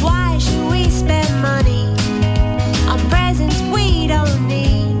 Why should we spend money on presents we don't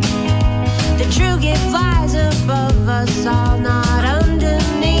need? The true gift flies above us all, not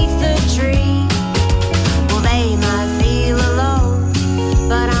underneath the tree. Well, they might feel alone,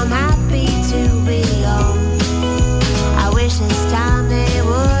 but I'm happy to be home. I wish this time they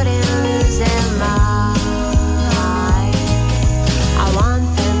wouldn't lose their mind. I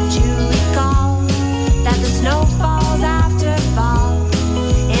want them to recall that the snow falls after fall,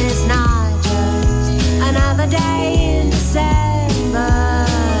 and it's not just another day in December.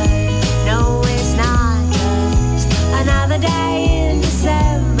 No, it's not just another day in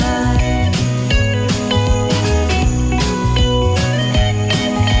December.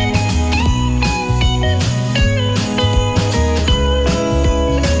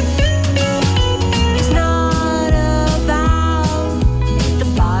 It's not about the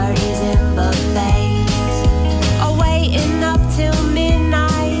parties and buffets, or waiting up till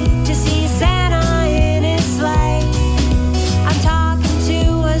midnight to see Santa in his sleigh. I'm talking to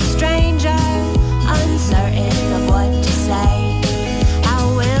a stranger, uncertain of what to say. How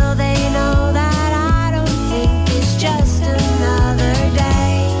will they know that I don't think it's just another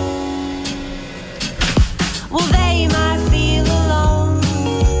day? Well, they might feel alone,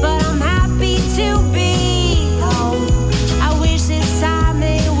 but I'm happy to be home. I wish this time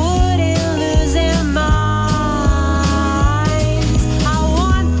they wouldn't lose their minds. I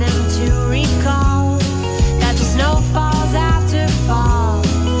want them to recall that the snow falls after fall,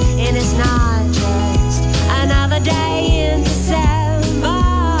 and it's not just another day in December.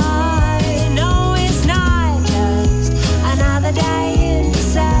 No, it's not just another day in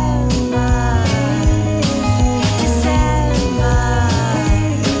December.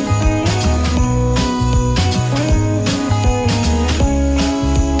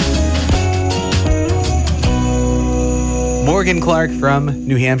 Morgan Clark from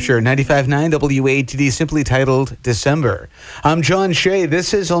New Hampshire, 95.9 WATD, simply titled December. I'm John Shea.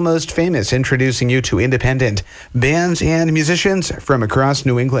 This is Almost Famous, introducing you to independent bands and musicians from across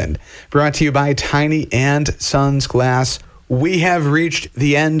New England. Brought to you by Tiny and Sons Glass. We have reached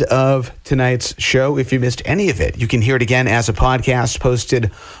the end of tonight's show. If you missed any of it, you can hear it again as a podcast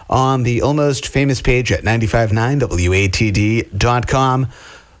posted on the Almost Famous page at 959watd.com.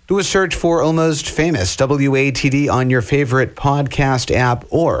 Do a search for Almost Famous, WATD, on your favorite podcast app,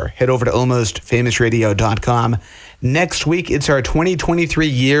 or head over to almostfamousradio.com. Next week, it's our 2023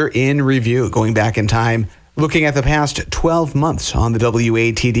 year in review, going back in time, looking at the past 12 months on the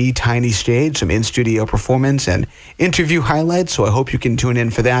WATD Tiny Stage, some in-studio performance and interview highlights, so I hope you can tune in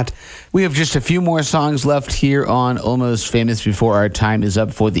for that. We have just a few more songs left here on Almost Famous before our time is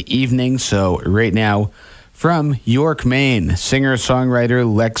up for the evening, so right now, from York, Maine, singer-songwriter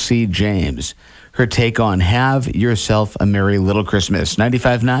Lexi James. Her take on Have Yourself a Merry Little Christmas.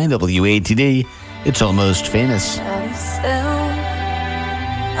 95.9 WATD, it's Almost Famous. Have yourself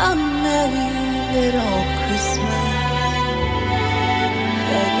a merry little Christmas.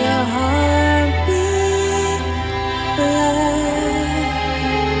 Let your heart be light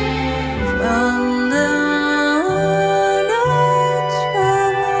from the morning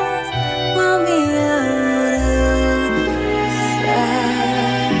troubles.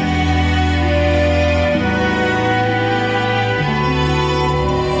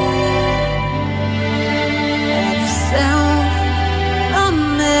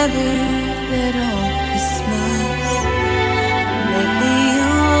 every little Christmas. Maybe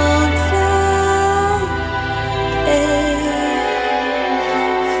you'll take it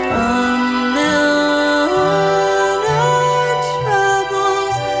from now on. Our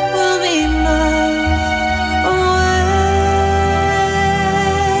troubles will be miles away.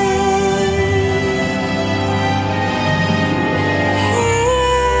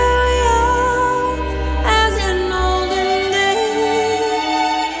 As in olden days,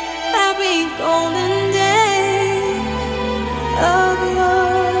 happy golden days of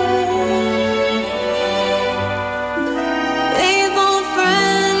yore. Faithful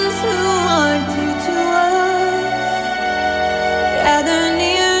friends who are dear to us, gather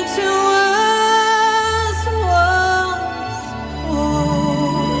near to us once more.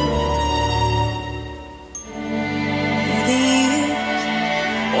 Through the years,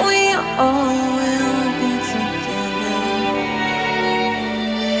 we all will be together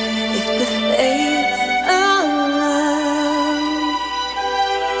if the fates allow.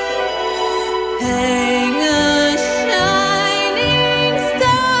 Hang a shining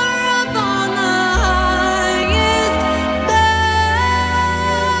star upon the highest bough,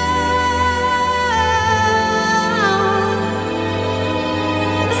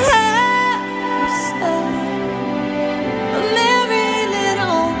 and have yourself a merry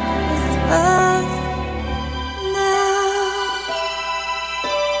little Christmas now.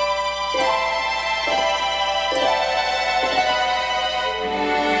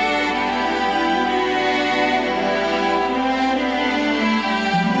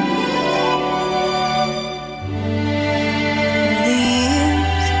 Through the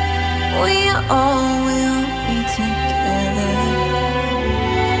years, we all will be together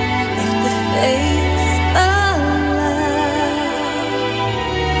if the fates allow.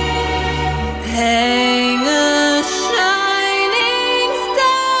 Hang a shining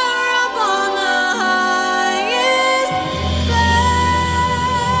star upon the highest bough,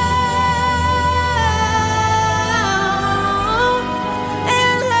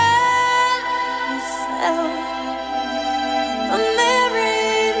 and have yourself a merry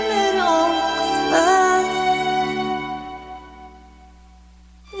little Christmas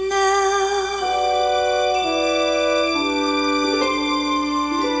now.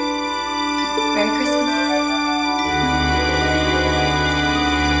 Merry Christmas.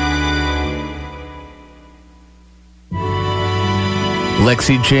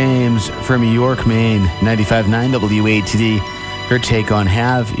 Lexi James from York, Maine, 95.9 WATD. Her take on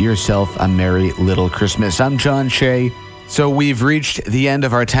Have Yourself a Merry Little Christmas. I'm John Shea. So we've reached the end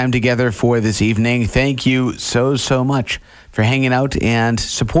of our time together for this evening. Thank you so much for hanging out and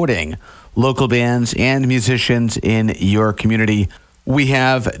supporting local bands and musicians in your community. We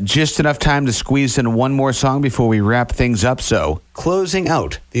have just enough time to squeeze in one more song before we wrap things up. So closing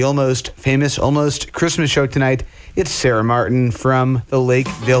out the Almost Famous Almost Christmas show tonight, it's Sarah Martin from the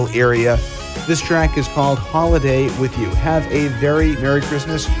Lakeville area. This track is called Holiday With You. Have a very Merry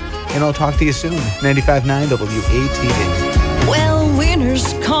Christmas, and I'll talk to you soon. 95.9 WATD. Well,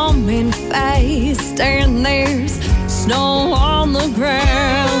 winter's coming fast, and there's snow on the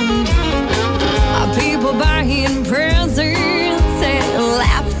ground. People buying presents and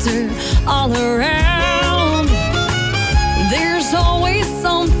laughter all around. There's always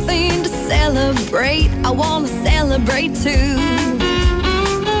something to celebrate. I want to celebrate too.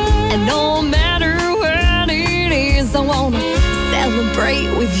 And no matter what it is, I want to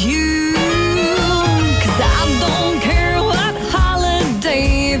celebrate with you. 'Cause I don't care what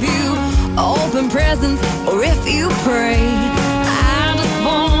holiday, if you open presents or if you pray. I just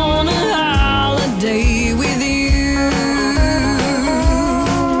want a holiday with you.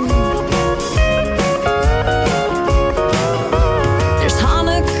 There's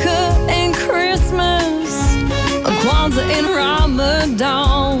Hanukkah and Christmas, Kwanzaa and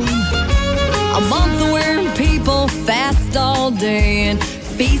Ramadan, a month where people fast all day and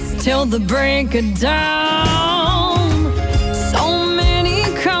feast till the break of dawn. So many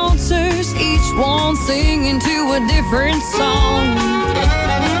cultures, each one singing to a different song.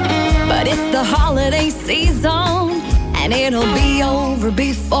 But it's the holiday season, and it'll be over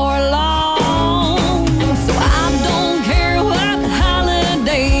before long. So I don't care what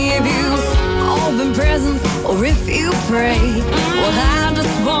holiday, if you open presents or if you pray. Well, I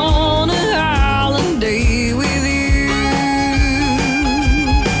just want a holiday with you.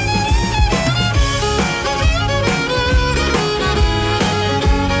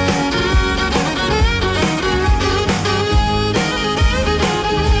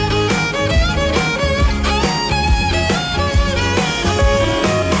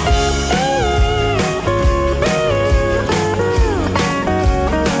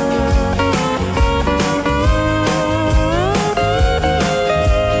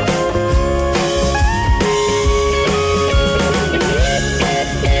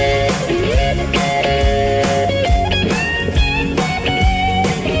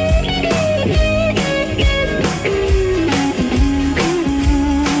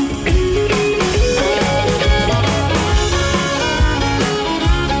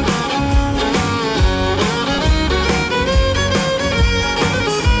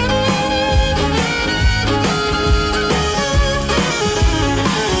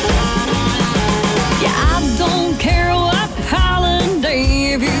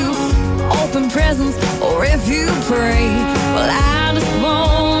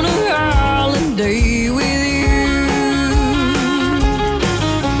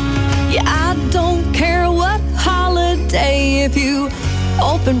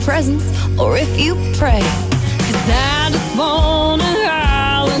 open presents or if you pray. 'Cause I just wanna